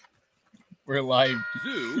 We're live.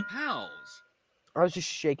 Zoo Pals. I was just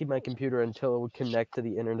shaking my computer until it would connect to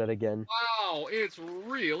the internet again. Wow, it's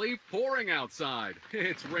really pouring outside.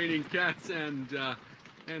 It's raining cats and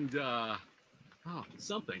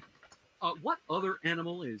something. What other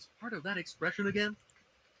animal is part of that expression again?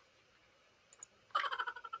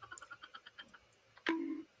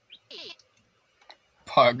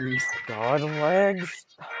 Poggers. God, legs.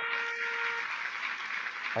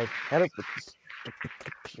 I had it with this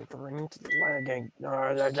computer and it's lagging.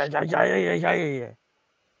 Oh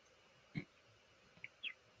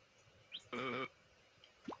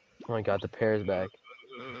my god, the pear's back.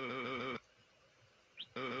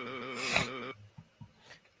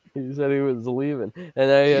 He said he was leaving, and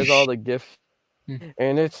now he has all the gifts,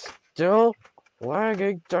 and it's still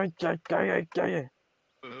lagging.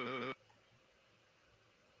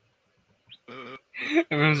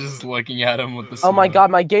 Everyone's just looking at him with the. Oh my smile.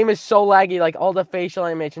 god, my game is so laggy. Like all the facial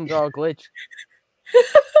animations are all glitched.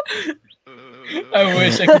 I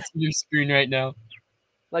wish I could see your screen right now.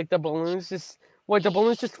 Like the balloon's just wait, the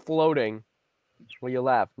balloon's just floating. Well, you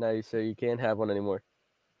laugh now, so you can't have one anymore.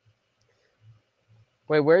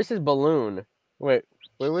 Wait, where's his balloon? Wait,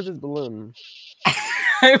 where was his balloon?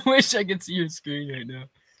 I wish I could see your screen right now.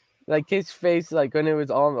 Like his face, like when it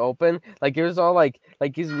was all open, like it was all like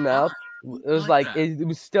his mouth. It was like it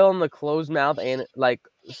was still in the closed mouth and like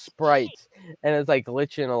sprites, and it's like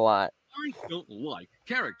glitching a lot. I don't like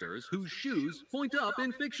characters whose shoes point up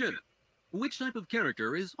in fiction. Which type of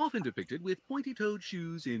character is often depicted with pointy-toed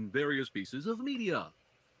shoes in various pieces of media?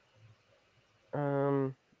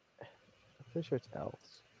 I'm pretty sure it's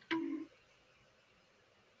elves.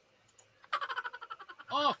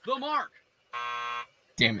 Off the mark.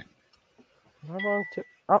 Damn it. Am I wrong too?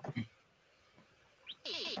 Oh.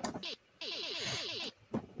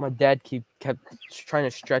 My dad kept trying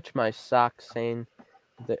to stretch my socks, saying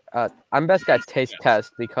that I'm best at taste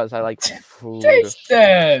test because I like food. Taste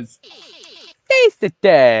test. Taste the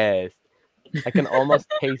test. I can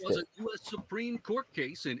almost taste Was it. a U.S. Supreme Court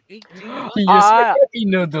case in 18. I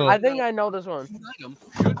think I know this one. Food item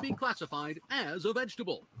should be classified as a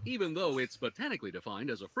vegetable, even though it's botanically defined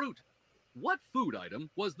as a fruit. What food item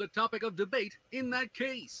was the topic of debate in that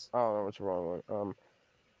case? Oh, no, it's the wrong one.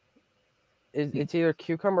 It's either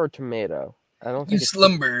cucumber or tomato. I don't think You it's,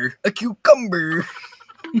 slumber. A cucumber.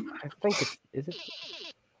 I think it's is it.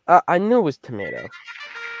 I knew it was tomato.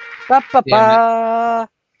 Ba ba ba.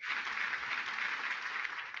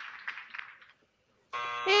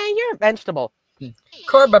 Yeah, you're a vegetable.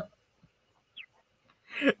 Car I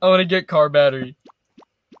want to get car battery.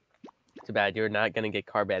 Too bad you're not gonna get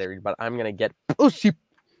car battery, but I'm gonna get pussy.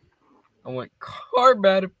 I want car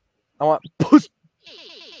battery. I want pussy.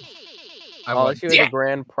 I I'll want issue the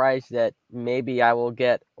grand prize that maybe I will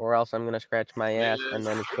get, or else I'm gonna scratch my ass, and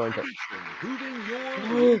then it's going to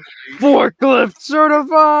forklift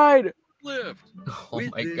certified. Oh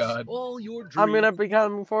my god. All your dreams, I'm gonna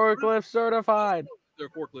become forklift certified. they're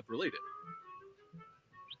forklift related.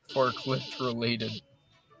 Forklift related.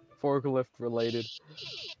 Forklift related.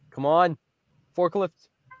 Come on, forklift.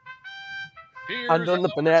 I'm doing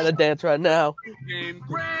the banana dance right now.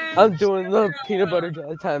 I'm doing the peanut butter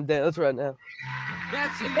time dance right now.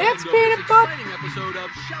 It's peanut butter. Episode of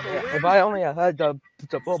Yeah, if I only had the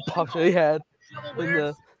little puff that he had in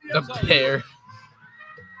The pear.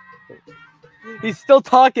 He's still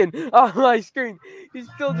talking on my screen. He's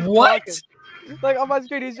still just What? talking. Like on my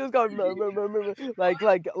screen, he's just going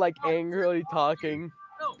like angrily talking.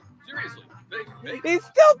 No, seriously. He's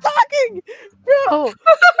still talking, bro.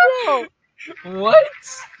 Bro. What?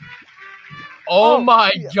 Oh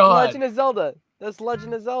my yeah, god. Legend of Zelda. That's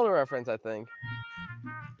Legend of Zelda reference, I think.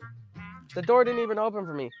 The door didn't even open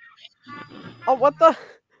for me. Oh, what the?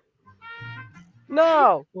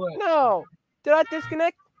 No. What? No. Did I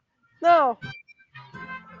disconnect? No.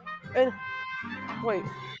 And wait.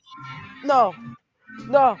 No.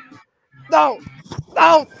 No. No.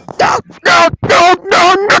 No. No. No. No.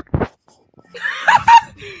 No. No.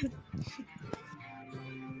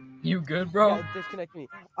 You good, bro? Yeah, disconnect me.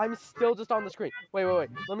 I'm still just on the screen. Wait.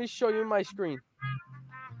 Let me show you my screen.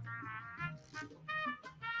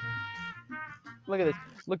 Look at this.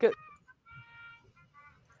 Look at.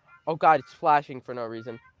 Oh god, it's flashing for no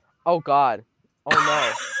reason. Oh god. Oh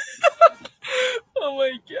no. Oh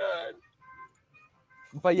my god.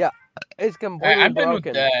 But yeah, it's completely I've been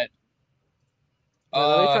broken. with that.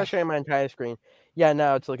 Let me try showing my entire screen. Yeah,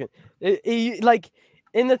 now it's looking. Like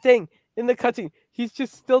in the thing, in the cutscene, he's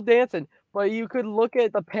just still dancing. But you could look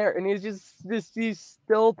at the parrot, and he's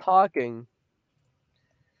still talking.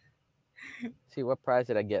 See, what prize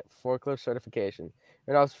did I get? Forklift certification.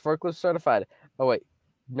 And I was forklift certified. Oh wait,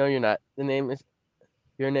 no, you're not. Your name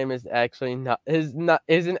is actually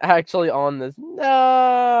isn't actually on this.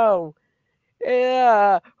 No.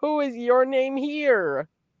 Yeah. Who is your name here?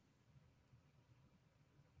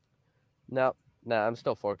 No, I'm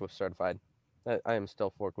still forklift certified. I am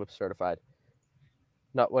still forklift certified.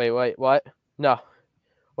 No, wait, what? No.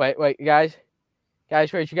 Wait, guys.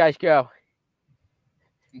 Guys, where'd you guys go?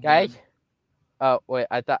 Guys? Oh, wait,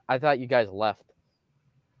 I thought you guys left.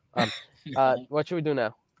 What should we do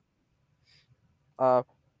now?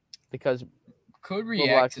 Because could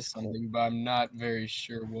react to something, but I'm not very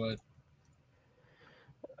sure what.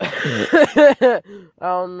 I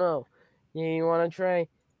don't know. Yeah, you want to try?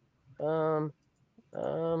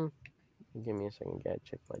 Give me a second, guys.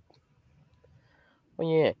 Check my. Oh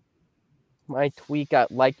yeah, my tweet got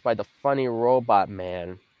liked by the funny robot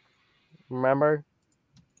man. Remember?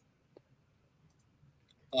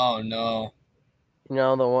 Oh no. You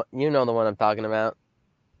know the one. You know the one I'm talking about.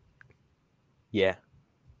 Yeah.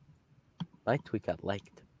 My tweet got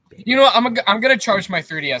liked. Baby. You know what? I'm gonna charge my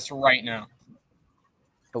 3DS right now.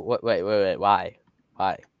 Wait. Why?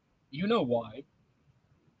 You know why?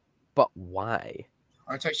 But why?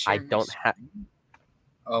 Aren't I I don't have.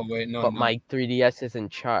 Oh wait, no. But my 3DS isn't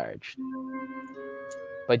charged.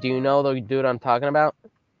 But do you know the dude I'm talking about?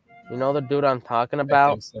 You know the dude I'm talking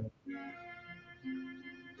about? I think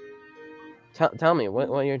so. Tell me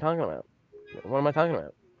what you're talking about. What am I talking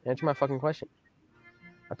about? Answer my fucking question.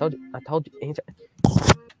 I told you. Answer.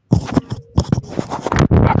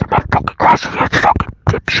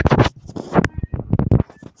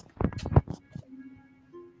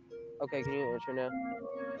 Okay, can you answer now?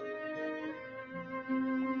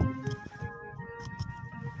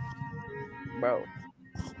 Bro.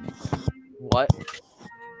 What?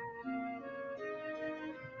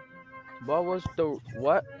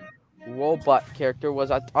 What robot character was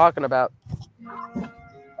I talking about?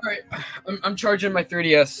 Alright, I'm charging my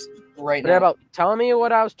 3DS right now. About tell me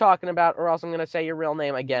what I was talking about, or else I'm gonna say your real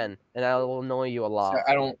name again, and I will annoy you a lot.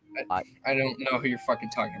 I don't know who you're fucking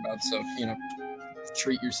talking about, so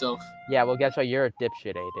treat yourself. Yeah, well, guess what? You're a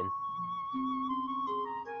dipshit, Aiden.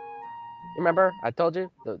 Remember, I told you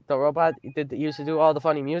the robot used to do all the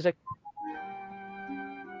funny music.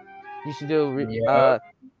 Used to do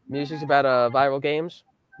music about viral games.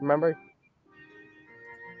 Remember?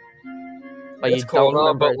 But it's cool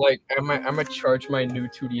now, but like, I'm gonna charge my new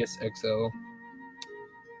 2DS XL.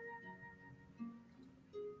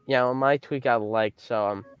 Yeah, well, my tweet got liked,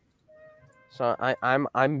 so I'm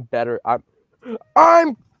better.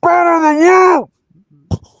 I'm better than you.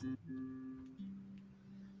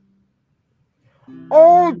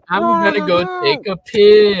 Oh, I'm gonna go take a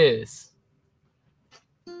piss.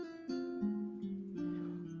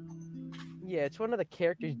 Yeah, it's one of the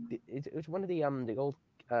characters. It's one of the old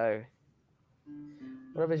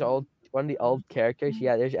one of the old characters.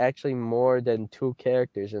 Yeah, there's actually more than 2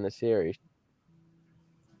 characters in the series.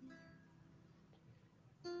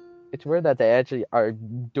 It's weird that they actually are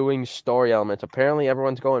doing story elements. Apparently,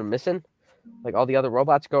 everyone's going missing. Like all the other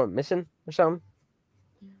robots going missing or something.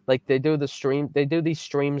 Like they do these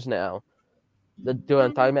streams now. The dude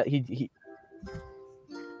I'm talking about, he's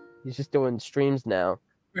just doing streams now.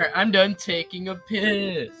 Right, I'm done taking a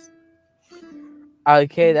piss.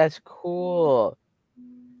 Okay, that's cool.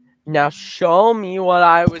 Now show me what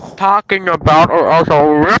I was talking about, or else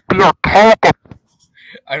I'll rip your cock.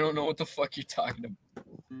 I don't know what the fuck you're talking about.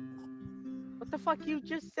 What the fuck? You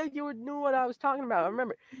just said you knew what I was talking about. I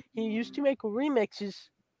remember he used to make remixes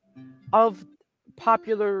of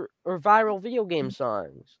popular or viral video game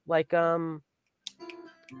songs, like Cuphead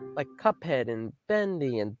and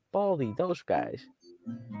Bendy and Baldi, those guys.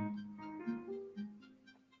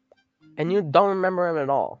 And you don't remember him at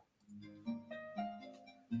all.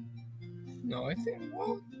 No,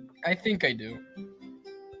 I think I do.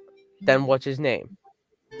 Then what's his name?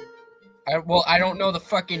 I don't know the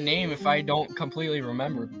fucking name if I don't completely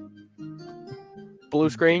remember. Blue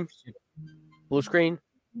screen,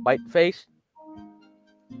 white face.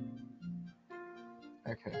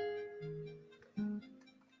 Okay.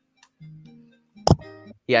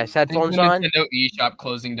 Yes, headphones on. Nintendo eShop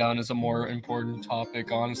closing down is a more important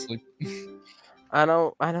topic, honestly. I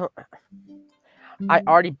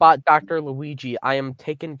already bought Dr. Luigi. I am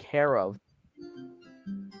taken care of.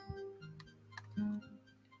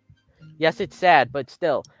 Yes, it's sad, but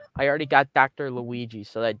still, I already got Dr. Luigi,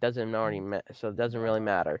 so that doesn't really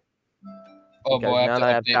matter. Oh boy, I have now to that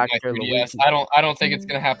I have update my Dr. 3DS. Luigi. I don't think it's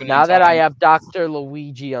gonna happen. Now in that I time. have Dr.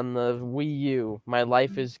 Luigi on the Wii U, my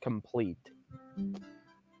life is complete.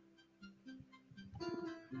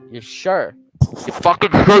 You're sure? You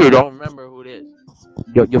fucking sure you don't remember who it is?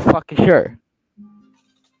 You're fucking sure?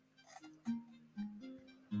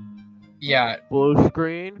 Yeah. Blue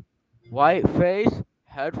screen, white face,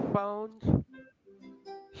 headphones,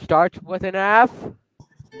 starts with an F.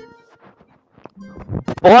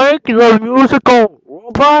 Blank the musical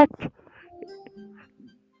robot.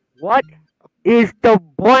 What is the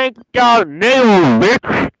blank down name,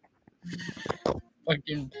 bitch?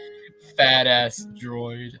 Fucking fat ass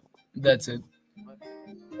droid. That's it.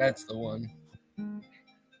 That's the one.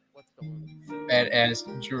 What's the one? Fat ass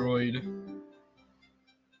droid.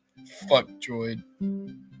 Fuck droid.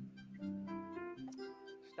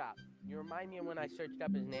 Stop. You remind me of when I searched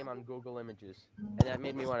up his name on Google Images, and that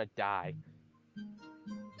made me want to die.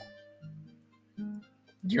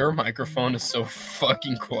 Your microphone is so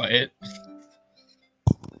fucking quiet.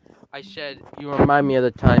 I said, you remind me of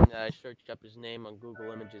the time that I searched up his name on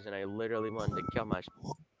Google Images, and I literally wanted to kill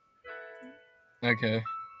myself. Okay.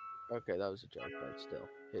 Okay, that was a joke, but still,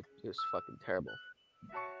 it was fucking terrible.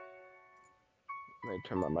 Let me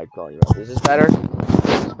turn my mic volume up. Is this better?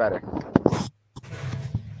 This is better.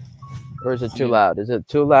 Or is it too loud? Is it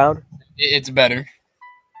too loud? It's better.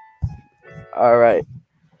 All right.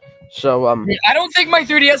 So I don't think my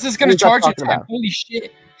 3DS is gonna What are you charge in talking time. about? Holy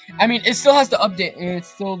shit! I mean, it still has to update, and it's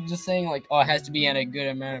still just saying like, oh, it has to be at a good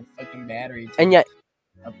amount of fucking battery. to and yet,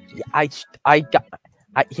 update.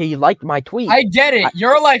 he liked my tweet. I get it.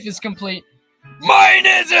 Your life is complete. Mine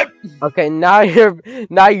isn't. Okay, now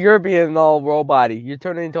you're being all robot-y. You're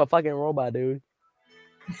turning into a fucking robot, dude.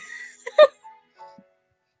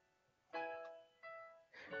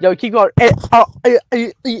 Yo, keep going.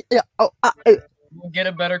 We'll get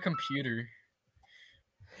a better computer.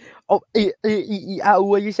 What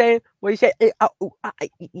are you saying? What are you saying? Buy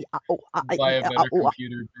a better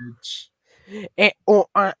computer, bitch.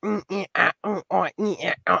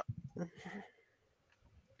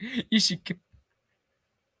 You should.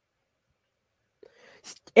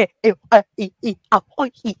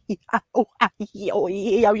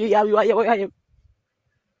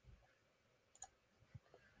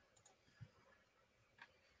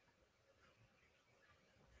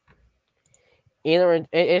 Either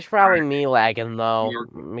it's probably me lagging though,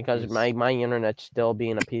 because my internet's still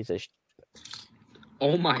being a piece of.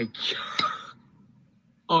 Oh my god!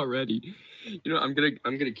 Already, you know I'm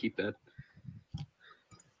gonna keep that.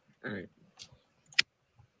 All right.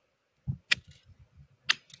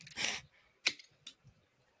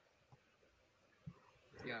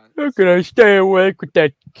 How can I stay awake with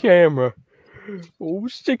that camera? Oh,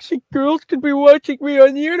 sexy girls could be watching me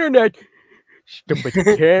on the internet. Stupid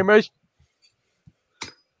cameras.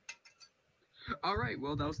 All right.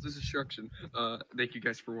 Well, that was the destruction. Thank you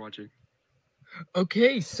guys for watching.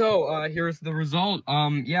 Okay, so here's the result.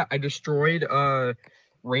 Yeah, I destroyed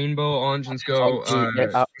Rainbow on Legends Go.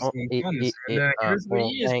 Here's what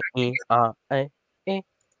he is.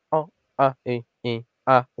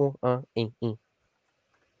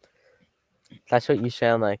 That's what you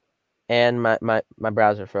sound like. And my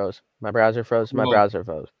browser froze. My browser froze. My Whoa. browser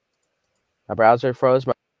froze. My browser froze.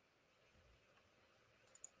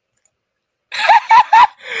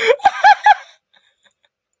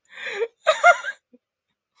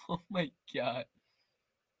 Oh my god.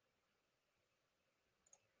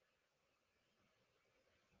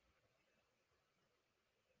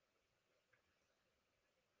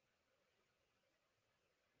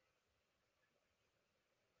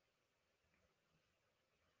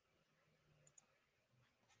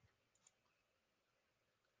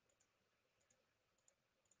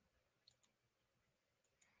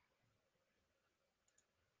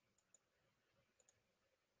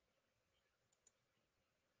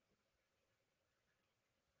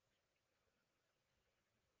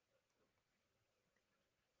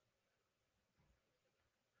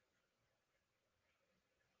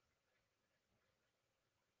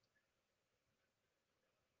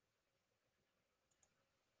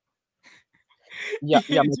 Yeah,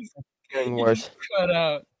 You it's just- getting you worse. just cut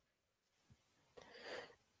out.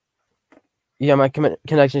 Yeah, my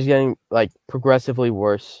connection is getting like progressively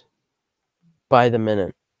worse by the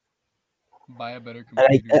minute. Buy a better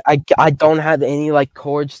And computer. I don't have any like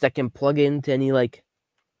cords that can plug into any like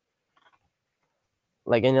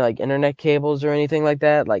any like internet cables or anything like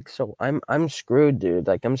that. Like, so I'm screwed, dude.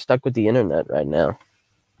 Like, I'm stuck with the internet right now.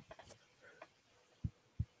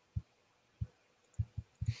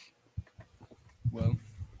 Well,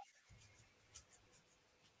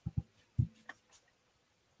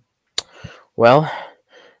 Well,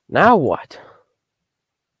 now what?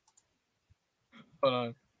 Hold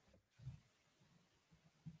on.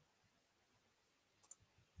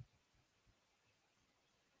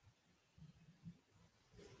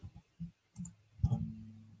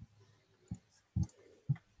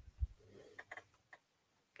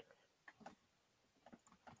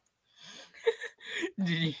 Did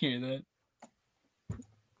you hear that?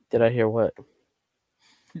 Did I hear what?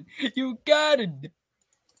 You got it.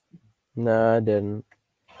 No, I didn't.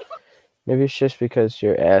 Maybe it's just because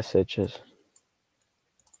your ass itches.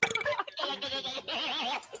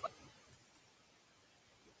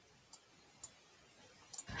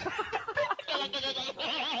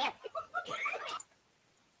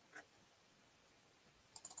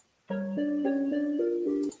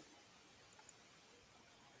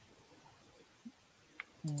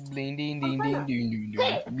 Bling ding ding ding ding ding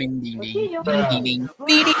ding. Bling ding ding. Bling ding ding.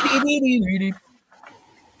 Bling ding ding ding ding ding.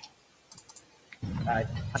 Alright,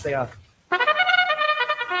 I take off.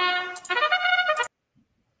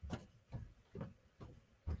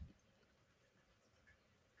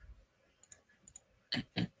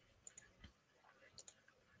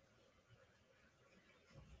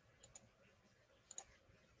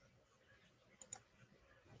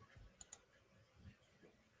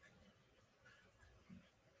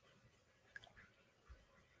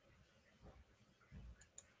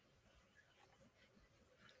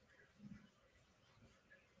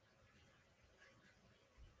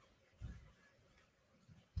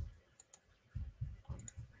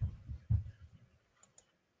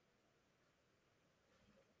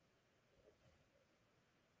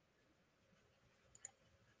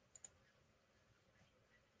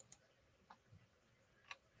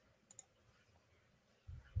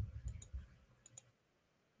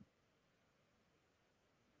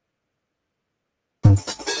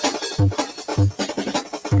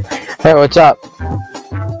 Hey, what's up?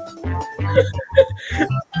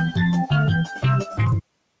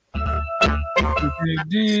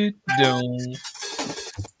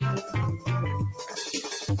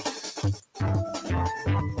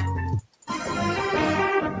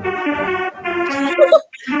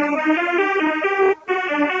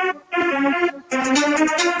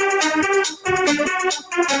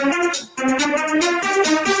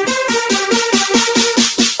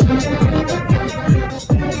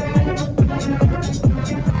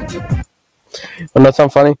 Well, that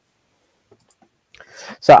sound funny?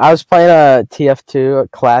 So I was playing a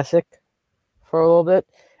TF2 Classic for a little bit,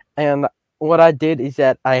 and what I did is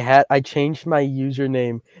that I changed my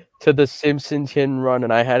username to the Simpsons Hit and Run,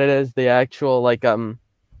 and I had it as the actual like the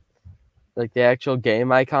actual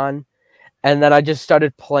game icon, and then I just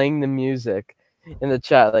started playing the music in the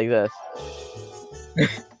chat like this.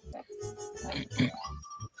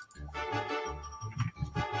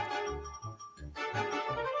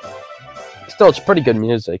 Still, it's pretty good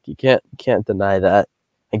music. You can't deny that.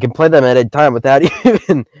 I can play them at any time without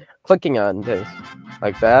even clicking on things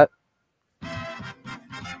like that.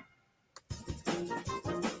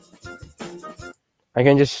 I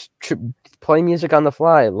can just play music on the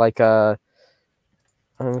fly, like I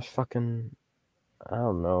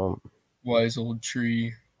don't know. Wise old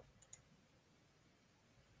tree.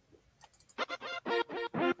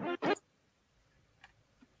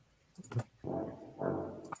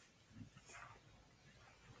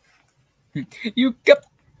 You got.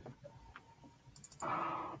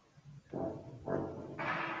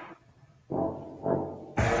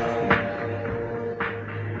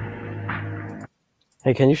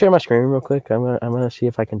 Hey, can you share my screen real quick? I'm gonna see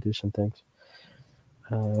if I can do some things.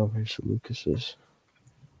 Where's Lucas's?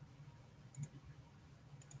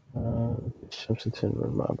 Simpson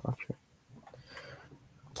mod option.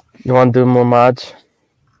 You want to do more mods?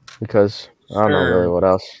 Because I don't know really what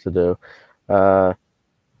else to do.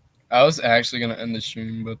 I was actually gonna end the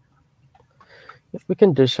stream, but if we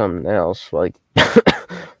can do something else, like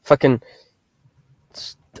fucking,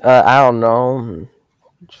 I don't know,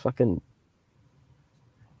 fucking.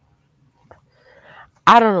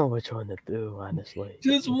 I don't know which one to do, honestly.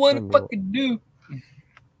 Just one fucking do.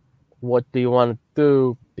 What do you want to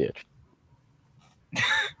do, bitch?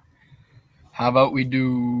 How about we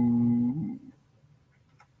do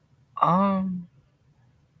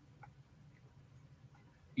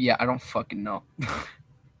yeah, I don't fucking know. Do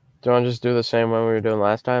you want to just do the same one we were doing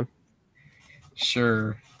last time?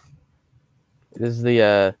 Sure. This is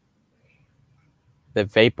the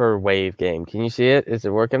Vapor Wave game. Can you see it? Is it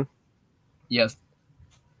working? Yes.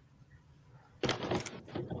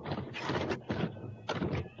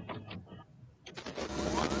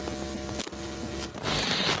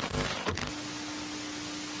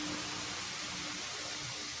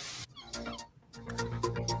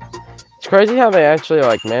 crazy how they actually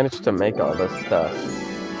like managed to make all this stuff.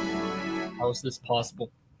 How is this possible?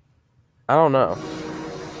 I don't know.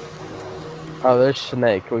 Oh, there's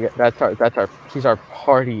Snake. He's our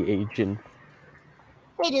party agent.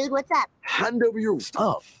 Hey, dude, what's up? Hand over your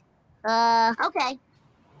stuff. Okay.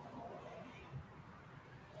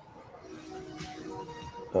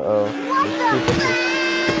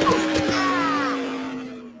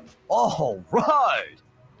 All right.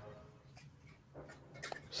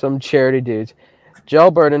 Some charity dudes.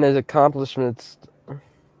 Jailbird and his accomplishments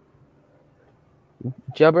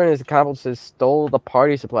stole the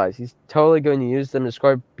party supplies. He's totally going to use them to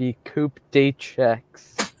score Becoup D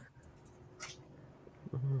checks.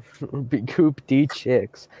 Becoup D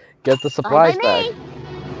chicks. Get the supplies back.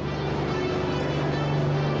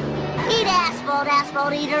 Eat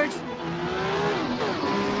asphalt eaters.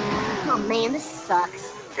 Oh man, this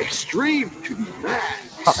sucks. Extreme to the max.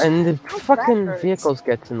 Oh, and the fucking vehicles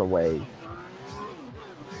gets in the way.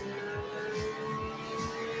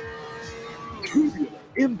 Tubular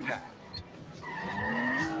impact.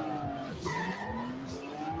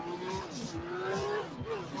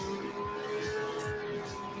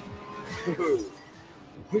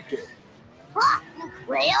 Wicked. Fuck,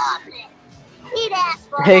 increíble. Eat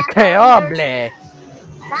asphalt. Increíble.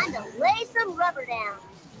 Time to lay some rubber down.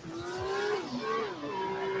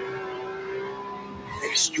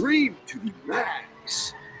 Extreme to the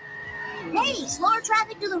max. Hey, slower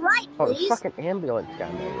traffic to the right, Oh, the please. fucking ambulance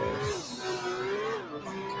got nowhere.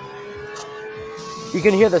 You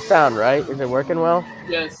can hear the sound, right? Is it working well?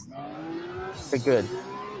 Yes. Okay, good.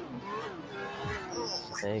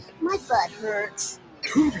 Snake. My butt hurts.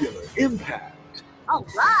 Tubular impact. All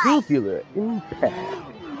right. Tubular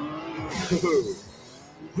impact.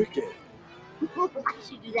 Wicked. I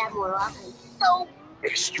should do that more often. So,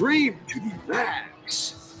 Extreme to the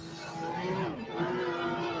max.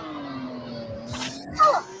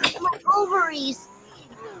 oh, my ovaries.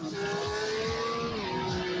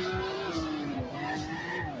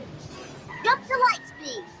 Jump to light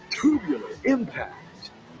speed. Tubular impact.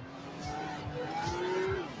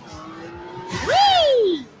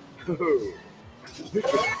 Whee! Wicked.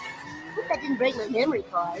 Hope that didn't break my memory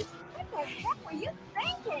card. What the heck were you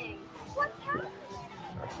thinking? What's happening?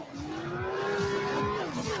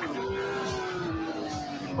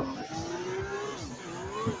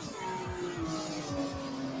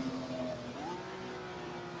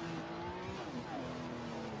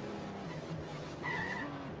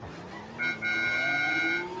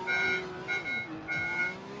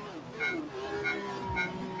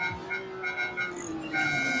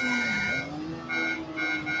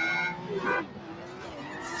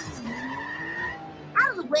 Out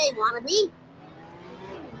of the way, wannabe.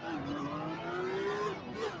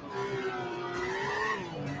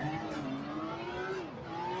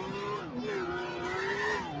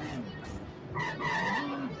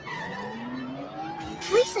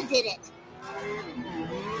 Lisa did it.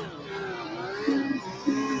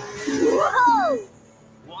 Whoa!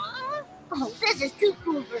 What? Oh, this is too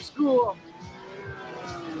cool for school.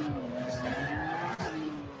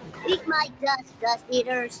 Eat my dust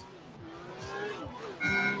eaters.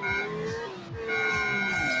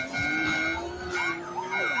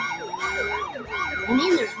 You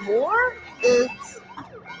mean there's more? Oops.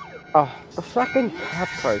 Oh, the fucking cop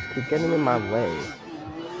cars keep getting in my way.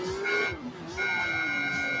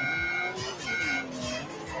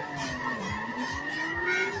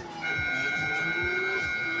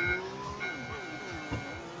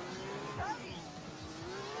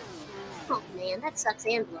 Oh man, that sucks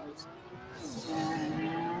and blows.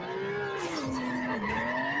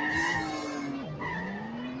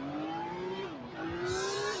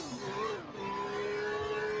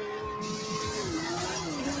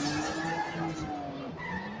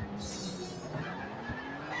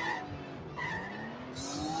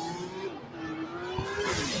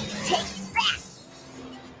 Take that!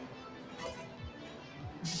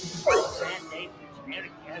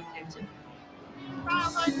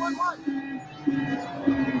 Dial 911.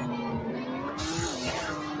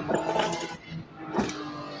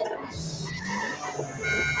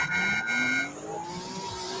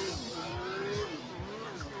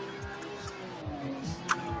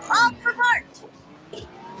 Off for Bart!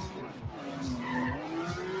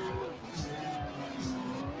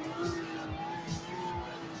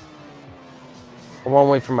 I won't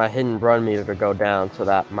wait for my hidden run meter to go down so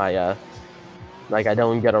that my like I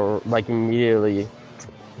don't get immediately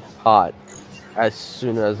hot as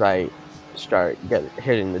soon as I start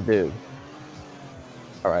hitting the dude.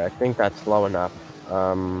 All right, I think that's low enough.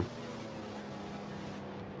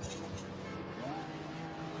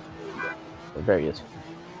 There he is.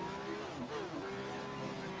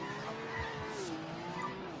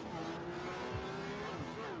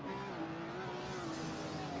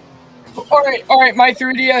 All right. My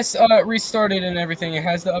 3DS restarted and everything. It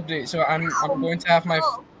has the update, so I'm going to have my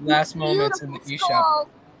last moments in the eShop.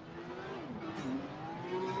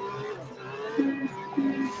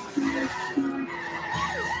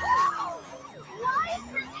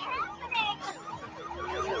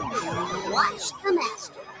 Watch the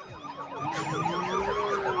master.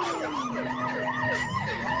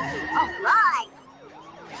 All right.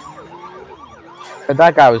 But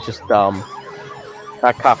that guy was just dumb.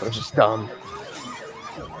 That cop was just dumb.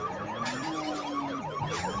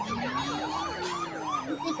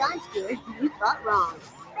 You think I'm scared? You thought wrong.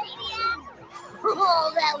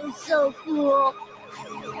 Oh, that was so cool.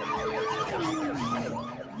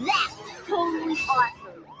 That was totally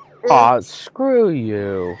awesome. Aw, screw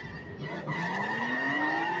you.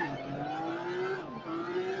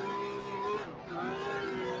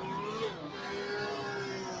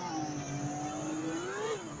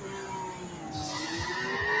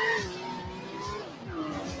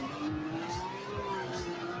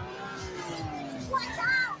 Watch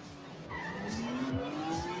out!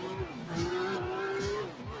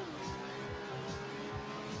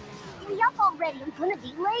 Hurry up already, I'm gonna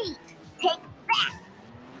be late. Take that!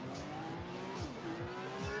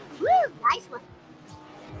 Woo, nice one.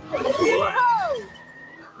 Whoa!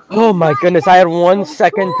 Oh my goodness, I had 1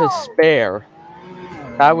 second to spare.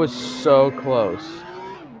 That was so close.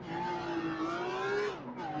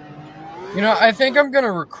 You know, I think I'm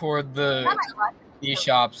gonna record the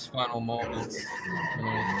eShop's final moments.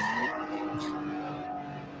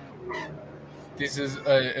 This is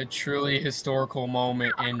a truly historical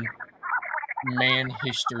moment in man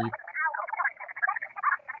history.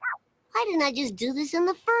 Why didn't I just do this in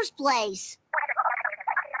the first place?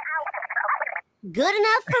 Good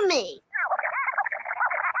enough for me.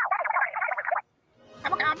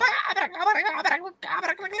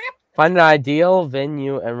 Find an ideal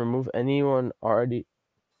venue and remove anyone already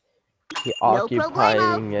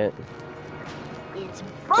occupying it It's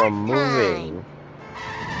from moving.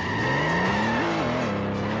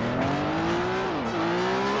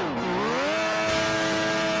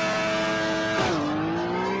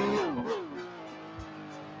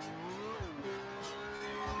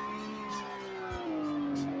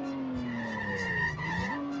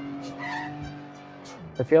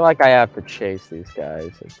 I feel like I have to chase these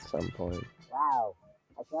guys at some point. Wow,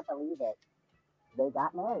 I can't believe it. They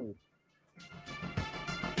got married.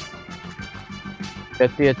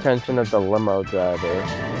 Get the attention of the limo driver.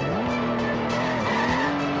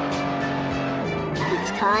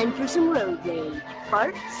 It's time for some road rage.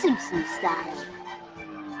 Bart Simpson style.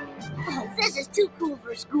 Oh, this is too cool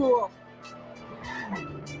for school.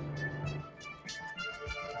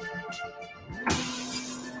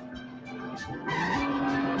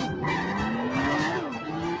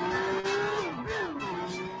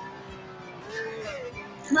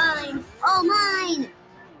 Mine! All mine!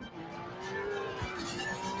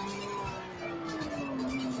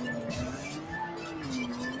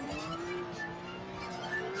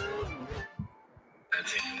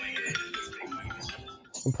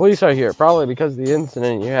 The police are here, probably because of the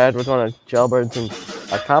incident you had with one of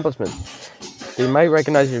Jailbird's accomplishments. They might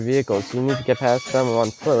recognize your vehicle, so you need to get past them on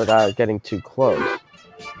foot without getting too close.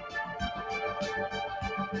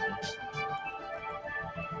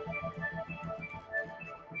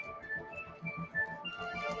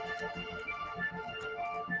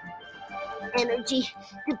 Energy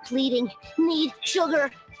depleting. Need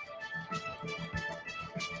sugar.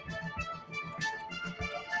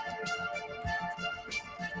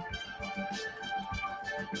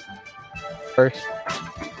 First,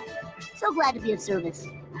 So glad to be of service.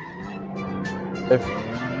 if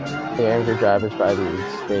the angry drivers by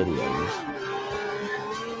the stadium.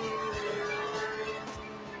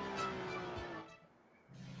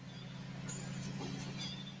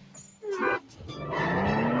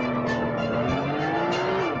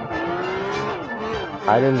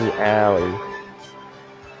 Hide in the alley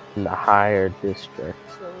in the higher district.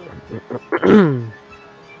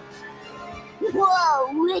 Whoa,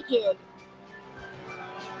 wicked.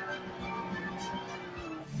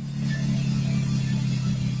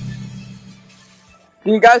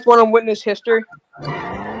 Do you guys want to witness history?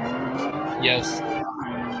 Yes.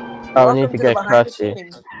 Oh, we need to get Krusty.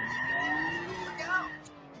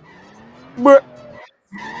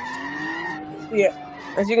 Yeah,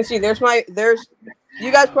 as you can see, there's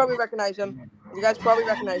you guys probably recognize him. I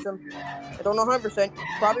don't know 100%.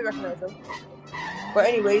 Probably recognize him. But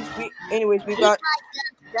anyways, we got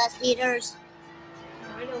Dust eaters.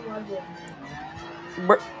 I don't love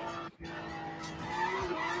it.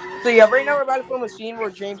 So yeah, right now we're about to film a scene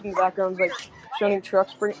where James in the background's like concerning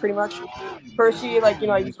trucks, pretty much. Percy, like, you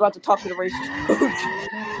know, he was about to talk to the racist coach.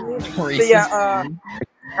 So yeah,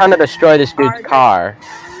 trying to destroy this dude's car.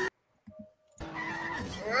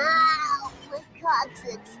 Ow, my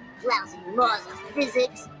coccyx. Lousy laws of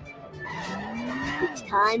physics. It's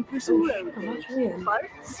time for some road rage. Bart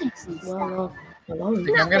Simpson style. I'm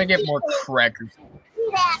gonna get more crackers.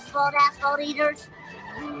 Eat asphalt eaters.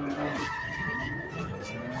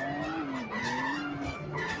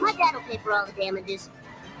 My dad will pay for all the damages.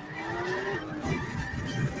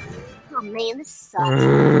 Oh man, this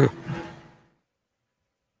sucks.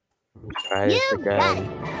 Try this again.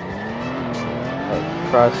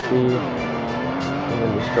 Krusty. I'm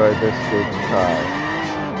gonna destroy this dude's car.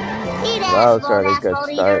 That was already a good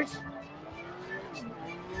start.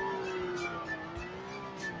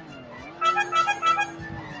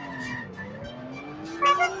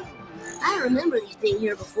 I remember these being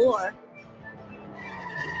here before.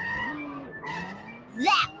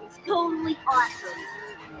 That was totally awesome.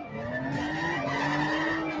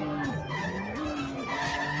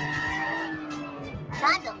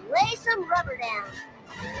 Time to lay some rubber down.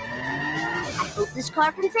 I hope this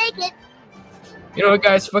car can take it. You know what,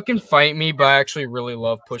 guys? Fucking fight me, but I actually really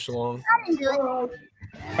love Push Along. I didn't do it.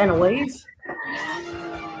 Anyways.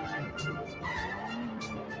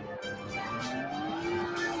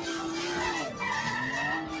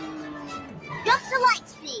 Jump to light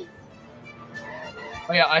speed.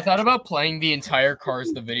 Oh yeah, I thought about playing the entire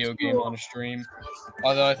Cars the video game on a stream.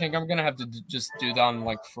 Although I think I'm gonna have to just do that on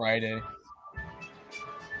like Friday.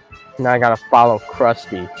 Now I gotta follow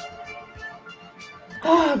Krusty.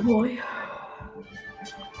 Oh boy.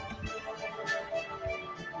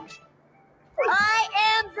 I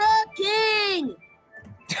am the king.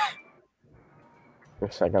 For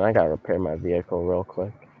a second, I gotta repair my vehicle real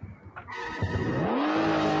quick.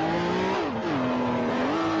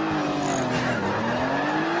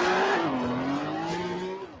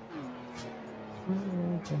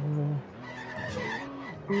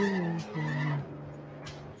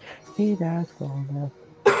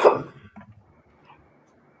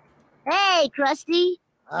 Hey, Krusty.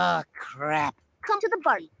 Oh, crap. Come to the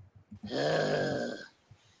party.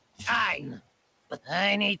 Fine. But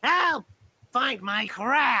I need help. Find my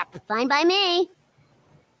crap. Fine by me.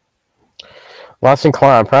 Lost and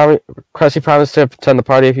Clown. Krusty promised to attend the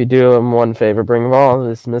party if you do him one favor. Bring him all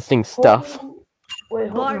this missing stuff. Wait,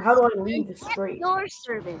 hold on. How do I leave this street? Your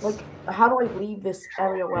service. Like, how do I leave this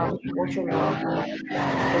area while watching You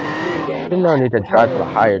don't need to drive to the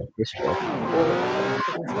higher district.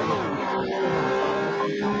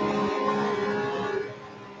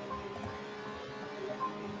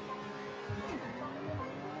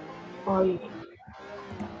 I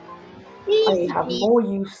have more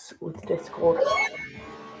use with Discord.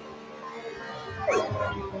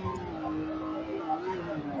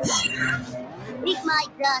 Eat my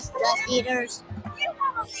dust eaters. You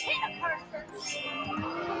almost hit a person.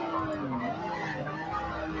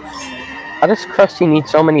 How does Krusty need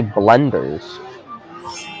so many blenders?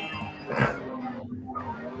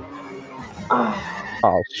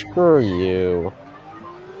 Oh, screw you.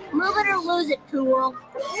 Move it or lose it, Tool.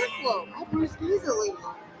 Airflow. I bruise easily.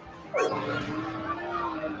 I'm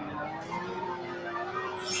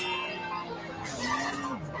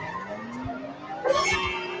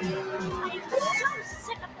so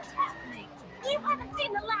sick of this happening. You haven't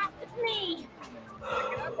seen the last of me.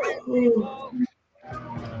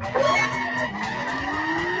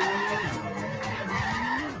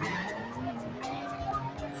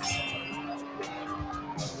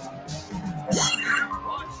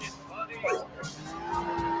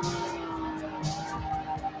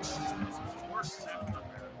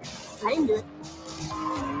 I didn't do it.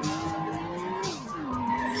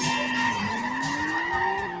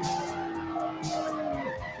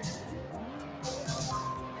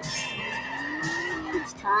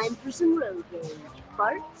 It's time for some road rage,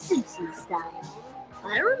 Bart Simpson style.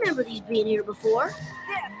 I don't remember these being here before.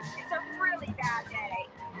 This is a really bad day.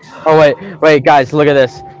 Oh, wait, guys, look at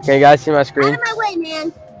this. Can you guys see my screen? Out of my way,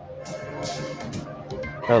 man.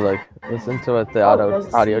 Oh, look. Listen to what the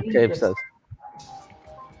audio tape says.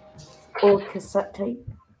 Or cassette tape.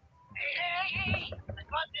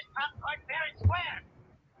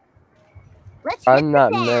 I'm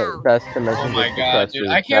not best to mention. Oh my god, dude!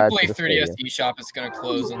 I can't believe 3DS eShop is gonna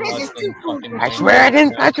close in less than fucking. I swear I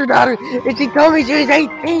didn't touch your daughter, and she told me she was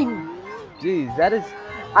 18. Jeez, that is.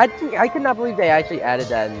 I could not believe they actually added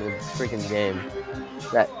that in the freaking game.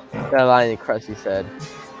 That line that Krusty said.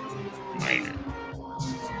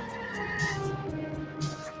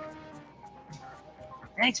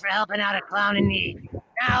 Thanks for helping out a clown in need.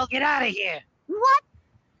 Now get out of here. What?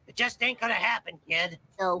 It just ain't gonna happen, kid.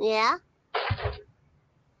 Oh, yeah? I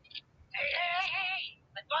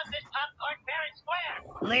bought this popcorn fair and square.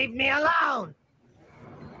 Leave me alone.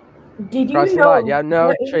 Did you Crossy know? lied. Yeah, no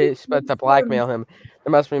that trace but to blackmail him.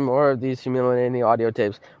 There must be more of these humiliating audio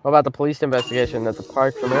tapes. What about the police investigation at the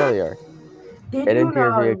park from earlier? Did Get you into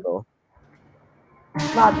your know, vehicle.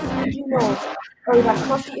 lads, did you know that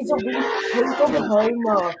Krusty is a repainted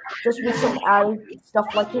Homer just with some added stuff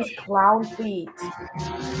like his clown feet?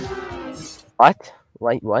 What?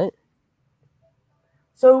 Wait, what?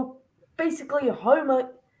 So basically, Homer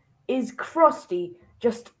is Krusty,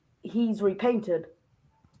 just he's repainted.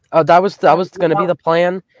 Oh, that was gonna be the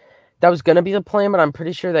plan. That was gonna be the plan, but I'm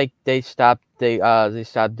pretty sure they stopped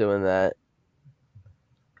stopped doing that.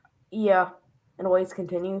 Yeah, and always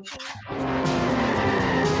continue.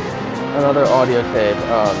 Another audio tape.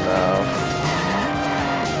 Oh no.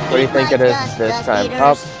 What do you think it is this time?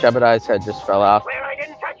 Oh, Jebediah's head just fell off. Where I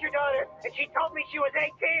didn't touch your daughter, and she told me she was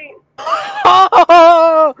 18.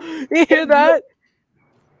 Oh, you hear that?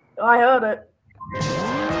 I heard it.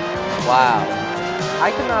 Wow.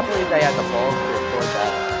 I cannot believe they had the balls to record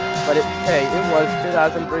that. But it was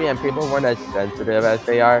 2003 and people weren't as sensitive as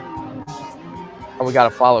they are. And we gotta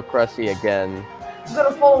follow Krusty again. I'm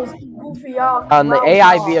gonna follow his goofy ass. The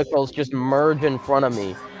AI vehicles just merge in front of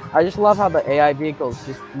me. I just love how the AI vehicles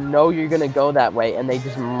just know you're gonna go that way and they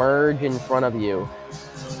just merge in front of you.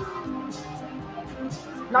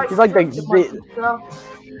 Nice. It's like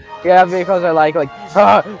yeah, vehicles are like,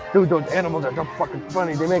 dude, those animals are so fucking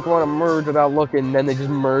funny. They make me want to merge without looking, and then they just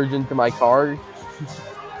merge into my car.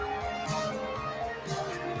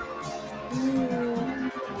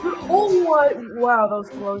 Oh, wow, that was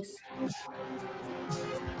close.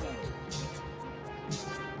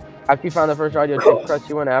 After you found the first audio tape,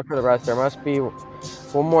 Krusty went after the rest. There must be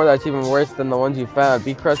one more that's even worse than the ones you found.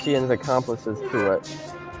 Be Krusty and his accomplices to it.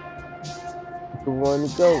 Who wanna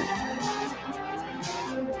go?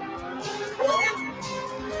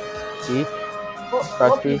 Keith,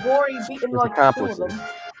 Krusty, his accomplices.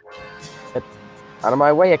 Get out of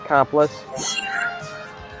my way, accomplice.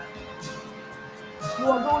 You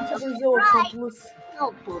are going to Brazil, accomplice.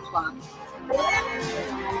 No, Boopla.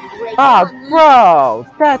 Bro,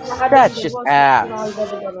 that's just ass.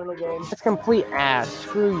 That's complete ass.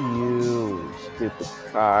 Screw you, stupid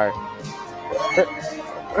car.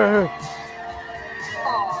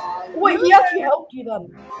 Wait, he actually helped you then.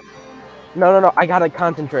 No. I gotta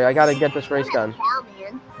concentrate. I gotta get this race done.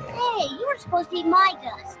 Cowman. Hey, you were supposed to eat my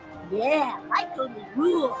dust. Yeah, I totally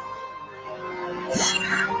rule.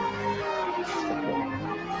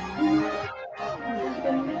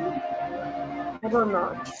 I don't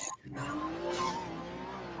know.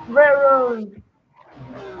 Railroad. Great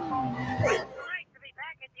to be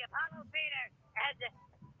back at the Apollo Theater. And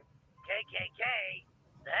KKK.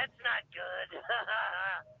 That's not good.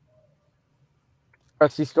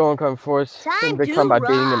 Krusty Stolen come force him to to come by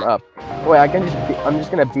beating him up. Wait, I'm just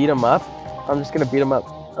gonna beat him up. I'm just gonna beat him up.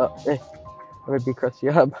 Let me beat Krusty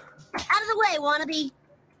up. Out of the way, wannabe.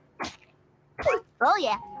 Oh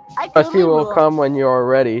yeah, I Krusty totally will rule. come when you're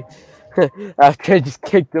ready. After I just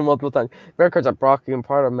kicked him multiple times. Bearcats are Brocky and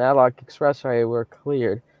part of Matlock Expressway were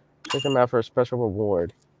cleared. Take him out for a special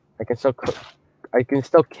reward. I can still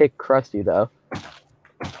kick Krusty though.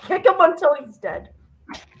 Kick him until he's dead.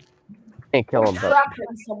 Can't kill him, but Trap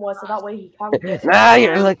him somewhere so that way he can't get now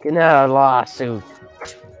you're looking at a lawsuit.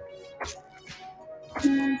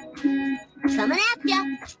 Coming at ya.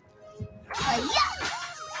 Yeah.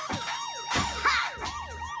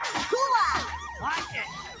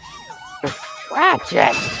 Watch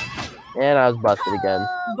it! And I was busted again.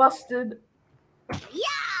 Busted.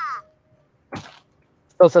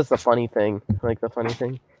 Still says the funny thing. Like the funny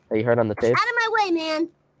thing that you heard on the tape. Out of my way, man.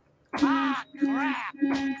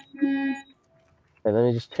 Okay, let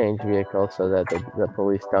me just change vehicles so that the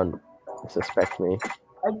police don't suspect me.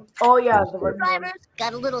 Oh yeah, the red one. Drivers,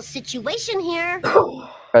 got a little situation here.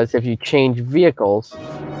 Because if you change vehicles,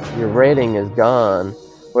 your rating is gone.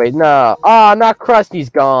 Wait, no. Ah, not Krusty's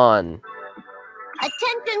gone.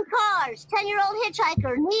 Attention cars, 10-year-old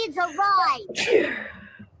hitchhiker needs a ride.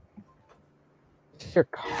 It's your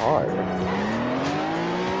car.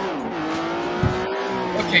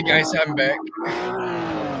 Okay, guys, I'm back.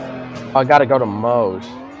 Oh, I gotta go to Moe's.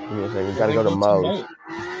 Give me a second. Gotta go to Moe's.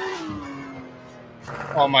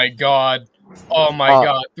 Oh my god. Oh my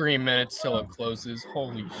god. 3 minutes till it closes.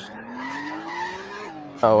 Holy shit.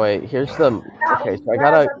 Oh wait, here's the. Okay, so I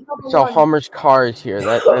gotta. So Homer's car is here.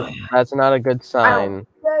 That's not a good sign.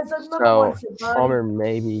 So Homer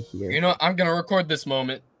may be here. You know, I'm gonna record this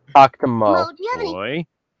moment. Talk to Mo. Mo, do you have any... Boy.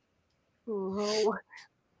 Oh.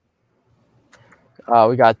 Oh,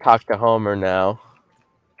 we gotta talk to Homer now.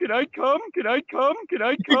 Can I come? Can I come? Can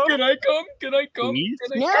I come? Can I come? Can I come? Please?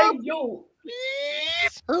 Can I No. come? Hey, yo.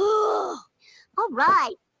 All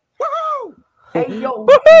right. Hey, yo.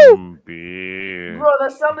 Beer. Bro,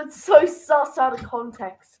 that sounded so sus out of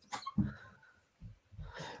context.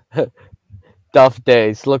 Duff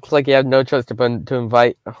Days. Looks like you have no choice to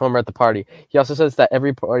invite Homer at the party. He also says that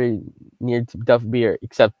every party needs Duff beer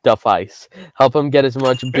except Duff Ice. Help him get as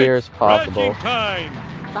much beer as possible. Time.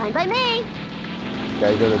 Fine by me.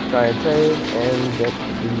 Gotta go to try and trade and get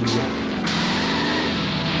the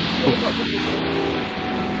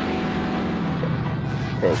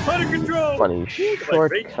Out of control. funny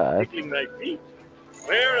shortcut. My feet.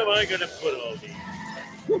 Where am I gonna put all these?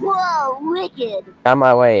 Whoa, wicked. On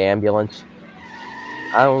my way, ambulance.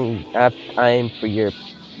 I don't have time for your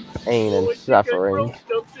pain and suffering.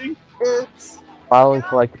 Oops. Follow and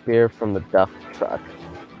collect beer from the Duff truck.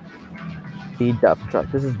 The Duff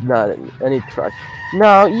truck. This is not any truck.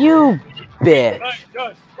 No, you bitch.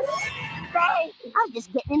 I'm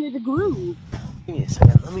just getting into the groove. Give me a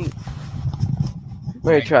second.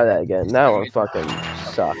 Let me try that again. That one fucking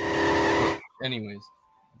sucked. Anyways.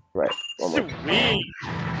 Right. One more.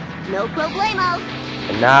 No problemo.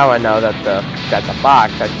 And now I know that the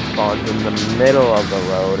box actually spawns in the middle of the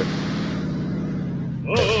road.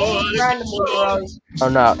 Oh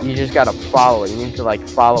no, you just gotta follow it. You need to like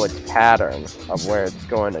follow its pattern of where it's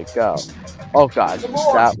going to go. Oh god,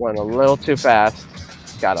 that went a little too fast.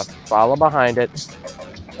 Gotta follow behind it.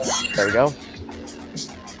 There we go.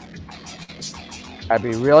 Gotta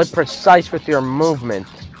be really precise with your movement.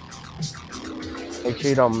 Make sure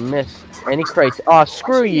you don't miss any crates. Oh,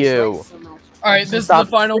 screw you! Alright, this is the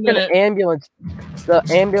final minute. Ambulance. The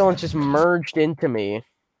ambulance just merged into me.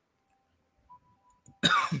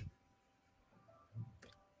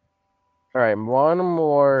 Alright, one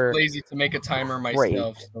more. Lazy to make a timer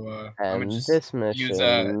myself, so and this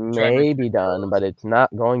mission may be done, but it's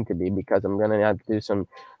not going to be because I'm gonna have to do some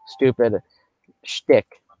stupid shtick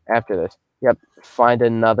after this. Yep, find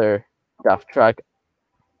another Duff truck.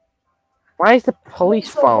 Why is the police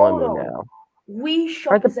following me now?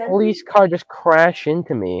 Why did the police car just crash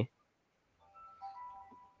into me?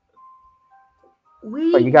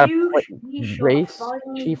 But you gotta race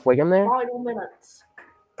Chief Wiggum there? Final minutes.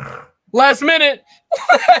 Last minute!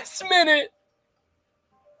 Last minute!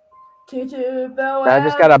 I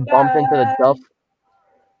just gotta bump into the Duff.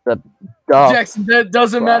 The Duff. Jackson, that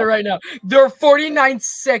doesn't matter right now. There are 49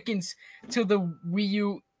 seconds till the Wii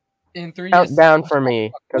U in 3 Count down for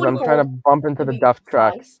me, because I'm trying to bump into the Duff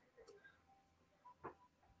truck.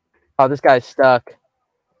 Oh, this guy's stuck.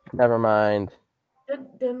 Never mind.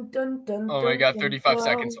 Oh my god, 35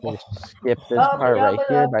 seconds. Oh. Skip this part right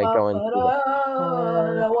here by going to the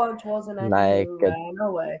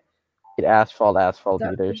like asphalt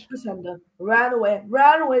eaters. Ran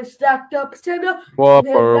away, stacked up, stand up.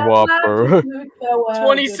 Whopper.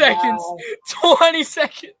 20 seconds. 20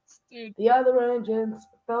 seconds, dude. The other engines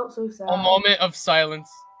felt so sad. A moment of silence.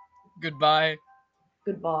 Goodbye.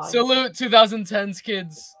 Goodbye. Salute 2010s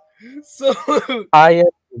kids. Salute. I am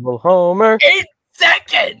Evil Homer. 8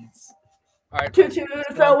 seconds. All right.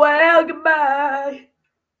 Farewell, goodbye.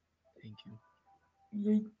 Thank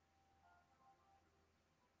you.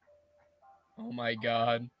 Oh my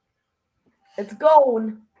god. It's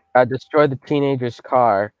gone. I destroyed the teenager's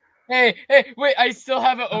car. Hey, wait, I still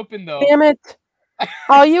have it open though. Damn it.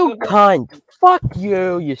 Oh, you cunt. Fuck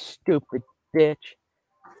you, you stupid bitch.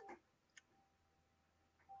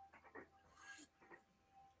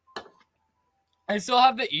 I still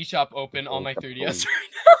have the eShop open on my 3DS right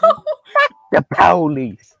now. The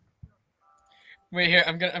police. Wait here,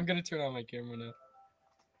 I'm gonna turn on my camera now.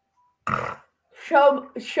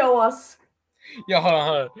 Show us. Yeah, hold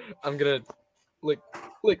on. I'm gonna lick.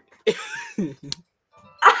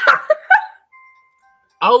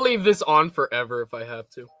 I'll leave this on forever if I have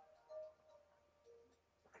to.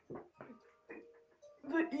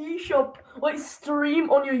 The eShop, like stream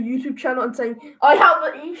on your YouTube channel and saying, I have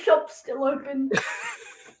the eShop still open.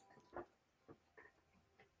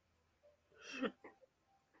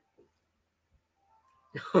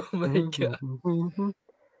 Oh my god.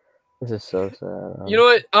 This is so sad. You know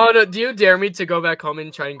what? Oh no, do you dare me to go back home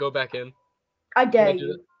and try and go back in? I dare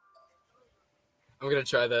you. I'm gonna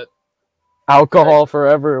try that. Alcohol for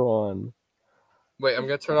everyone. Wait, I'm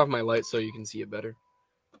gonna turn off my light so you can see it better.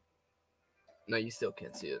 No, you still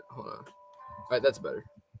can't see it. Hold on. Alright, that's better.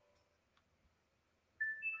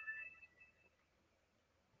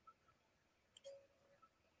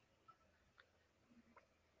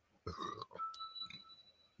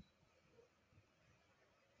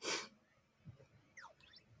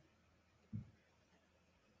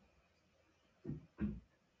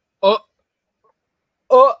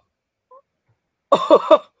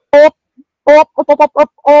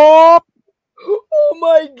 Oh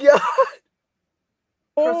my god.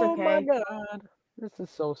 Oh my god. This is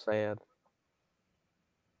so sad.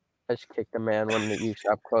 I just kicked a man when the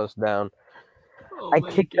eShop closed down. Oh I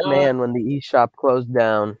my kicked a God. man when the eShop closed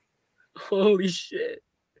down. Holy shit.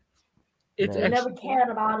 It's Man. I never actually cared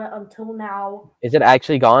about it until now. Is it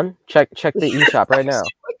actually gone? Check the eShop right now.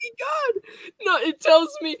 fucking God. No, it tells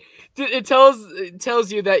me it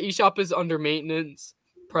tells you that eShop is under maintenance.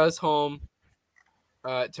 Press home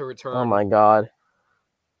to return. Oh my god.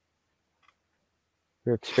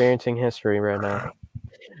 You're experiencing history right now.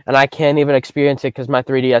 And I can't even experience it because my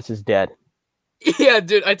 3DS is dead. Yeah,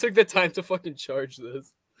 dude, I took the time to fucking charge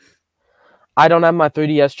this. I don't have my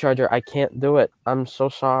 3DS charger. I can't do it. I'm so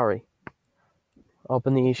sorry.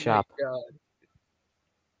 Open the eShop. God.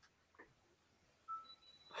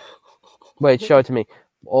 Wait, show it to me.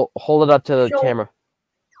 Hold it up to the Show- camera.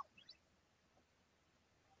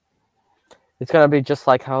 It's gonna be just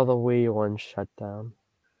like how the Wii one shut down.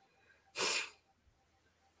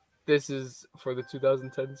 This is for the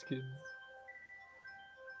 2010s kids.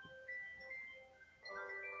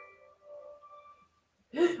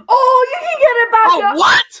 Oh, you can get it back. Oh, up.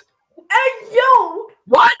 what? Hey, yo.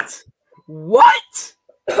 What? What?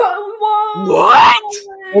 Whoa. What?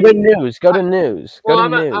 Go to news. Go to news. Go Well,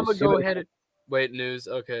 to news. I'm gonna go ahead and wait. News.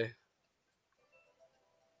 Okay.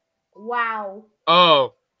 Wow.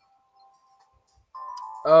 Oh.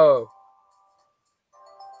 Oh.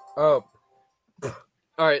 Oh.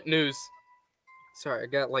 All right. News. Sorry, I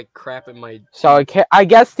got like crap in my. So I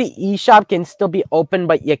guess the eShop can still be open,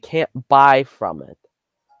 but you can't buy from it.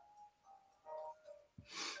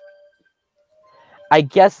 I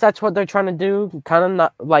guess that's what they're trying to do. Kind of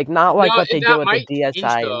not like No, what they that did with might the change,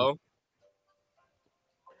 DSi. though.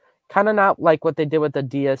 Kind of not like what they did with the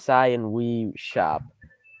DSi and Wii Shop,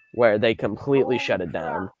 where they completely shut it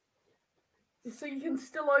down. So you can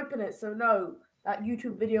still open it. So no, that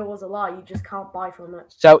YouTube video was a lie. You just can't buy from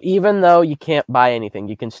it. So even though you can't buy anything,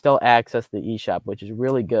 you can still access the eShop, which is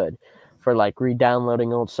really good for like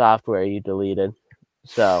re-downloading old software you deleted.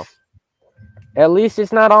 So at least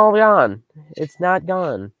it's not all gone. It's not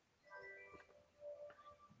gone.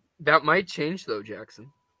 That might change though, Jackson.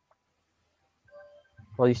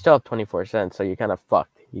 Well, you still have 24 cents, so you're kind of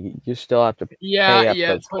fucked. You still have to Yeah, pay up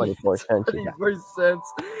yeah, those 24 cents. You got. 24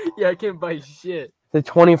 cents. Yeah, I can't buy shit. The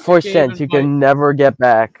 24 I can't cents even you can never get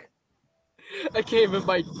back. I can't even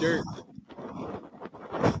buy dirt.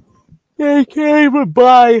 You can't even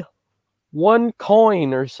buy one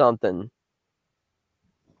coin or something.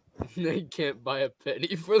 I can't buy a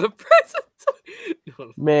penny for the present.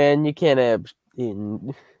 No. Man, you can't have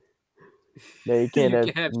in. No, you can't You have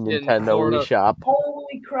can't have shit in Nintendo Florida. eShop.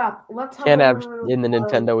 Holy crap! Let's have Can't a have in the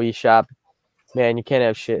Nintendo eShop. Man, you can't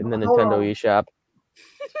have shit in the Hold Nintendo on. eShop.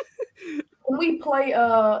 Can we play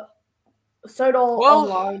Soda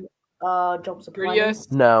Well, Online? Jump supply.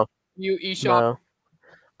 3DS, No, you eShop. no.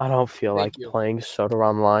 I don't feel Thank like you. playing Soda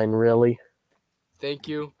Online, really. Thank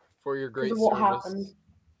you for your great What service. happened?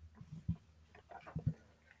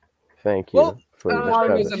 Thank you Well, for your why it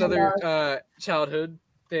was was service. another childhood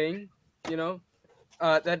thing, you know.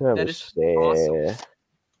 That That that was is sad. awesome.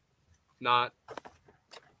 Not.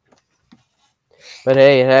 But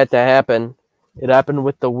hey, it had to happen. It happened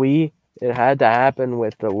with the Wii. It had to happen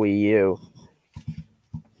with the Wii U.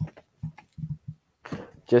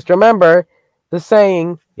 Just remember the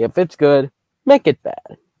saying, if it's good, make it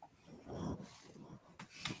bad.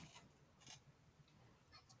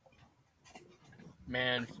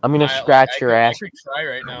 Man, I'm gonna scratch your ass. I could cry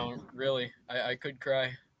right now. Really, I could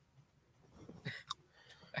cry.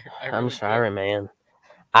 I I'm really sorry, man.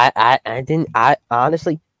 I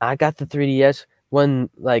honestly I got the 3DS when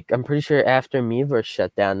I'm pretty sure after Miiverse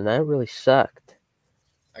shut down, and that really sucked.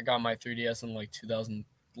 I got my 3DS in like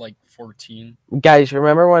 2014. Guys,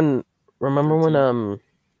 remember when when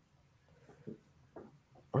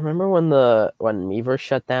Miiverse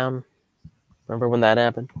shut down? Remember when that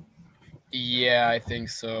happened? Yeah, I think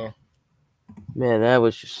so. Man, that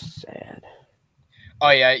was just sad. Oh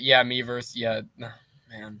yeah, Miiverse. Yeah,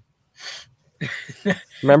 man.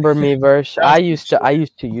 Remember Miiverse? I used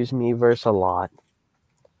to use Miiverse a lot.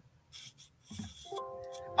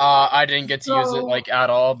 I didn't get to use it like at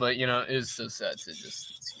all, but you know, it was so sad to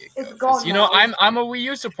just see it go. It's 'Cause, gone you know, now. I'm a Wii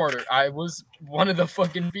U supporter. I was one of the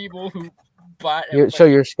fucking people who bought. So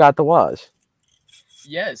you're Scott the Woz.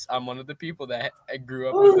 Yes, I'm one of the people that I grew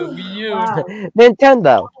up with the Wii U. Wow.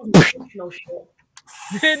 Nintendo. No shit.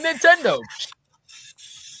 Nintendo.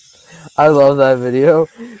 I love that video.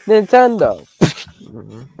 Nintendo.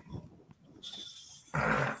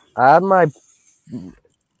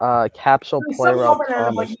 Capsule You Play still Route open it, but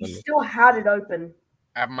Thomas. you still had it open.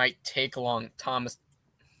 That might take long, Thomas.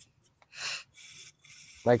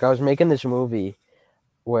 Like I was making this movie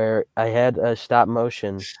where I had a stop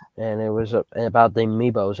motion, and it was about the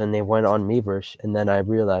Amiibos, and they went on Miiverse, and then I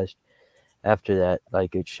realized after that,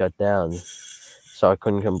 like it shut down, so I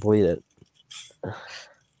couldn't complete it.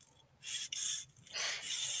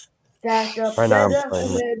 Stack up Right now I'm better,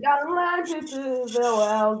 playing with- and gotta learn to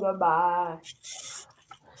farewell, goodbye.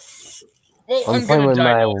 Well, I'm I'm playing gonna with die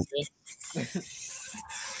my. now. Phil.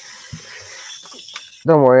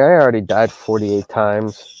 Don't worry, I already died 48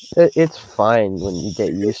 times. It's fine when you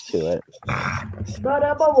get used to it.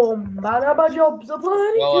 Ba-da-ba-boom, ba-da-ba-jump, so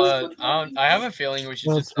plenty Well, to- I have a feeling we should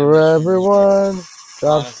That's just. for everyone.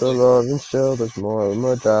 Drops the Honestly. love and show. There's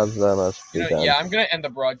more jobs that must be done. Yeah, I'm gonna end the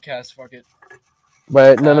broadcast. Fuck it.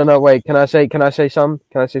 Wait, no. Wait, can I say something?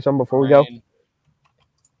 Can I say something before we go? Ryan.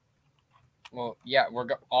 Well, yeah, we're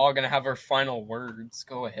all gonna have our final words.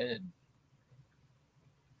 Go ahead.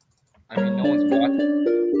 I mean, no one's watching.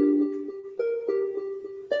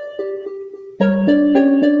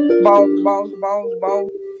 Balls.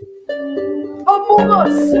 Among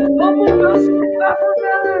Us, Clapper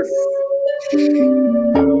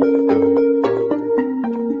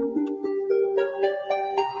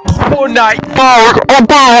Good night.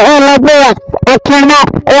 I came up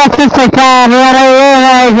off the time when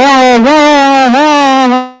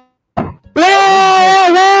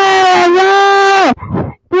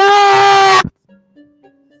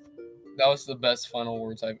That was the best final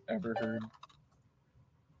words I've ever heard.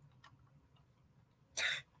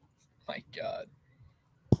 My God.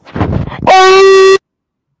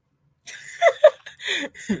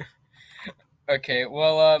 Okay,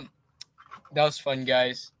 well, that was fun,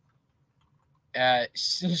 guys.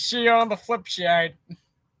 See you on the flip side.